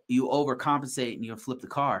 sometimes you overcompensate and you'll flip the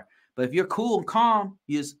car. But if you're cool and calm,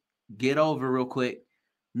 you just get over real quick,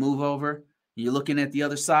 move over, you're looking at the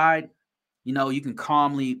other side, you can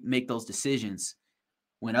calmly make those decisions.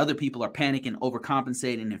 When other people are panicking,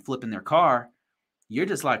 overcompensating, and flipping their car, you're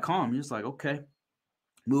just like calm. You're just like, okay,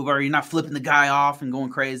 move over. You're not flipping the guy off and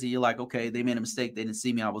going crazy. You're like, okay, they made a mistake. They didn't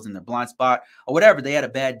see me. I was in their blind spot or whatever. They had a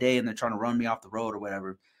bad day and they're trying to run me off the road or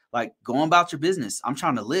whatever. Like, go about your business. I'm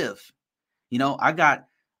trying to live. I got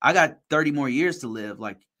 30 more years to live.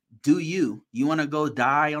 Like, do you want to go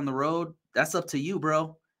die on the road? That's up to you,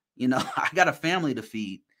 bro. I got a family to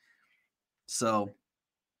feed. So,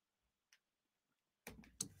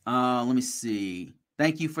 let me see.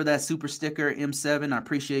 Thank you for that super sticker, M7. I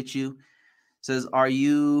appreciate you. Says, are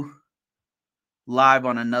you live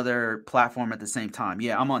on another platform at the same time?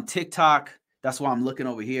 Yeah, I'm on TikTok. That's why I'm looking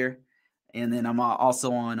over here. And then I'm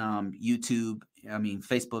also on YouTube.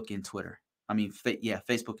 Facebook and Twitter.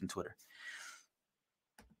 Facebook and Twitter.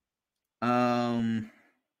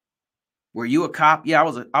 Were you a cop? Yeah,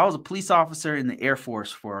 I was a police officer in the Air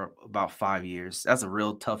Force for about 5 years. That's a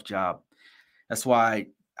real tough job. That's why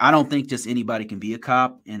I don't think just anybody can be a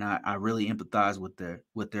cop, and I really empathize with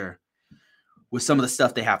some of the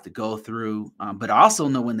stuff they have to go through. But I also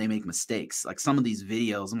know when they make mistakes. Like some of these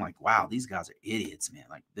videos, I'm like, wow, these guys are idiots, man.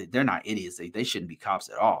 Like they're not idiots. They shouldn't be cops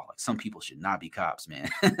at all. Like some people should not be cops, man.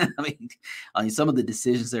 I mean, some of the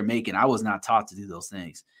decisions they're making, I was not taught to do those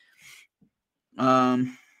things. Let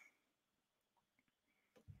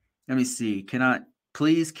me see.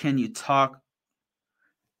 Can you talk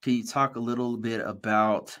a little bit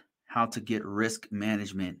about how to get risk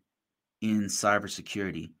management in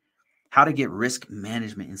cybersecurity? How to get risk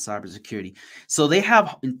management in cybersecurity. So they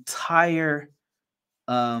have entire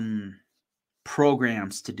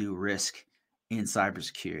programs to do risk in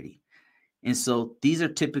cybersecurity. And so these are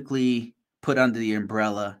typically put under the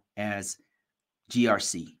umbrella as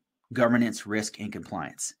GRC, governance, risk, and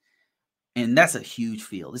compliance. And that's a huge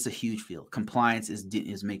field. It's a huge field. Compliance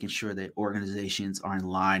is making sure that organizations are in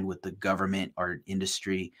line with the government or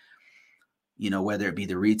industry, whether it be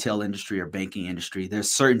the retail industry or banking industry. There's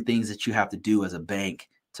certain things that you have to do as a bank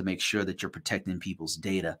to make sure that you're protecting people's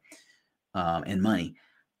data and money.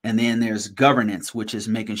 And then there's governance, which is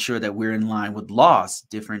making sure that we're in line with laws,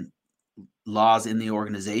 different laws in the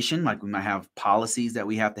organization. Like we might have policies that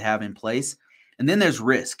we have to have in place. And then there's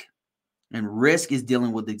risk. And risk is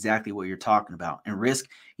dealing with exactly what you're talking about. And risk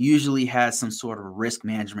usually has some sort of risk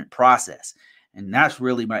management process. And that's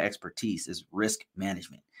really my expertise, is risk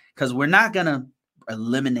management. Because we're not going to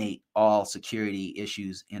eliminate all security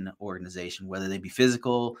issues in the organization, whether they be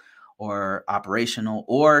physical or operational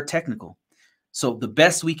or technical. So the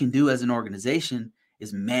best we can do as an organization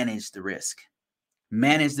is manage the risk.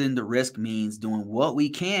 Managing the risk means doing what we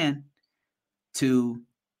can to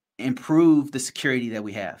improve the security that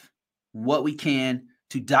we have, what we can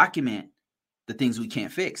to document the things we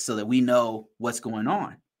can't fix so that we know what's going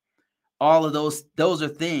on. All of those are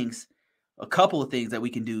things a couple of things that we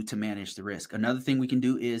can do to manage the risk. Another thing we can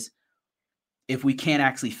do is, if we can't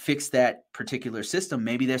actually fix that particular system,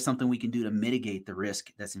 maybe there's something we can do to mitigate the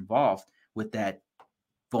risk that's involved with that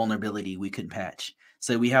vulnerability we couldn't patch.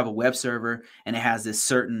 So we have a web server and it has this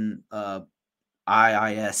certain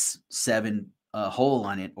IIS 7 hole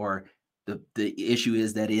on it, or the issue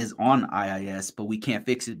is that it is on IIS, but we can't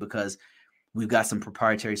fix it because we've got some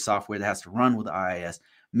proprietary software that has to run with IIS.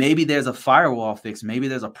 Maybe there's a firewall fix. Maybe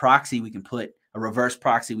there's a proxy we can put, a reverse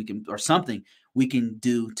proxy we can, or something we can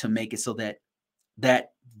do to make it so that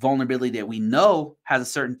that vulnerability that we know has a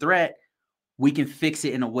certain threat, we can fix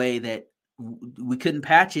it in a way that we couldn't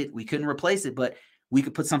patch it, we couldn't replace it, but we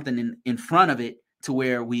could put something in front of it to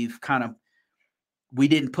where we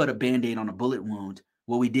didn't put a Band-Aid on a bullet wound.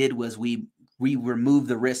 What we did was we removed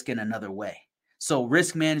the risk in another way. So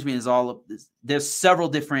risk management is all of this. There's several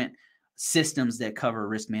different systems that cover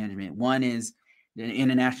risk management. One is the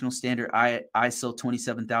international standard ISO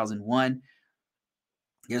 27001.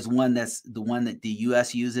 There's one that's the one that the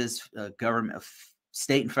U.S. uses. Government,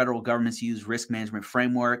 state and federal governments use risk management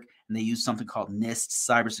framework, and they use something called NIST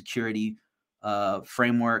cybersecurity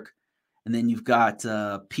framework. And then you've got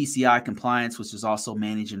PCI compliance, which is also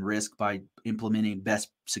managing risk by implementing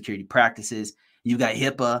best security practices. You've got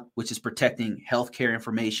HIPAA, which is protecting healthcare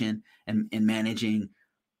information and managing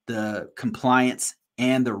the compliance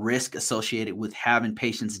and the risk associated with having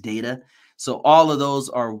patients' data. So all of those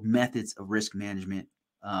are methods of risk management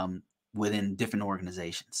within different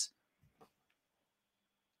organizations.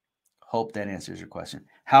 Hope that answers your question.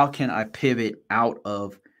 How can I pivot out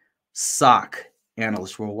of SOC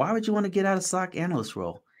analyst role? Why would you want to get out of SOC analyst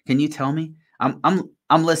role? Can you tell me? I'm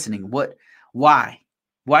listening. Why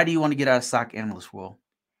do you want to get out of SOC analyst role?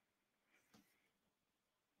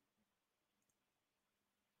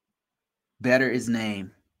 Better is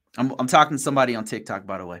name. I'm talking to somebody on TikTok,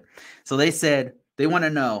 by the way. So they said they want to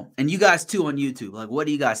know, and you guys too on YouTube, like, what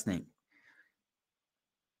do you guys think?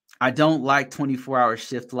 I don't like 24-hour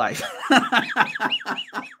shift life.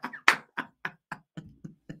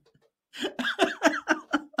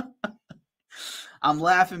 I'm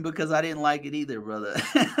laughing because I didn't like it either, brother.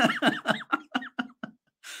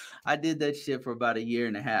 I did that shit for about 1.5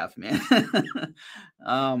 years, man.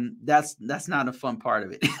 That's not a fun part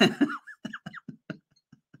of it.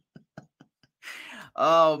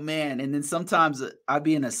 Oh man. And then sometimes I'd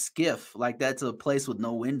be in a skiff, like that's a place with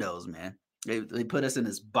no windows, man. They put us in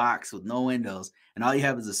this box with no windows, and all you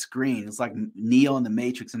have is a screen. It's like Neo in the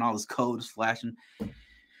Matrix, and all this code is flashing.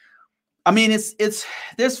 I mean,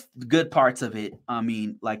 there's good parts of it. I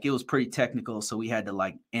mean, like, it was pretty technical, so we had to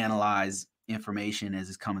like analyze information as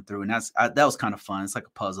it's coming through, and that was kind of fun. It's like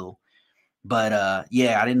a puzzle. But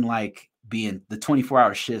yeah, I didn't like being the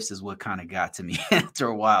 24-hour shifts is what kind of got to me after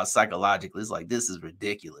a while psychologically. It's like, this is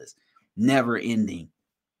ridiculous, never ending.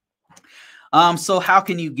 So how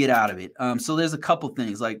can you get out of it? So there's a couple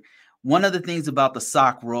things. Like, one of the things about the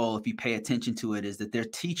SOC role, if you pay attention to it, is that they're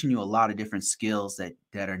teaching you a lot of different skills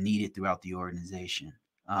that are needed throughout the organization.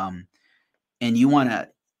 And you want to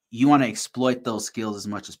exploit those skills as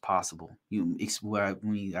much as possible.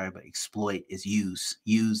 Exploit is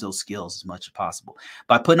use those skills as much as possible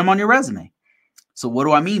by putting them on your resume. So what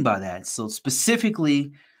do I mean by that? So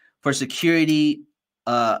specifically for security,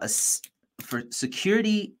 for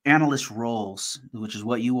security analyst roles, which is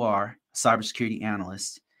what you are, cybersecurity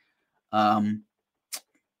analyst,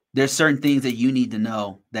 there's certain things that you need to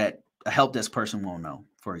know that a help desk person won't know.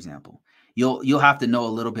 For example, you'll have to know a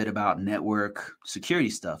little bit about network security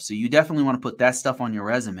stuff. So you definitely want to put that stuff on your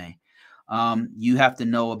resume. You have to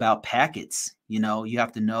know about packets. You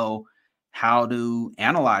have to know how to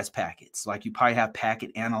analyze packets. Like, you probably have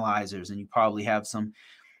packet analyzers, and you probably have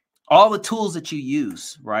all the tools that you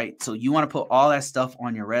use, right? So you want to put all that stuff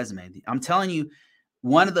on your resume. I'm telling you,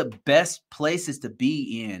 one of the best places to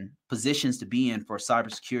be in, positions to be in for a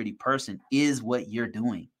cybersecurity person, is what you're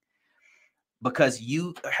doing, because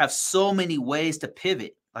you have so many ways to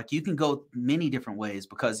pivot. Like, you can go many different ways,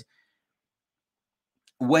 because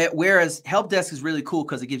whereas help desk is really cool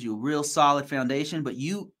because it gives you a real solid foundation, but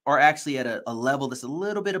you are actually at a level that's a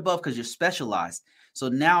little bit above because you're specialized. So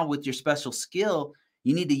now with your special skill,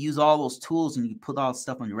 you need to use all those tools, and you put all the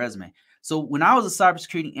stuff on your resume. So when I was a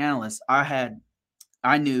cybersecurity analyst,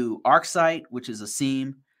 I knew ArcSight, which is a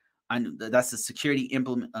SIEM. I knew that's a security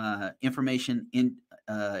information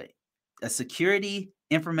a security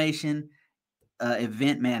information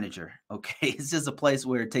event manager. Okay, it's just a place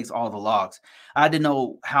where it takes all the logs. I had to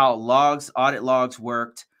know how audit logs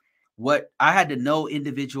worked. I had to know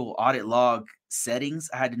individual audit log settings.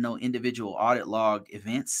 I had to know individual audit log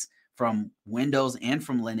events from Windows and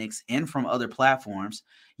from Linux and from other platforms.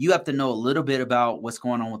 You have to know a little bit about what's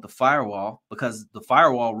going on with the firewall, because the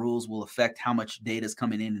firewall rules will affect how much data is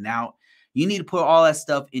coming in and out. You need to put all that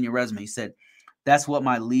stuff in your resume. He said, that's what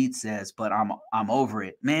my lead says, but I'm over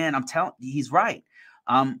it. Man, I'm telling you, he's right.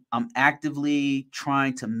 I'm actively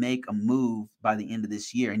trying to make a move by the end of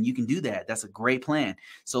this year, and you can do that. That's a great plan.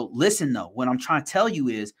 So listen, though, what I'm trying to tell you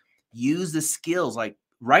is use the skills. Like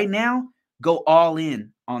right now, go all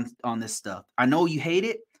in on this stuff. I know you hate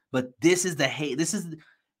it, but this is the hate. This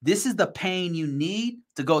is the pain you need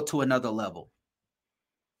to go to another level.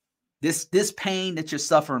 This pain that you're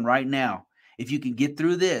suffering right now, if you can get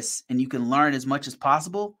through this and you can learn as much as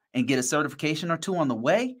possible and get a certification or two on the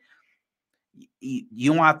way,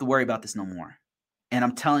 you won't have to worry about this no more. And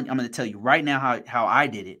I'm going to tell you right now how I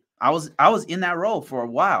did it. I was in that role for a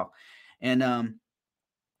while, and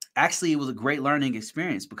actually it was a great learning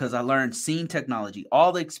experience because I learned seam technology,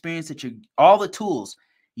 all the experience all the tools.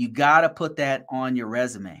 You got to put that on your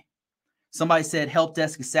resume. Somebody said help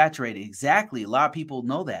desk is saturated. Exactly. A lot of people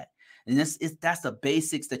know that. And that's the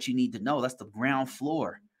basics that you need to know. That's the ground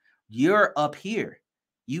floor. You're up here.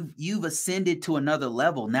 You've ascended to another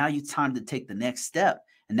level. Now it's time to take the next step.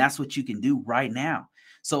 And that's what you can do right now.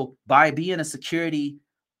 So by being a security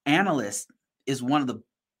analyst is one of the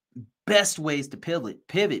best ways to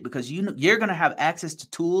pivot because you're going to have access to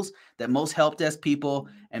tools that most help desk people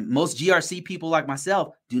and most GRC people like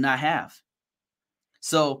myself do not have.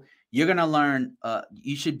 So you're going to learn,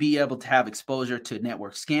 you should be able to have exposure to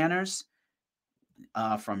network scanners,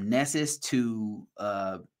 from Nessus to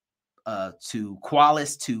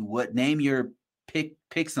Qualys to what name your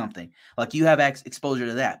pick something. Like you have exposure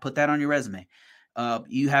to that. Put that on your resume.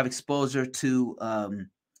 You have exposure to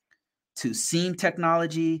seam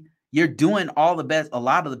technology. You're doing a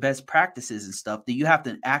lot of the best practices and stuff that you have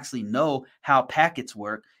to actually know how packets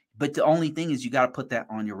work. But the only thing is you got to put that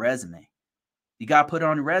on your resume. You got to put it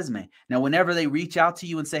on your resume. Now, whenever they reach out to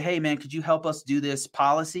you and say, hey, man, could you help us do this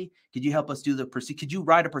policy? Could you help us do the procedure? Could you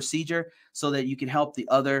write a procedure so that you can help the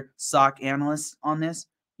other SOC analysts on this?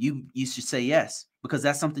 You should say yes, because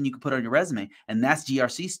that's something you can put on your resume. And that's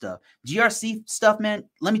GRC stuff. GRC stuff, man,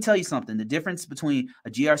 let me tell you something. The difference between a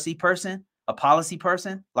GRC person, a policy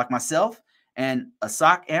person like myself, and a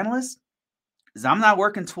SOC analyst is I'm not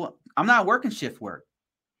working shift work.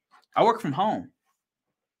 I work from home.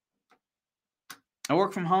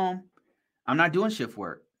 I'm not doing shift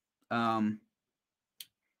work because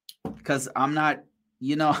I'm not,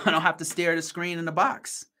 I don't have to stare at a screen in the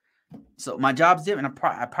box. So my job's different.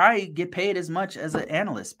 I probably get paid as much as an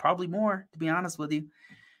analyst, probably more, to be honest with you.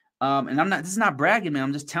 And this is not bragging, man.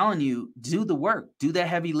 I'm just telling you, do the work, do that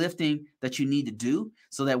heavy lifting that you need to do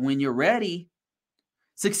so that when you're ready,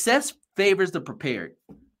 success favors the prepared.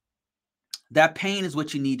 That pain is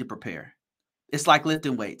what you need to prepare. It's like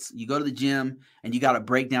lifting weights. You go to the gym and you got to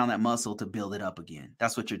break down that muscle to build it up again.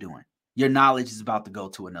 That's what you're doing. Your knowledge is about to go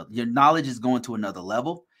to your knowledge is going to another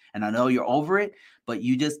level. And I know you're over it, but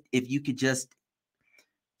if you could just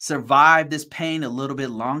survive this pain a little bit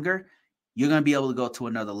longer, you're going to be able to go to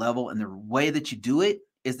another level. And the way that you do it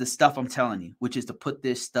is the stuff I'm telling you, which is to put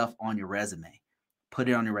this stuff on your resume. Put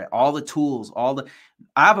it on your resume. All the tools,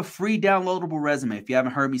 I have a free downloadable resume. If you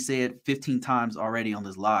haven't heard me say it 15 times already on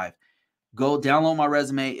this live, go download my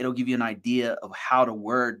resume. It'll give you an idea of how to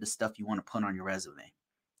word the stuff you want to put on your resume.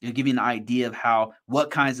 It'll give you an idea of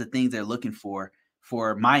what kinds of things they're looking for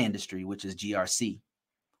my industry, which is GRC.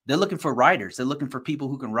 They're looking for writers. They're looking for people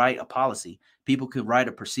who can write a policy. People could write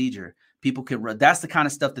a procedure. That's the kind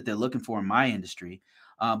of stuff that they're looking for in my industry.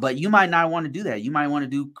 But you might not want to do that. You might want to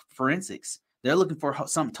do forensics. They're looking for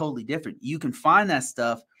something totally different. You can find that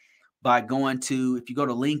stuff by if you go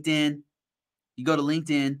to LinkedIn,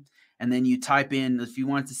 and then you type in, if you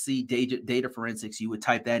want to see data forensics, you would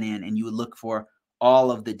type that in and you would look for all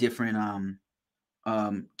of the different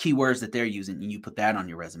keywords that they're using, and you put that on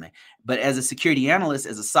your resume. But as a security analyst,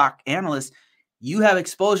 as a SOC analyst, you have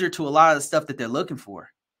exposure to a lot of the stuff that they're looking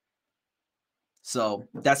for. So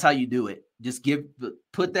that's how you do it. Just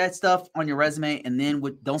put that stuff on your resume, and then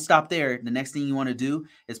don't stop there. The next thing you want to do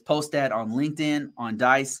is post that on LinkedIn, on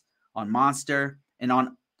Dice, on Monster, and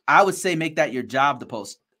I would say make that your job to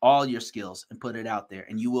post all your skills and put it out there,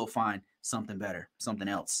 and you will find something better, something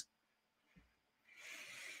else.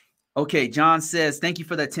 Okay, John says, thank you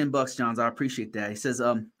for that $10, John. I appreciate that. He says,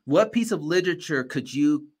 what piece of literature could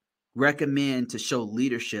you recommend to show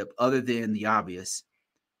leadership other than the obvious?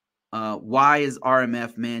 Why is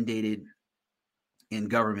RMF mandated in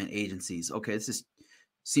government agencies? Okay,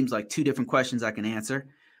 seems like two different questions I can answer.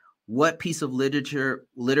 What piece of literature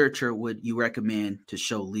would you recommend to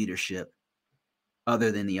show leadership?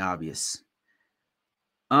 other than the obvious.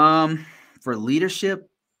 For leadership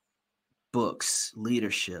books.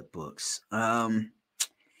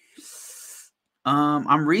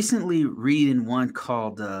 I'm recently reading one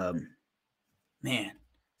called man,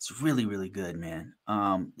 it's really, really good, man.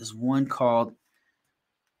 There's one called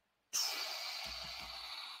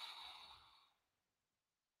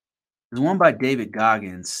there's one by David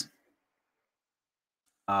Goggins.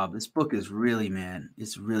 This book is really, man,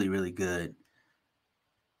 it's really, really good.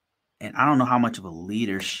 And I don't know how much of a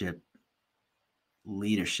leadership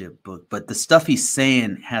book, but the stuff he's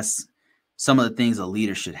saying has some of the things a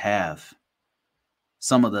leader should have.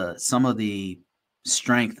 Some of the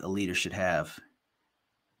strength a leader should have.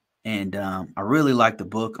 And I really like the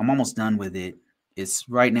book. I'm almost done with it. It's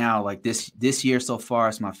right now, like this year so far,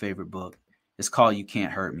 it's my favorite book. It's called You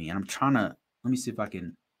Can't Hurt Me. And I'm trying to, let me see if I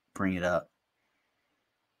can bring it up.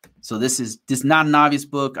 So this is not an obvious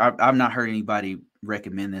book. I've not heard anybody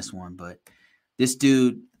recommend this one, but this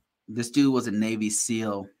dude was a Navy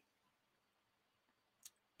SEAL.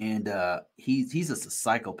 And he's just a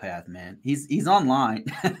psychopath, man. He's online.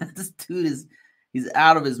 This dude he's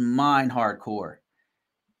out of his mind hardcore.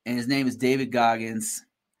 And his name is David Goggins.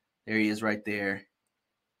 There he is right there.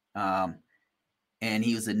 And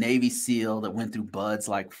he was a Navy SEAL that went through BUD/S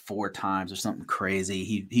like 4 times or something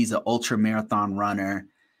crazy. He's an ultra marathon runner.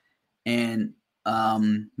 And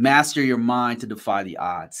master your mind to defy the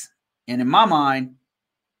odds. And in my mind,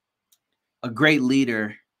 a great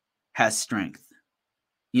leader has strength.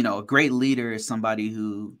 You know, a great leader is somebody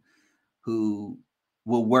who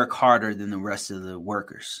will work harder than the rest of the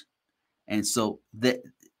workers. And so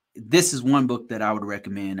this is one book that I would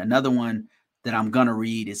recommend. Another one that I'm going to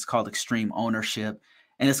read is called Extreme Ownership.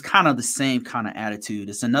 And it's kind of the same kind of attitude.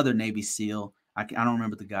 It's another Navy SEAL. I don't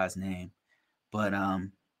remember the guy's name, but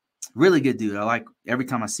really good dude. I like every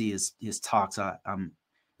time I see his talks. There's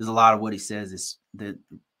a lot of what he says is that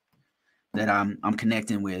I'm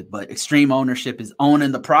connecting with. But extreme ownership is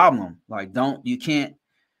owning the problem. Like you can't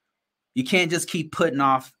just keep putting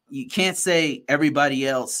off. You can't say everybody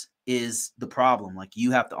else is the problem. Like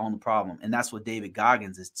you have to own the problem, and that's what David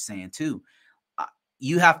Goggins is saying too.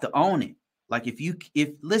 You have to own it. Like if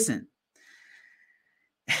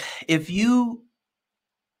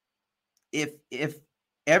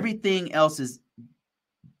everything else is,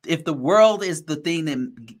 if the world is the thing that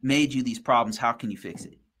made you these problems, how can you fix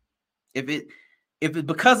it? If it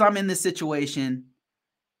because I'm in this situation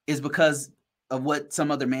is because of what some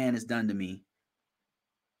other man has done to me,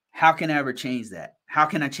 how can I ever change that? How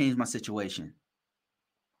can I change my situation?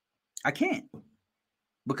 I can't,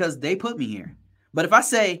 because they put me here. But if I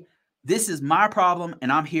say, this is my problem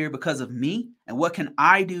and I'm here because of me, and what can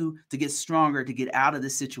I do to get stronger, to get out of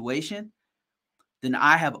this situation, then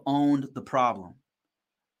I have owned the problem.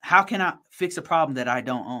 How can I fix a problem that I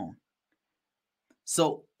don't own?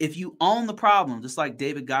 So if you own the problem, just like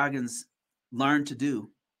David Goggins learned to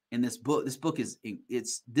do in this book is one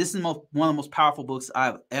of the most powerful books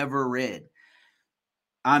I've ever read.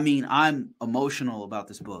 I mean, I'm emotional about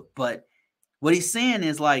this book, but what he's saying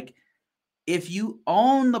is, like, if you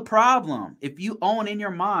own the problem, if you own in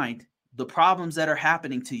your mind the problems that are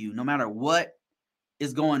happening to you, no matter what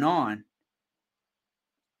is going on,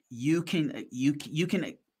 you can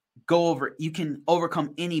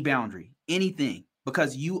overcome any boundary, anything,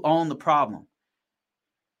 because you own the problem.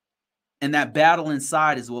 And that battle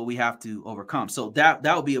inside is what we have to overcome. So that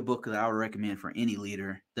would be a book that I would recommend for any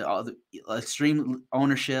leader. The Extreme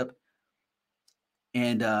Ownership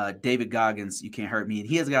and David Goggins, You Can't Hurt Me. And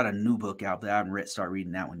he has got a new book out, but I haven't started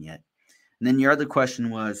reading that one yet. And then your other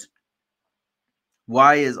question was,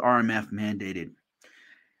 why is RMF mandated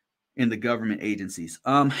in the government agencies?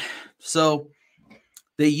 So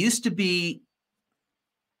they used to be,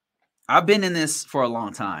 I've been in this for a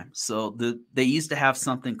long time. So they used to have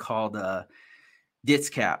something called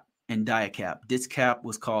DITSCAP and DIACAP. DITSCAP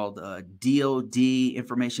was called DOD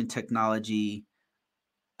Information Technology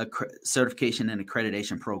Certification and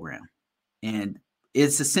Accreditation Program. And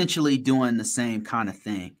it's essentially doing the same kind of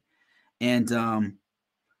thing. And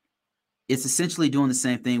it's essentially doing the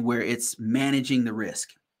same thing where it's managing the risk.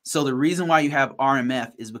 So the reason why you have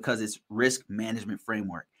RMF is because it's risk management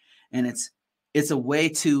framework. And it's a way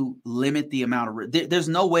to limit the amount of risk. There's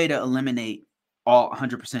no way to eliminate all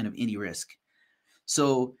 100% of any risk.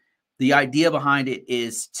 So the idea behind it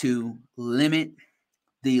is to limit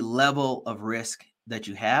the level of risk that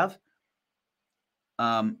you have,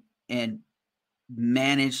 and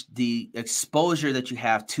manage the exposure that you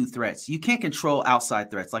have to threats. You can't control outside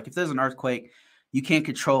threats. Like if there's an earthquake, You can't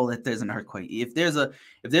control that there's an earthquake. If there's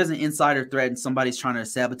an insider threat and somebody's trying to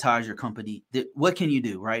sabotage your company, what can you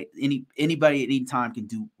do, right? Anybody at any time can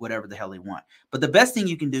do whatever the hell they want. But the best thing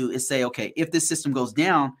you can do is say, okay, if this system goes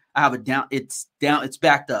down, it's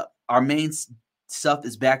backed up. Our main stuff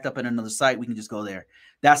is backed up at another site. We can just go there.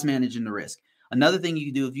 That's managing the risk. Another thing you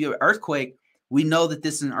can do, if you have an earthquake, we know that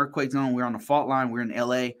this is an earthquake zone. We're on the fault line. We're in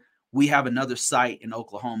LA. We have another site in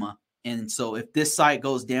Oklahoma. And so if this site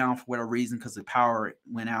goes down for whatever reason, because the power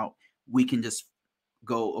went out, we can just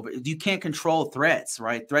go over. You can't control threats,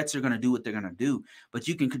 right? Threats are going to do what they're going to do, but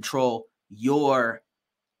you can control your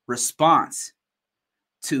response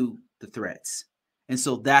to the threats. And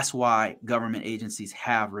so that's why government agencies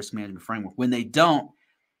have risk management framework. When they don't,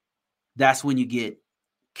 that's when you get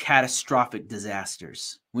catastrophic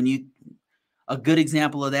disasters. A good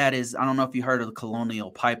example of that is, I don't know if you heard of the Colonial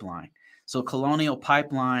Pipeline. So Colonial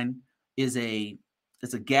Pipeline is a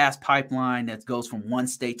gas pipeline that goes from one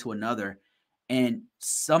state to another. And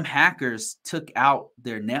some hackers took out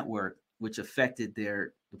their network, which affected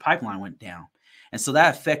the pipeline went down. And so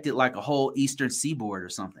that affected like a whole eastern seaboard or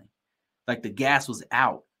something. Like the gas was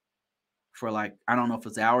out for like, I don't know if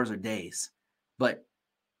it's hours or days, but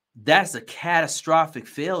that's a catastrophic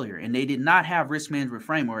failure. And they did not have risk management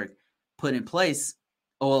framework put in place.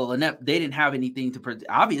 Well, they didn't have anything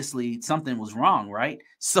obviously something was wrong, right?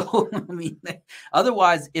 So, I mean,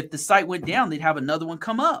 otherwise, if the site went down, they'd have another one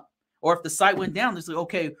come up. Or if the site went down, they're like,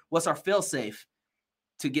 okay, what's our fail-safe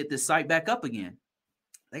to get this site back up again?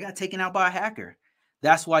 They got taken out by a hacker.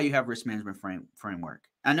 That's why you have risk management framework.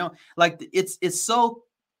 I know, like, it's so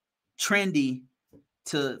trendy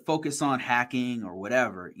to focus on hacking or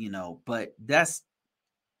whatever, but that's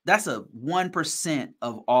a 1%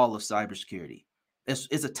 of all of cybersecurity.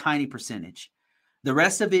 It's a tiny percentage. The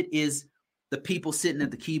rest of it is the people sitting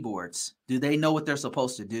at the keyboards. Do they know what they're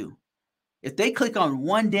supposed to do? If they click on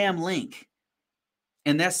one damn link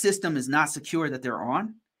and that system is not secure that they're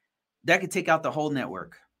on, that could take out the whole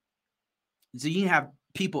network. So you have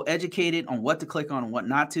people educated on what to click on and what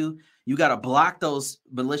not to. You got to block those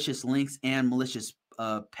malicious links and malicious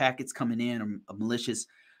packets coming in, or malicious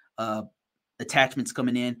attachments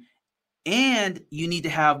coming in. And you need to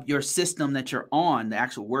have your system that you're on, the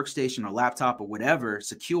actual workstation or laptop or whatever,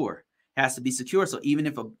 secure. It has to be secure. So even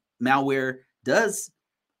if a malware does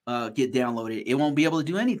get downloaded, it won't be able to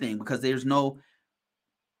do anything because there's no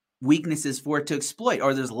weaknesses for it to exploit,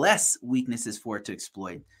 or there's less weaknesses for it to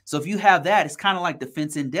exploit. So if you have that, it's kind of like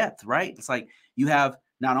defense in depth, right? It's like you have,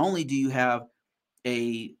 not only do you have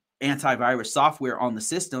a antivirus software on the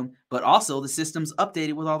system, but also the system's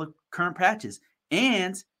updated with all the current patches.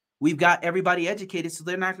 And we've got everybody educated, so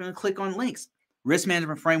they're not going to click on links. Risk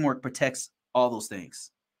management framework protects all those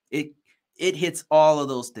things. It hits all of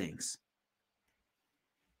those things.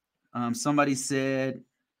 Somebody said,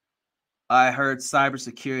 I heard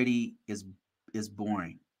cybersecurity is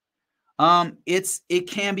boring. It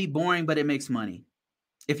can be boring, but it makes money.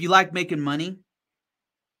 If you like making money,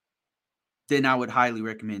 then I would highly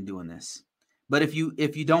recommend doing this. But if you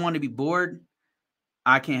don't want to be bored,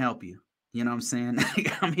 I can't help you. You know what I'm saying?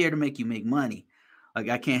 I'm here to make you make money. Like,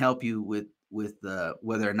 I can't help you with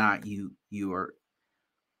whether or not you are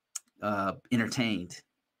entertained.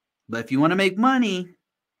 But if you want to make money,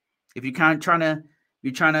 if you're kind of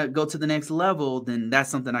trying to go to the next level, then that's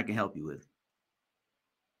something I can help you with.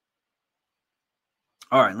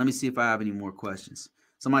 All right, let me see if I have any more questions.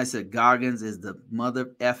 Somebody said Goggins is the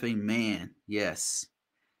mother effing man. Yes,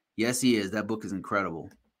 he is. That book is incredible.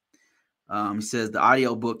 He says the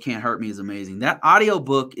audio book Can't Hurt Me is amazing. That audio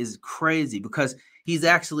book is crazy because he's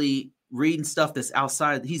actually reading stuff that's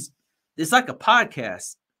outside. It's like a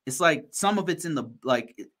podcast. It's like some of it's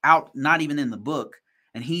out, not even in the book,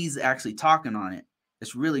 and he's actually talking on it.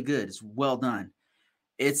 It's really good. It's well done.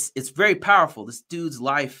 It's very powerful. This dude's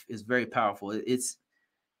life is very powerful. It's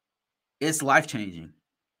life-changing.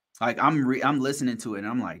 Like I'm listening to it and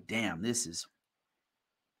I'm like, damn, this is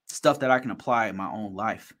stuff that I can apply in my own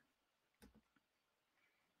life.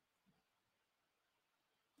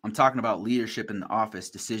 I'm talking about leadership in the office,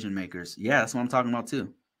 decision makers. Yeah, that's what I'm talking about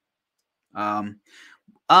too.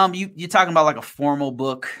 You're talking about like a formal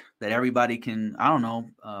book that everybody can, I don't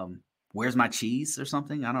know, Where's My Cheese or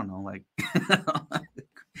something? I don't know. Like,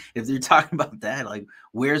 if they're talking about that, like,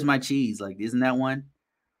 Where's My Cheese? Like, isn't that one?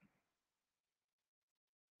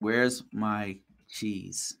 Where's My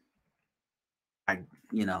Cheese? I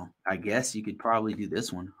guess you could probably do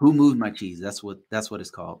this one. Who Moved My Cheese? That's what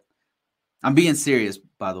it's called. I'm being serious,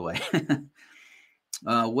 by the way.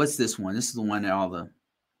 What's this one? This is the one that all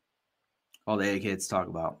the eggheads talk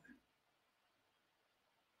about.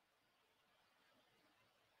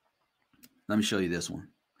 Let me show you this one.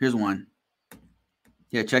 Here's one.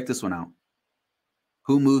 Yeah, check this one out.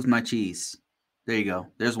 Who moved my cheese? There you go.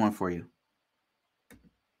 There's one for you.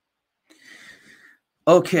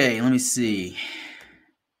 Okay, let me see.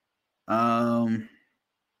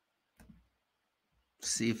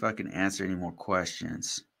 See if I can answer any more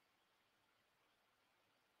questions.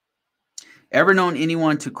 Ever known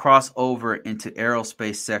anyone to cross over into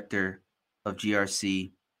aerospace sector of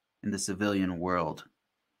GRC in the civilian world?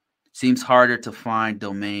 Seems harder to find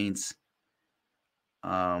domains,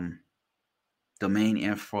 domain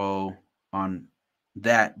info on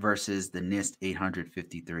that versus the NIST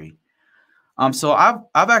 853. So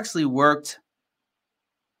I've actually worked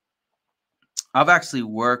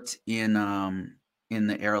in the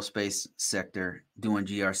aerospace sector doing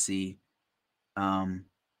GRC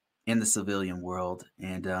in the civilian world,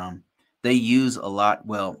 and they use a lot.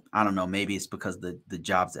 Well, I don't know, maybe it's because the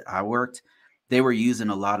jobs that I worked, they were using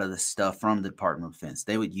a lot of the stuff from the Department of Defense.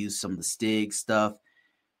 They would use some of the STIG stuff.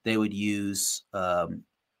 They would use a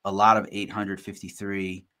lot of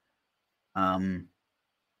 853.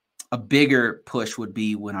 A bigger push would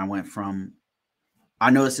be when I went from, I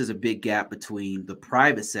noticed there's a big gap between the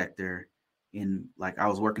private sector in, like, I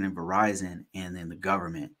was working in Verizon, and then the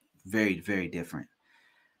government. Very, very different.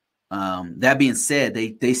 That being said,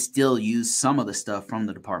 they still use some of the stuff from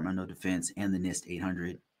the Department of Defense and the NIST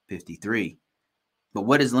 853. But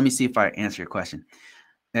let me see if I answer your question.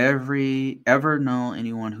 Ever know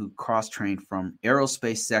anyone who cross-trained from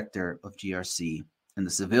aerospace sector of GRC in the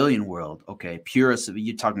civilian world? Okay, you're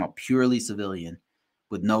talking about purely civilian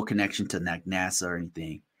with no connection to NASA or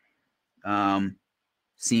anything.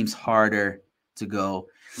 Seems harder to go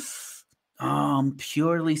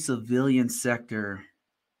purely civilian sector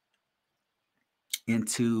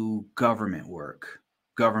into government work,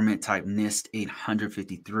 government type NIST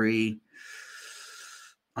 853.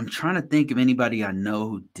 I'm trying to think of anybody I know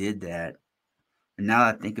who did that. And now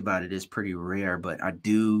that I think about it, it's pretty rare, but I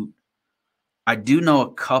do know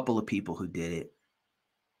a couple of people who did it.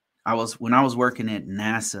 When I was working at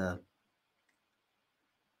NASA,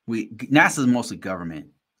 NASA is mostly government.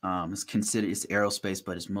 It's aerospace,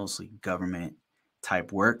 but it's mostly government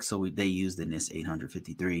type work. So they use the NIST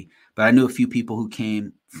 853. But I knew a few people who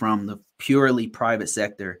came from the purely private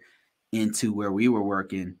sector into where we were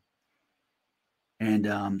working. And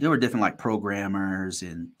there were different, like, programmers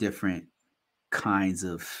and different kinds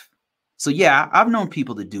of. So yeah, I've known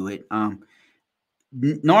people to do it.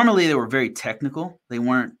 Normally they were very technical. They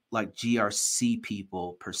weren't like GRC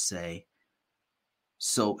people per se.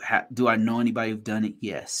 So do I know anybody who've done it?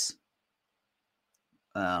 Yes.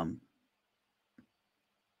 Yeah,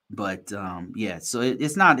 so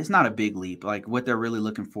it's not a big leap. Like, what they're really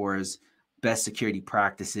looking for is best security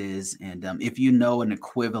practices. And if you know an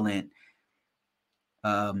equivalent,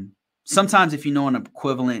 sometimes if you know an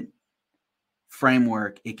equivalent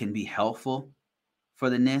framework, it can be helpful for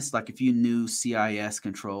the NIST. Like if you knew CIS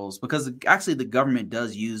controls, because actually the government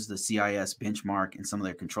does use the CIS benchmark in some of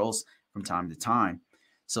their controls from time to time.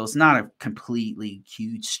 So it's not a completely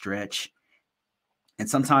huge stretch. And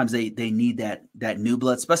sometimes they need that new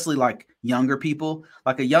blood, especially like younger people,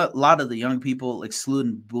 like a lot of the young people,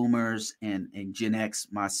 excluding boomers and Gen X,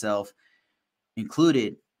 myself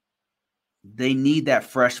included. They need that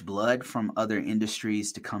fresh blood from other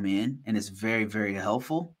industries to come in, and it's very, very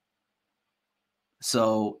helpful.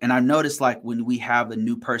 So, and I've noticed, like, when we have a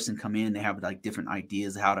new person come in, they have like different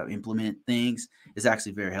ideas of how to implement things. It's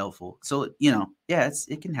actually very helpful. So, yeah,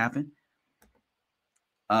 it can happen.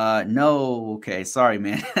 No, okay, sorry,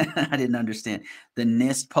 man. I didn't understand. The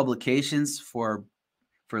NIST publications for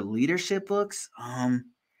leadership books.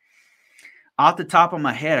 Off the top of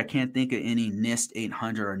my head, I can't think of any NIST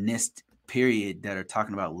 800 or NIST period that are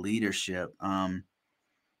talking about leadership.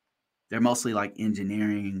 They're mostly like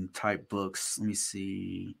engineering type books. Let me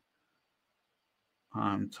see.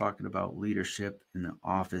 I'm talking about leadership in the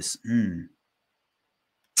office. Let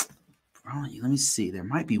me see. There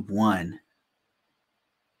might be one.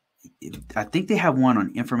 I think they have one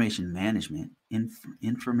on information management.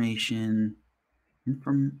 Information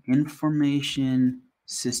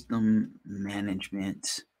system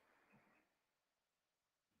management.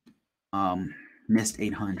 NIST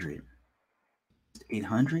 800.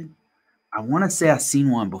 800? I want to say I've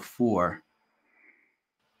seen one before.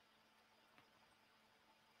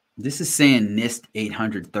 This is saying NIST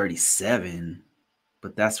 837,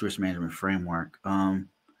 but that's risk management framework.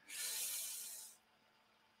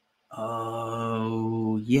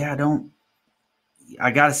 Oh, yeah,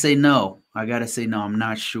 I gotta say no. I'm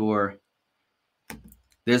not sure.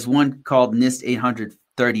 There's one called NIST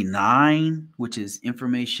 839, which is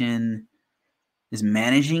information is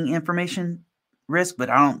managing information risk, but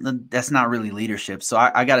that's not really leadership. So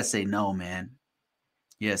I got to say no, man.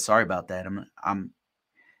 Yeah, sorry about that.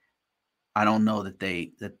 I don't know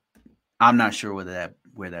that I'm not sure where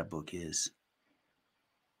that book is.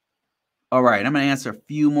 All right, I'm going to answer a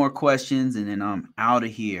few more questions and then I'm out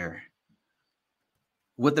of here.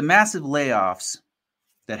 With the massive layoffs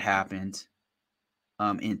that happened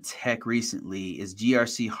in tech recently, is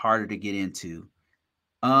GRC harder to get into?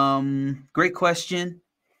 Great question.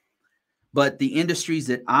 But the industries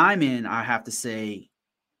that I'm in, I have to say,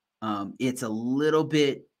 it's a little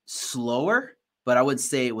bit slower, but I wouldn't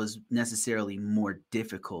say it was necessarily more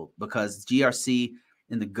difficult because GRC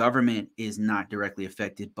in the government is not directly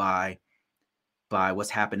affected by what's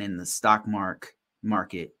happening in the stock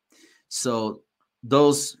market. So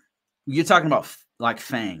those, you're talking about like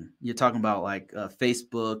FANG, you're talking about like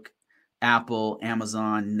Facebook, Apple,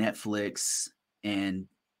 Amazon, Netflix, and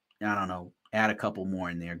I don't know, add a couple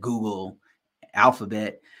more in there, Google,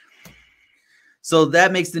 Alphabet. So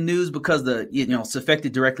that makes the news because it's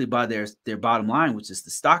affected directly by their bottom line, which is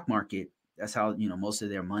the stock market. That's how, most of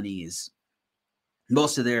their money is,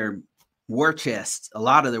 most of their war chest, a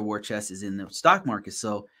lot of their war chest is in the stock market.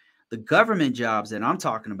 So the government jobs that I'm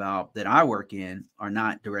talking about that I work in are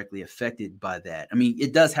not directly affected by that. I mean,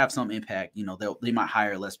 it does have some impact. They might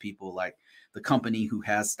hire less people, like the company who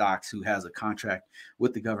has stocks, who has a contract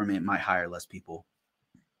with the government might hire less people.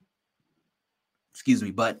 Excuse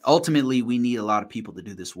me. But ultimately, we need a lot of people to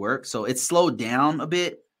do this work. So it's slowed down a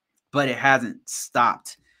bit, but it hasn't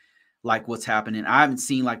stopped like what's happening. I haven't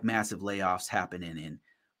seen like massive layoffs happening in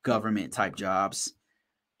government type jobs.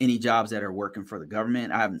 Any jobs that are working for the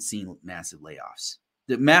government, I haven't seen massive layoffs.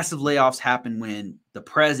 The massive layoffs happen when the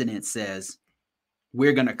president says,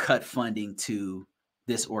 we're going to cut funding to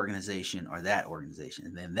this organization or that organization.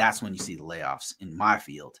 And then that's when you see the layoffs in my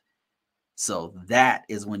field. So that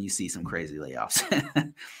is when you see some crazy layoffs.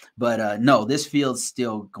 But no, this field's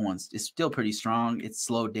still going. It's still pretty strong. It's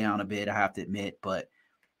slowed down a bit, I have to admit, but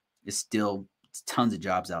it's still tons of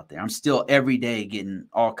jobs out there. I'm still every day getting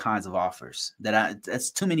all kinds of offers that's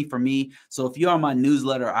too many for me. So if you're on my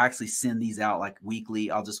newsletter, I actually send these out like weekly.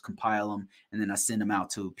 I'll just compile them and then I send them out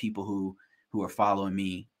to people who are following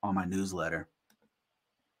me on my newsletter.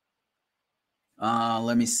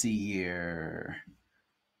 Let me see here.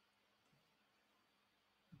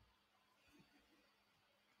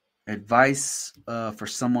 Advice for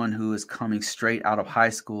someone who is coming straight out of high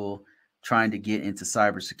school trying to get into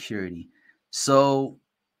cybersecurity. So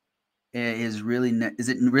is it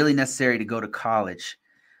really necessary to go to college?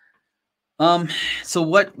 So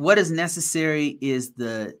what is necessary is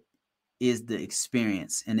the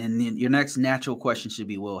experience. And then your next natural question should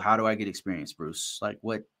be, well, how do I get experience, Bruce? Like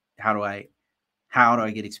how do I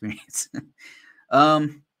get experience?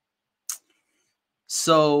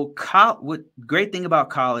 So what great thing about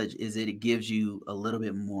college is that it gives you a little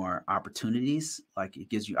bit more opportunities. Like it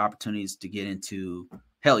gives you opportunities to get into,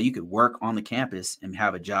 hell, you could work on the campus and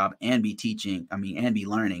have a job and be teaching, and be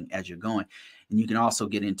learning as you're going. And you can also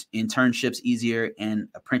get into internships easier and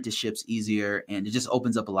apprenticeships easier. And it just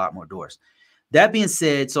opens up a lot more doors. That being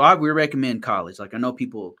said, so we recommend college. Like I know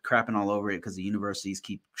people crapping all over it because the universities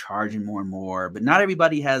keep charging more and more, but not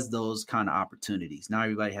everybody has those kind of opportunities. Not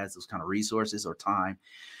everybody has those kind of resources or time.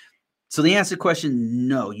 So the answer to the question,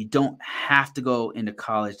 no, you don't have to go into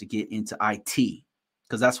college to get into IT,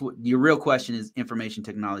 because that's what your real question is: information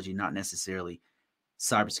technology, not necessarily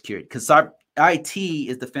cybersecurity, because IT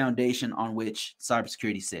is the foundation on which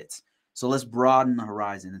cybersecurity sits. So let's broaden the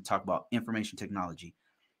horizon and talk about information technology.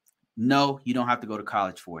 No, you don't have to go to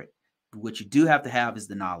college for it. What you do have to have is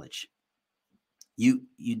the knowledge. You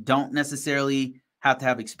don't necessarily have to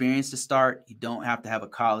have experience to start. You don't have to have a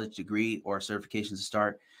college degree or certification to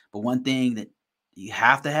start. But one thing that you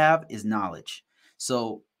have to have is knowledge.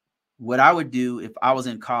 So what I would do if I was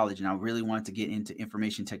in college and I really wanted to get into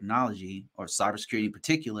information technology or cybersecurity in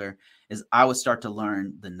particular is I would start to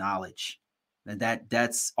learn the knowledge. And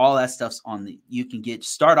that's all that stuff's you can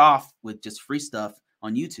start off with just free stuff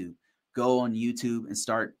on YouTube. Go on YouTube and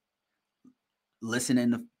start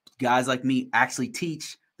listening to guys like me actually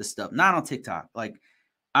teach the stuff, not on TikTok. Like,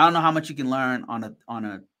 I don't know how much you can learn on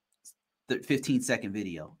a 15-second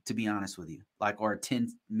video, to be honest with you, like, or a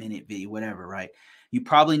 10-minute video, whatever, right? You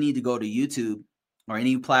probably need to go to YouTube or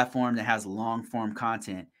any platform that has long form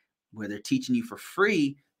content where they're teaching you for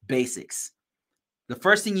free basics. The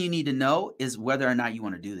first thing you need to know is whether or not you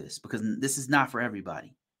want to do this, because this is not for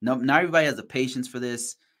everybody. No, not everybody has the patience for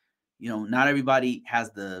this. Not everybody has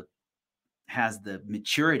the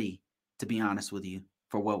maturity, to be honest with you,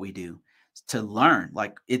 for what we do, to learn.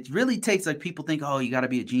 Like, it really takes, like, people think, oh, you got to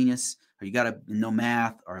be a genius. or you got to know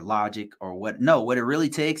math or logic or what. No, what it really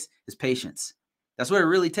takes is patience. That's what it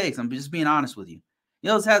really takes. I'm just being honest with you.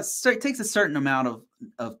 It takes a certain amount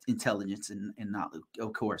of intelligence and knowledge,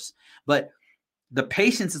 of course. But the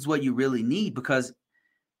patience is what you really need, because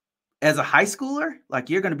as a high schooler, like,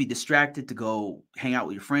 you're going to be distracted to go hang out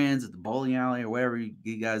with your friends at the bowling alley or wherever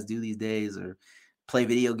you guys do these days, or play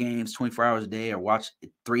video games 24 hours a day, or watch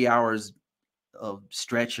 3 hours of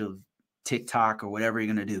stretch of TikTok or whatever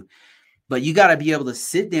you're going to do. But you got to be able to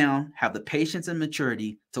sit down, have the patience and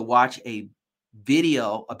maturity to watch a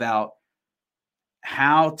video about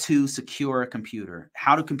how to secure a computer.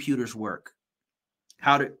 How do computers work?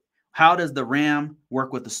 How does the RAM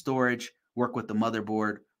work with the storage, work with the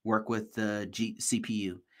motherboard, work with the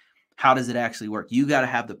CPU? How does it actually work? You got to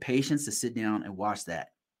have the patience to sit down and watch that.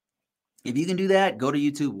 If you can do that, go to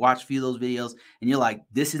YouTube, watch a few of those videos, and you're like,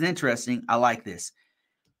 this is interesting. I like this.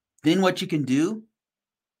 Then what you can do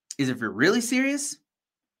is, if you're really serious,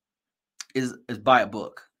 is buy a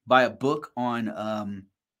book. Buy a book on,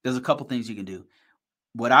 there's a couple things you can do.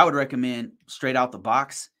 What I would recommend straight out the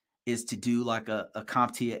box is to do like a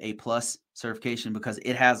CompTIA A+ certification, because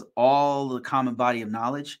it has all the common body of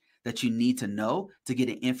knowledge that you need to know to get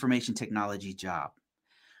an information technology job.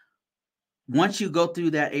 Once you go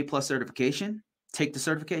through that A+ certification, take the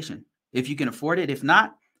certification if you can afford it. If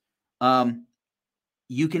not,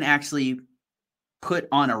 you can actually put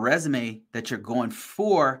on a resume that you're going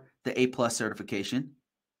for the A+ certification.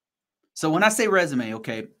 So when I say resume,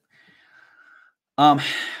 okay,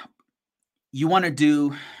 you want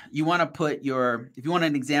to put your, if you want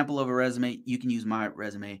an example of a resume, you can use my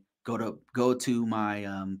resume. Go to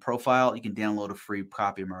my profile. You can download a free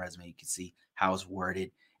copy of my resume. You can see how it's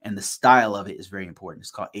worded, and the style of it is very important.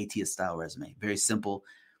 It's called ATS style resume. Very simple,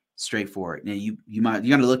 straightforward. Now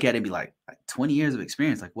you're gonna look at it and be like 20 years of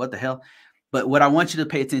experience, like what the hell? But what I want you to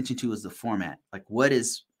pay attention to is the format. Like,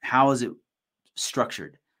 how is it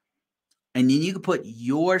structured? And then you can put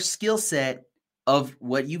your skill set of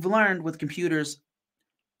what you've learned with computers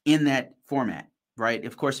in that format, right?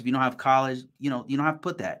 Of course, if you don't have college, you don't have to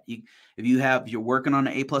put that. If you're working on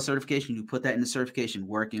an A+ certification, you put that in the certification,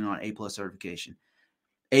 working on A+ certification.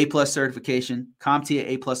 A+ certification,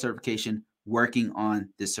 CompTIA A+ certification, working on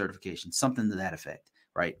this certification, something to that effect,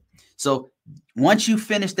 right? So once you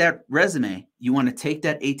finish that resume, you want to take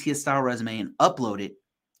that ATS style resume and upload it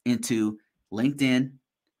into LinkedIn,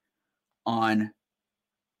 on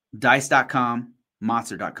dice.com,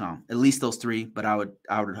 monster.com, at least those three, but I would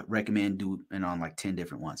recommend doing it on like 10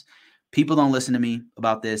 different ones. People don't listen to me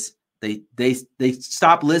about this. They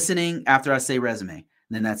stop listening after I say resume, and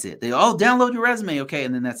then that's it. They download your resume, okay,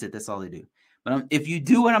 and then that's it. That's all they do. But if you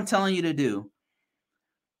do what I'm telling you to do,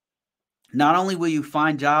 not only will you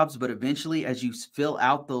find jobs, but eventually, as you fill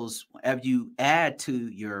out those, as you add to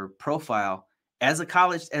your profile as a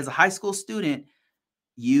high school student,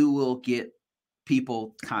 you will get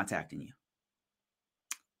people contacting you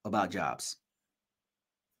about jobs.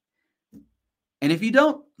 And if you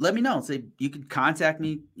don't, let me know. Say you can contact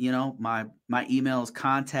me. My email is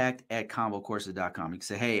contact@convocourses.com. You can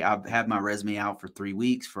say, hey, I've had my resume out for 3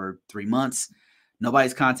 weeks, for 3 months.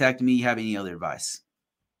 Nobody's contacted me. You have any other advice?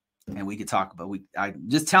 And we could talk about. I'm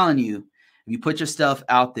just telling you, if you put your stuff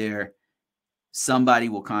out there, somebody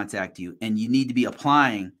will contact you, and you need to be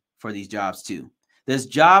applying for these jobs too. There's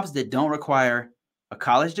jobs that don't require a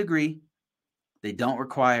college degree. They don't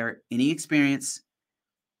require any experience.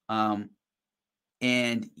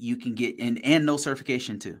 And you can get and no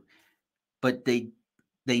certification too. But they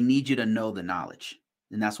need you to know the knowledge.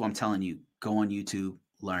 And that's what I'm telling you. Go on YouTube,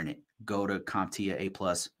 learn it. Go to CompTIA A+,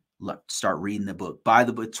 start reading the book. Buy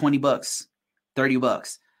the book, $20,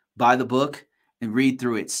 $30. Buy the book and read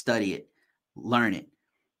through it, study it, learn it.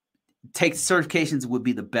 Take certifications would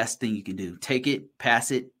be the best thing you can do. Take it, pass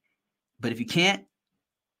it. But if you can't,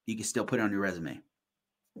 you can still put it on your resume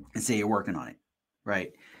and say you're working on it,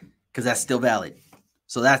 right? Because that's still valid.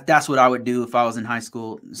 So that's what I would do if I was in high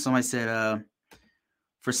school. Somebody said,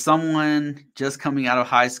 for someone just coming out of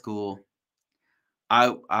high school,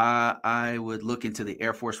 I would look into the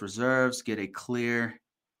Air Force Reserves, get the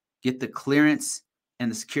clearance and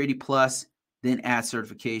the Security Plus, then add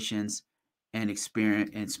certifications and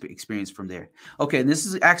experience from there. Okay, and this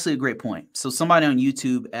is actually a great point. So somebody on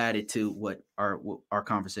YouTube added to what our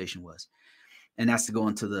conversation was, and that's to go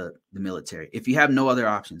into the military. If you have no other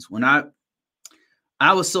options, when I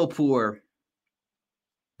was so poor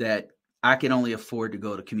that I could only afford to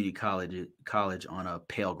go to community college on a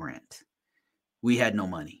Pell Grant. We had no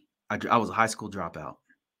money. I was a high school dropout.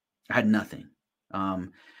 I had nothing.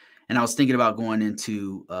 And I was thinking about going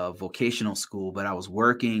into vocational school, but I was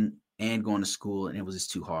working and going to school, and it was just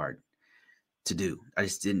too hard. to do. I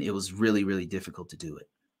just didn't. It was really, really difficult to do it.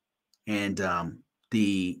 And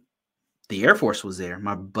the Air Force was there.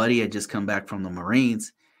 My buddy had just come back from the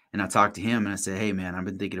Marines, and I talked to him and I said, "Hey, man, I've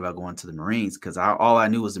been thinking about going to the Marines because all I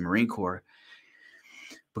knew was the Marine Corps,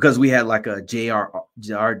 because we had like a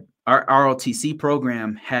our ROTC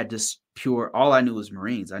program had just pure. All I knew was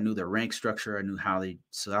Marines. I knew their rank structure. I knew how they.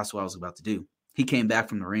 So that's what I was about to do. He came back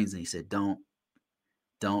from the Marines and he said, "Don't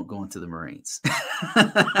go into the Marines."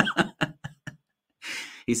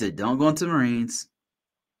 He said, "Don't go into the Marines.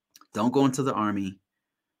 Don't go into the Army.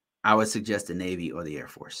 I would suggest the Navy or the Air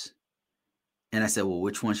Force." And I said, "Well,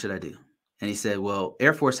 which one should I do?" And he said, "Well,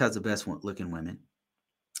 Air Force has the best looking women."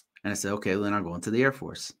 And I said, "Okay, well, then I'll go into the Air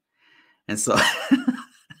Force." And so,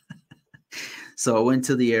 so I went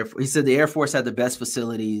to the Air Force. He said the Air Force had the best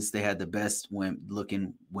facilities. They had the best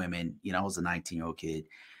looking women. You know, I was a 19-year-old kid.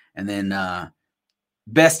 And then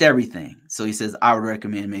best everything. So he says, I would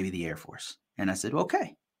recommend maybe the Air Force. And I said,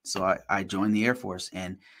 okay. So I joined the Air Force,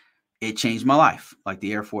 and it changed my life. Like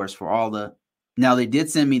the Air Force for all the, now they did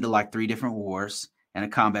send me to like 3 different wars and a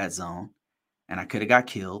combat zone, and I could have got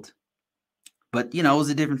killed. But, you know, it was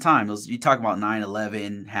a different time. It was, you talk about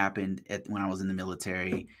 9/11 happened when I was in the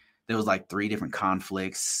military. There was like 3 different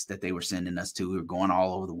conflicts that they were sending us to. We were going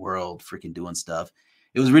all over the world, freaking doing stuff.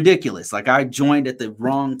 It was ridiculous. Like I joined at the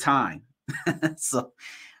wrong time. So,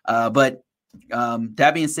 but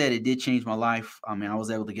that being said, it did change my life. I mean, I was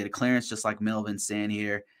able to get a clearance, just like Melvin's saying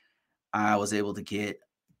here. I was able to get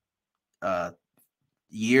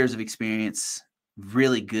years of experience,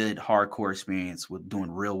 really good hardcore experience with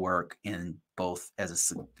doing real work in both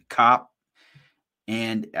as a cop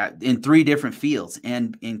and in 3 different fields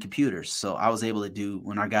and in computers. So I was able to do,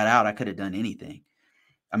 when I got out, I could have done anything.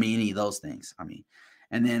 I mean, any of those things. I mean,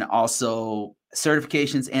 and then also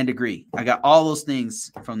certifications and degree. I got all those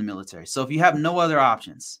things from the military. So if you have no other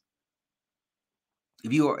options, you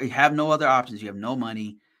have no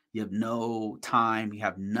money, you have no time, you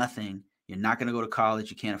have nothing, you're not going to go to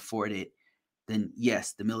college, you can't afford it, then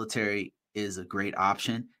yes, the military is a great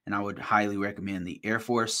option. And I would highly recommend the Air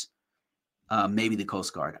Force, maybe the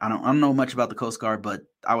Coast Guard. I don't know much about the Coast Guard, but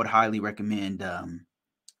I would highly recommend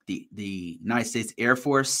the United States Air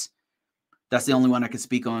Force. That's the only one I can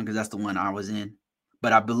speak on because that's the one I was in.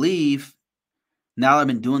 But I believe now that I've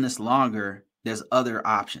been doing this longer, there's other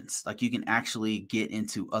options. Like you can actually get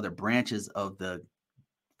into other branches of the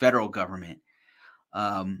federal government.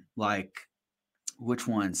 Like which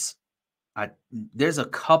ones? There's a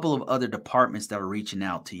couple of other departments that are reaching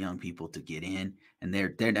out to young people to get in, and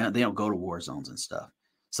they don't go to war zones and stuff.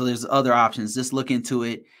 So there's other options. Just look into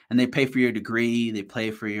it, and they pay for your degree. They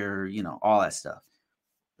pay for your, all that stuff.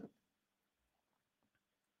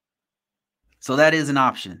 So that is an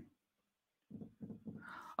option.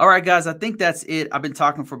 All right, guys, I think that's it. I've been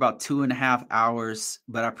talking for about 2.5 hours,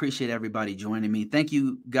 but I appreciate everybody joining me. Thank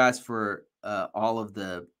you guys for all of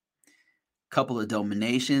the couple of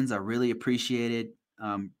donations. I really appreciate it.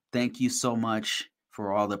 Thank you so much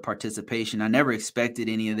for all the participation. I never expected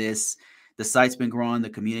any of this. The site's been growing. The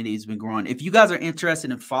community's been growing. If you guys are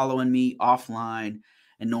interested in following me offline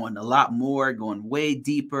and knowing a lot more, going way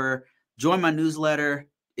deeper, join my newsletter.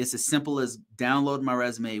 It's as simple as download my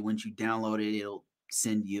resume. Once you download it, it'll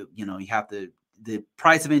send you, you have the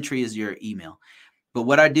price of entry is your email. But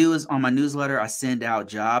what I do is on my newsletter, I send out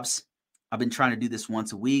jobs. I've been trying to do this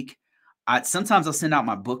once a week. Sometimes I'll send out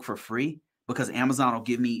my book for free because Amazon will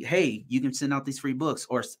give me, hey, you can send out these free books,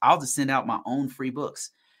 or I'll just send out my own free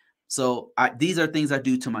books. So these are things I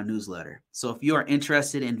do to my newsletter. So if you are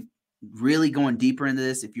interested in really going deeper into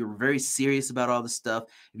this, if you're very serious about all this stuff,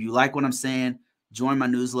 if you like what I'm saying, join my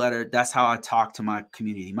newsletter. That's how I talk to my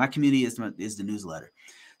community. My community is the newsletter.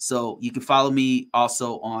 So you can follow me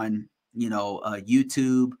also on,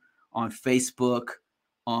 YouTube, on Facebook,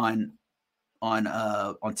 on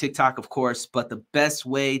TikTok, of course. But the best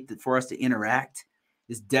way for us to interact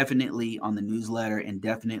is definitely on the newsletter and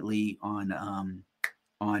definitely on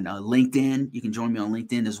LinkedIn. You can join me on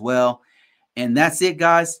LinkedIn as well. And that's it,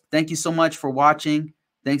 guys. Thank you so much for watching.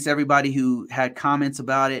 Thanks everybody who had comments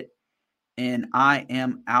about it. And I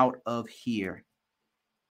am out of here.